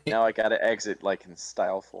 Bye. Now I gotta exit like in a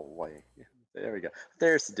styleful way. There we go.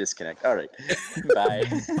 There's the disconnect. All right. Bye.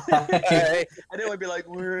 Bye. Bye. I didn't want to be like,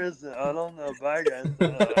 where is it? I don't know. Bye, guys.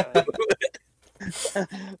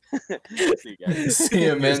 See you guys. See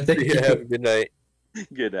you, man. Thank you. Have a good night.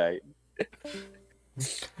 Good night.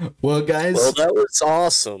 Well, guys, that was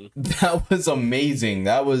awesome. that was amazing.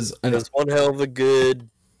 That was It was one hell of a good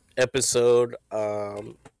episode. I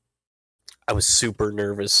was super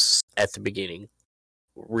nervous at the beginning.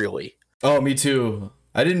 Really. Oh, me too.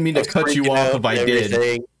 I didn't mean to cut you off if I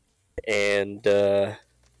did. And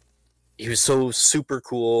he was so super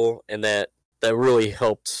cool, and that really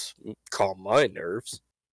helped calm my nerves.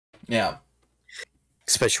 Yeah.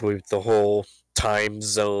 Especially with the whole time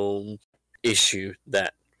zone issue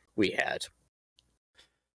that we had.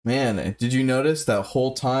 Man, did you notice that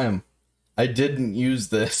whole time I didn't use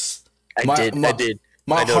this? I did.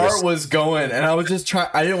 My heart was going, and I was just trying.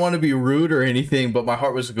 I didn't want to be rude or anything, but my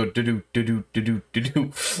heart was going do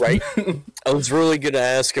do. Right. I was really gonna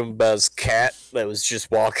ask him about his cat that was just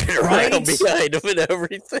walking around behind him and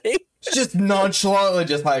everything. Just nonchalantly,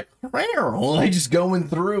 just like just going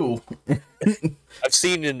through. I've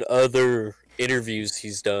seen in other interviews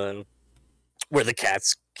he's done where the cat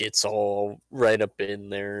gets all right up in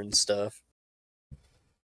there and stuff.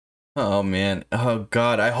 Oh man, oh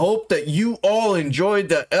god, I hope that you all enjoyed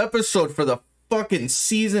the episode for the fucking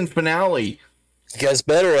season finale. You guys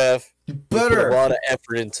better have. You We put better. a lot of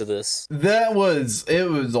effort into this. It was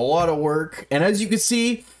a lot of work, and as you can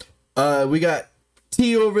see, we got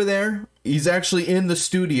T over there. He's actually in the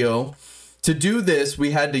studio. To do this,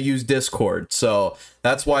 we had to use Discord, so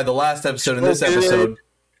that's why the last episode and this episode.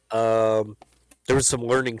 There was some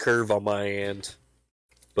learning curve on my end,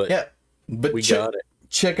 but Yeah, but we got it.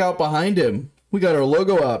 check out behind him. We got our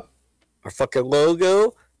logo up. Our fucking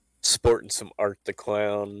logo. sporting some Art the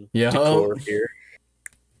Clown Yeah. decor here.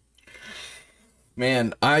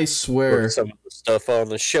 Man, I swear. Put some of the stuff on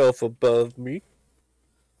the shelf above me.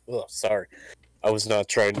 Oh, sorry. I was not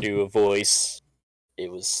trying to do a voice.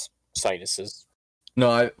 It was sinuses.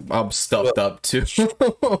 No, I'm stuffed up too.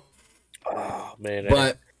 Oh, man.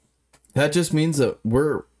 But that just means that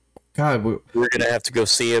we're going to have to go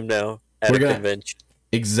see him now at a convention.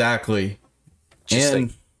 Exactly.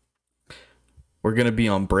 And we're going to be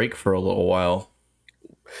on break for a little while.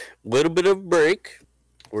 Little bit of break.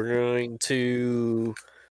 We're going to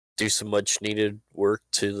do some much needed work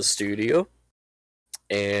to the studio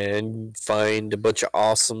and find a bunch of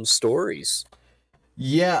awesome stories.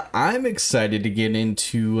 Yeah, I'm excited to get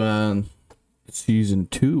into season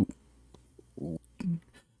 2.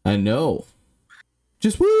 I know.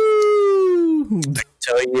 Just woo! I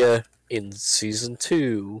tell you, in season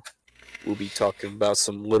 2, we'll be talking about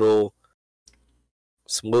some little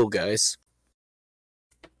guys.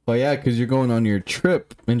 Oh yeah, because you're going on your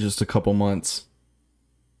trip in just a couple months.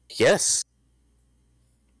 Yes.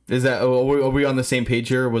 Is that? Are we on the same page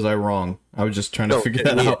here? Or was I wrong? I was just trying to figure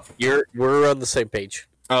that out. We're on the same page.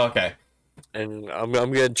 Oh, okay. And I'm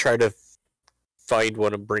gonna try to find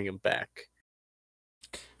one and bring him back.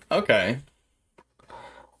 Okay.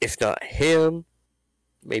 If not him,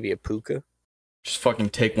 maybe a Puka. Just fucking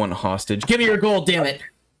take one hostage. Give me your gold, damn it!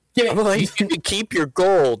 Give I'm like, you can keep your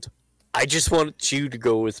gold. I just want you to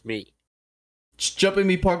go with me. Just jump in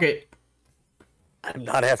me pocket. I'm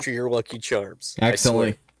not after your Lucky Charms.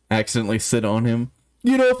 Accidentally sit on him.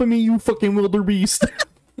 Get off of me, you fucking wildebeest.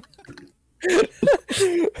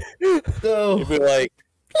 No. You'd be like,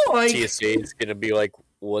 Like, TSA is gonna be like,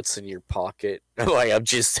 what's in your pocket? I'm like, I'm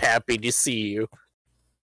just happy to see you.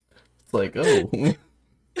 it's like, oh.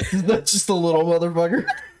 That's just a little motherfucker.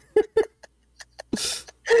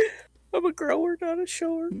 I'm a grower, not a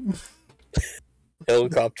shower.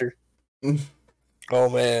 Helicopter. Oh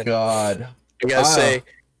man. God. I gotta say,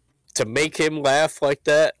 to make him laugh like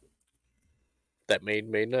that, that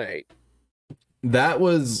made my night. That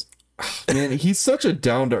was, man, he's such a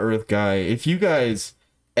down-to-earth guy. If you guys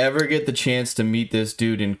ever get the chance to meet this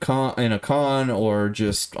dude in a con or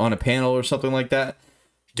just on a panel or something like that,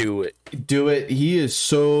 do it. He is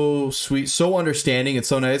so sweet, so understanding, and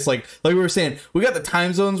so nice. Like we were saying, we got the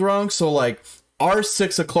time zones wrong, so like our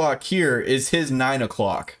 6 o'clock here is his 9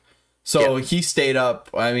 o'clock. So he stayed up,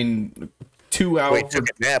 I mean, 2 hours. Wait, took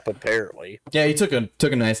a nap apparently. Yeah, he took a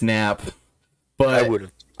nice nap. But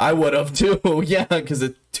I would have too. Yeah, because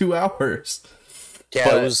it's 2 hours. Yeah,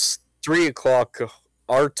 but it was 3 o'clock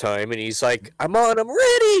our time, and he's like, I'm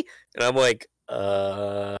ready. And I'm like,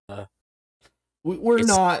 we're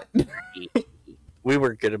not. We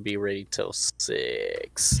weren't going to be ready till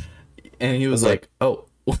 6. And he was like, oh.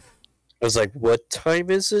 I was like, what time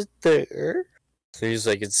is it there? So he's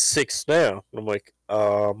like, it's 6 now. And I'm like,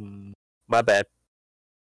 my bad.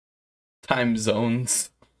 Time zones.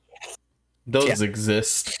 Those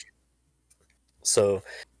exist. So.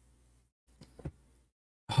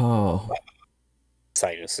 Oh.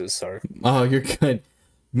 Sinuses, sorry. Oh, you're good.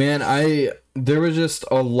 Man, there was just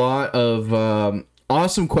a lot of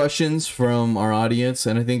awesome questions from our audience,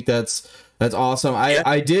 and I think that's awesome.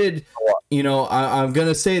 I did, you know, I'm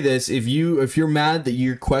gonna say this: if you're mad that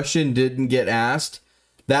your question didn't get asked,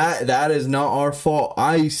 that is not our fault.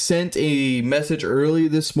 I sent a message early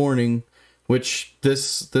this morning, which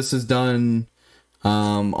this is done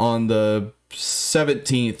on the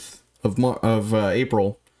 17th of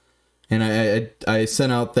April, and I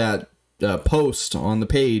sent out that post on the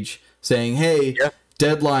page saying, hey,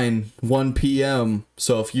 deadline 1 p.m.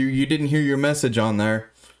 So if you didn't hear your message on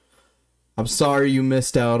there, I'm sorry you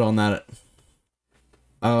missed out on that.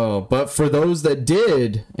 Oh, but for those that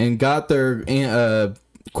did and got their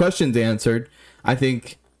questions answered, I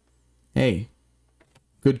think, hey,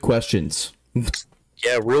 good questions.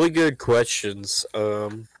 Yeah, really good questions. I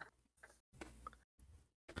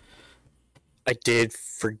did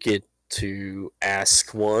forget to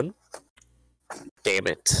ask one. Damn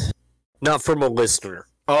it. Not from a listener.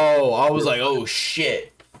 Oh, I was like, oh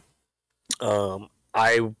shit.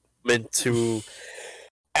 I meant to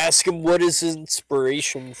ask him what his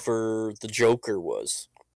inspiration for the Joker was.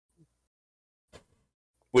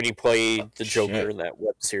 When he played the Joker in that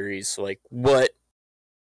web series, like what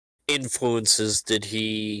influences did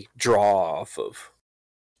he draw off of?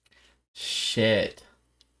 Shit.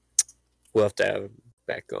 We'll have to have him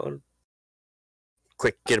back on.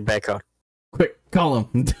 Quick, get him back on. Quick, call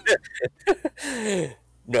him.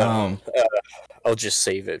 No, I'll just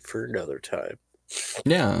save it for another time.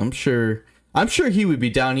 Yeah, I'm sure he would be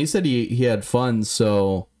down. He said he had fun,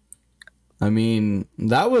 so I mean,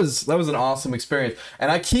 that was an awesome experience.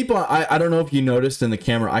 And I keep on, I don't know if you noticed in the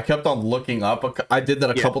camera, I kept on looking up. I did that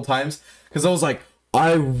a couple times because I was like,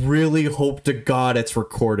 I really hope to God it's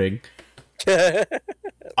recording. Right.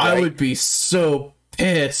 I would be so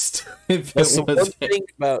pissed if That's it the one was. thing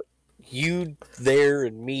about you there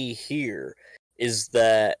and me here is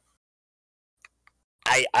that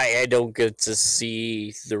I don't get to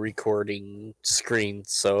see the recording screen,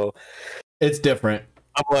 so It's different.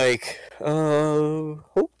 I'm like,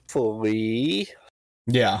 hopefully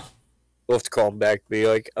Yeah. we'll have to call him back and be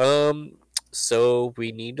like, so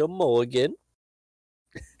we need a mulligan.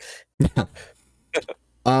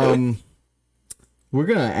 We're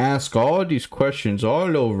gonna ask all these questions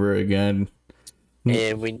all over again.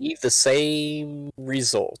 And we need the same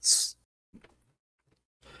results.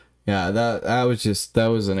 Yeah,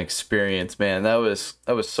 that was an experience, man. That was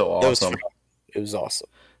so awesome. It was awesome.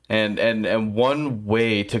 And one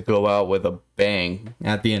way to go out with a bang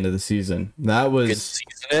at the end of the season. That was Good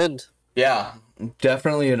season end. Yeah,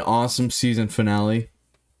 definitely an awesome season finale.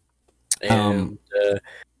 And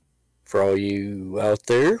for all you out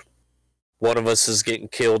there, one of us is getting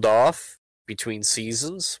killed off between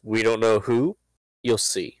seasons. We don't know who. You'll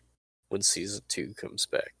see when season 2 comes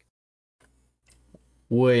back.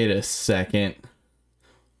 Wait a second.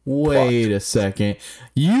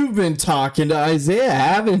 You've been talking to Isaiah,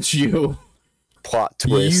 haven't you? Plot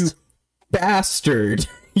twist. You bastard.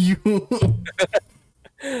 You.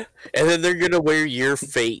 And then they're gonna wear your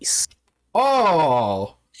face.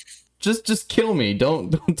 Oh. Just kill me.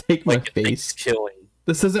 Don't take my Like face. Killing.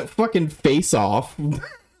 This isn't fucking Face Off.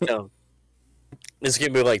 No. It's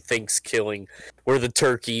gonna be like Thanksgiving, where the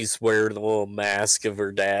turkeys wear the little mask of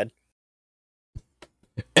her dad.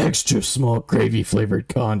 Extra small gravy flavored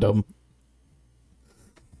condom.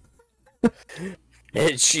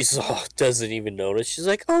 And she's doesn't even notice. She's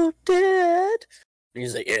like, "Oh, Dad." And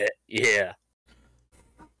he's like, "Yeah.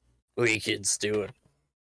 What are you kids doing?"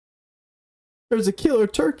 There's a killer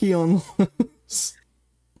turkey on loose.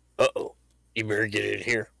 Uh-oh. You better get in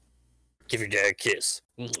here. Give your dad a kiss.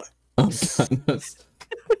 Mwah. Oh, God,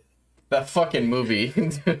 that fucking movie.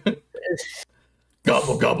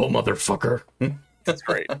 Gobble gobble, motherfucker. That's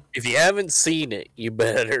right. If you haven't seen it, you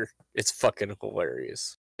better. It's fucking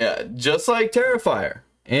hilarious. Yeah, just like Terrifier,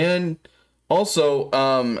 and also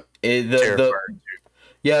the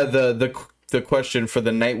question for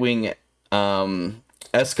the Nightwing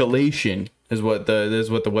escalation is what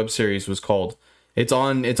the web series was called. It's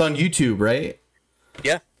on YouTube, right?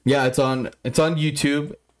 Yeah. Yeah, it's on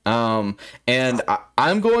YouTube. And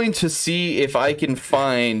I'm going to see if I can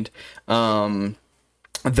find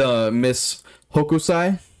the Miss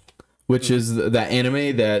Hokusai, which is that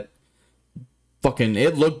anime that fucking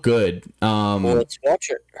it looked good. Well, let's watch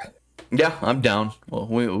it. Yeah, I'm down. Well,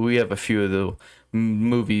 we have a few of the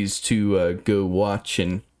movies to go watch,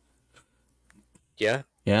 and Yeah,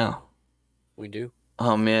 yeah, we do.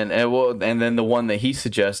 oh man, and then the one that he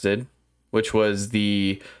suggested, which was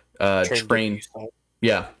the train.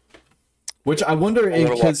 Yeah, which I wonder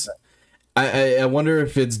because I wonder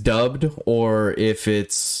if it's dubbed or if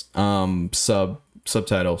it's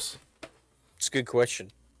subtitles. It's a good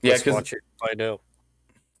question. Yeah, Let's watch it. I know.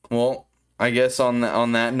 Well, I guess on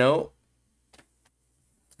that note,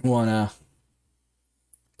 wanna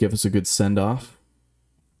give us a good send off.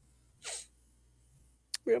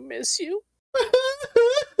 We'll miss you.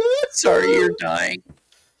 Sorry you're dying.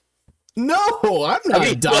 No, I'm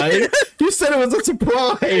not dying. You said it was a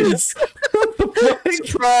surprise.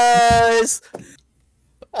 Surprise!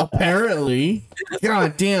 Apparently.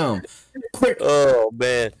 God damn. Quick. Oh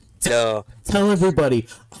man. No. Tell everybody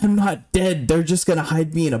I'm not dead. They're just gonna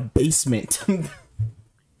hide me in a basement.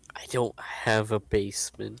 I don't have a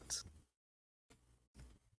basement.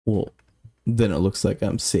 Well, then it looks like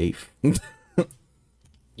I'm safe.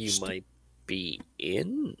 You might be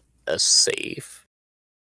in a safe.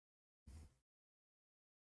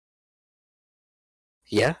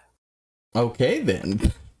 Yeah. Okay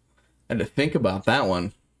then. I had to think about that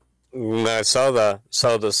one. I saw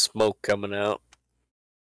the smoke coming out.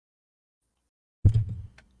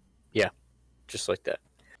 Yeah. Just like that.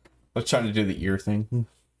 I was trying to do the ear thing.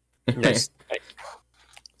 Nice.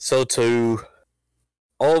 So to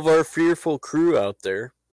all of our fearful crew out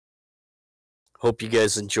there, hope you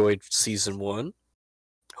guys enjoyed season 1.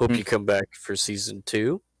 Hope you come back for season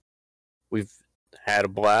 2. We've had a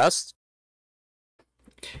blast.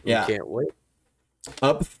 Yeah. We can't wait.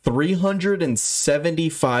 Up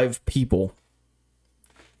 375 people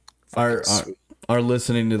are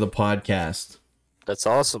listening to the podcast. That's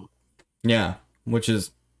awesome. Yeah, which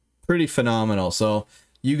is pretty phenomenal. So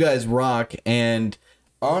you guys rock, and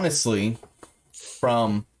honestly,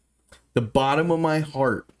 from the bottom of my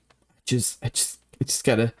heart. I just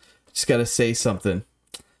gotta say something.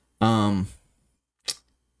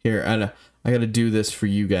 Here, I gotta do this for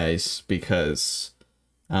you guys because,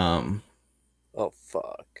 Oh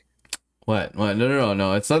fuck. What?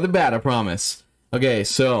 No, it's nothing bad, I promise. Okay,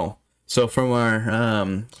 so from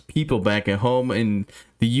our people back at home in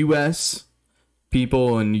the US,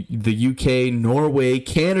 people in the UK, Norway,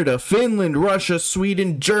 Canada, Finland, Russia,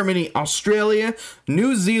 Sweden, Germany, Australia,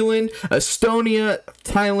 New Zealand, Estonia,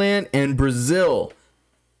 Thailand, and Brazil.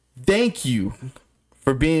 Thank you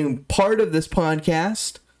for being part of this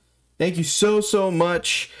podcast. Thank you so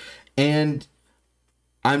much. And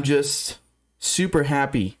I'm just super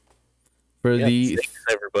happy for Thanks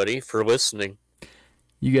everybody for listening.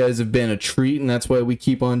 You guys have been a treat, and that's why we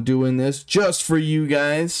keep on doing this, just for you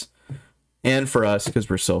guys and for us, because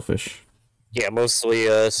we're selfish. Yeah, mostly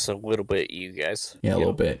us, a little bit you guys. Yeah, a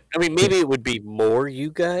little bit. I mean, maybe it would be more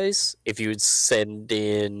you guys if you would send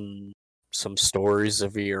in some stories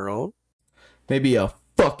of your own. Maybe a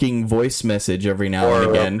fucking voice message every now or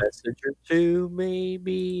and again. A message or two,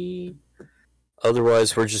 maybe.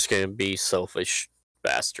 Otherwise, we're just going to be selfish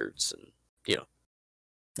bastards, and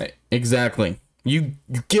Exactly. You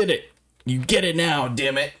get it. You get it now,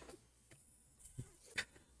 damn it.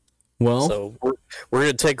 Well, so we're going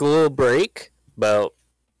to take a little break. About,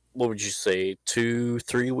 what would you say,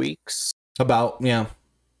 2-3 weeks? About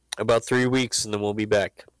 3 weeks, and then we'll be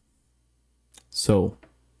back. So,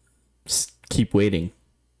 just keep waiting.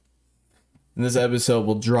 And this episode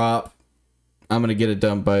will drop. I'm gonna get it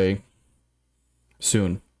done by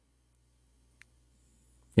soon.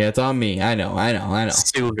 Yeah, it's on me. I know.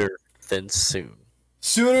 Sooner than soon.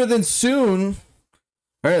 Sooner than soon.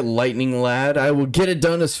 All right, lightning lad. I will get it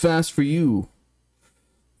done as fast for you.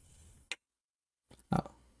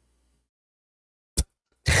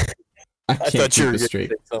 I can't keep it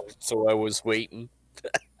straight. So I was waiting.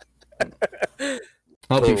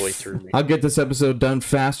 I'll get this episode done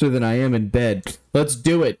faster than I am in bed. Let's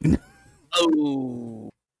do it. Oh.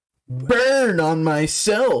 Burn on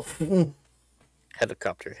myself.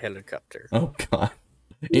 Helicopter. Oh, God.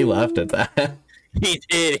 He laughed at that. He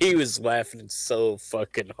did. He was laughing so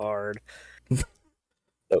fucking hard. That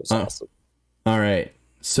was awesome. All right.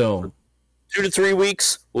 So 2 to 3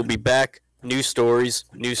 weeks, we'll be back. New stories,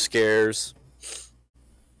 new scares,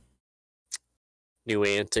 new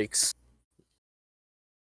antics.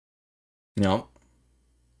 Yep.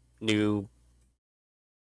 New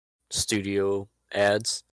studio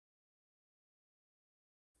ads.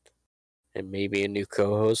 And maybe a new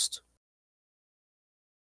co-host.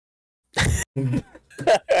 You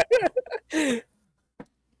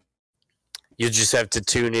just have to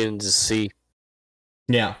tune in to see.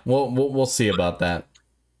 Yeah, we'll see about that.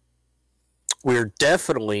 We're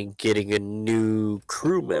definitely getting a new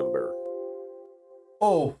crew member.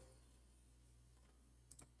 Oh.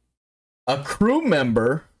 A crew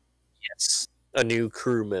member? Yes, a new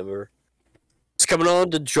crew member. It's coming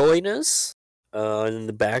on to join us in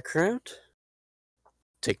the background.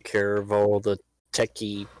 Take care of all the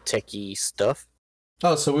techie stuff.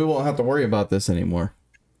 Oh, so we won't have to worry about this anymore.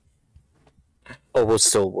 Oh, we'll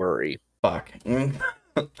still worry. Fuck. I'm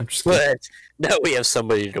just But now we have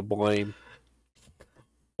somebody to blame.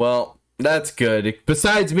 Well, that's good.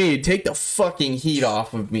 Besides me, take the fucking heat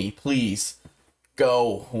off of me, please.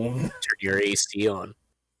 Go. Turn your AC on.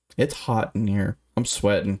 It's hot in here. I'm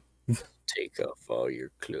sweating. Take off all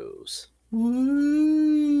your clothes.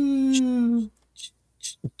 Woo.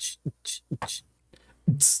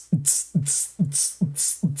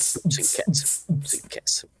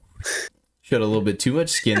 Showed a little bit too much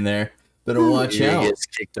skin there. Better watch out. Gets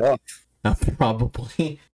kicked off.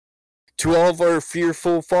 Probably. To all of our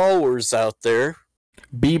fearful followers out there,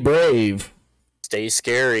 Be brave. stay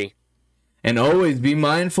scary. And always be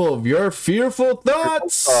mindful of your fearful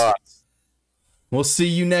thoughts. We'll see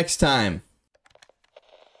you next time.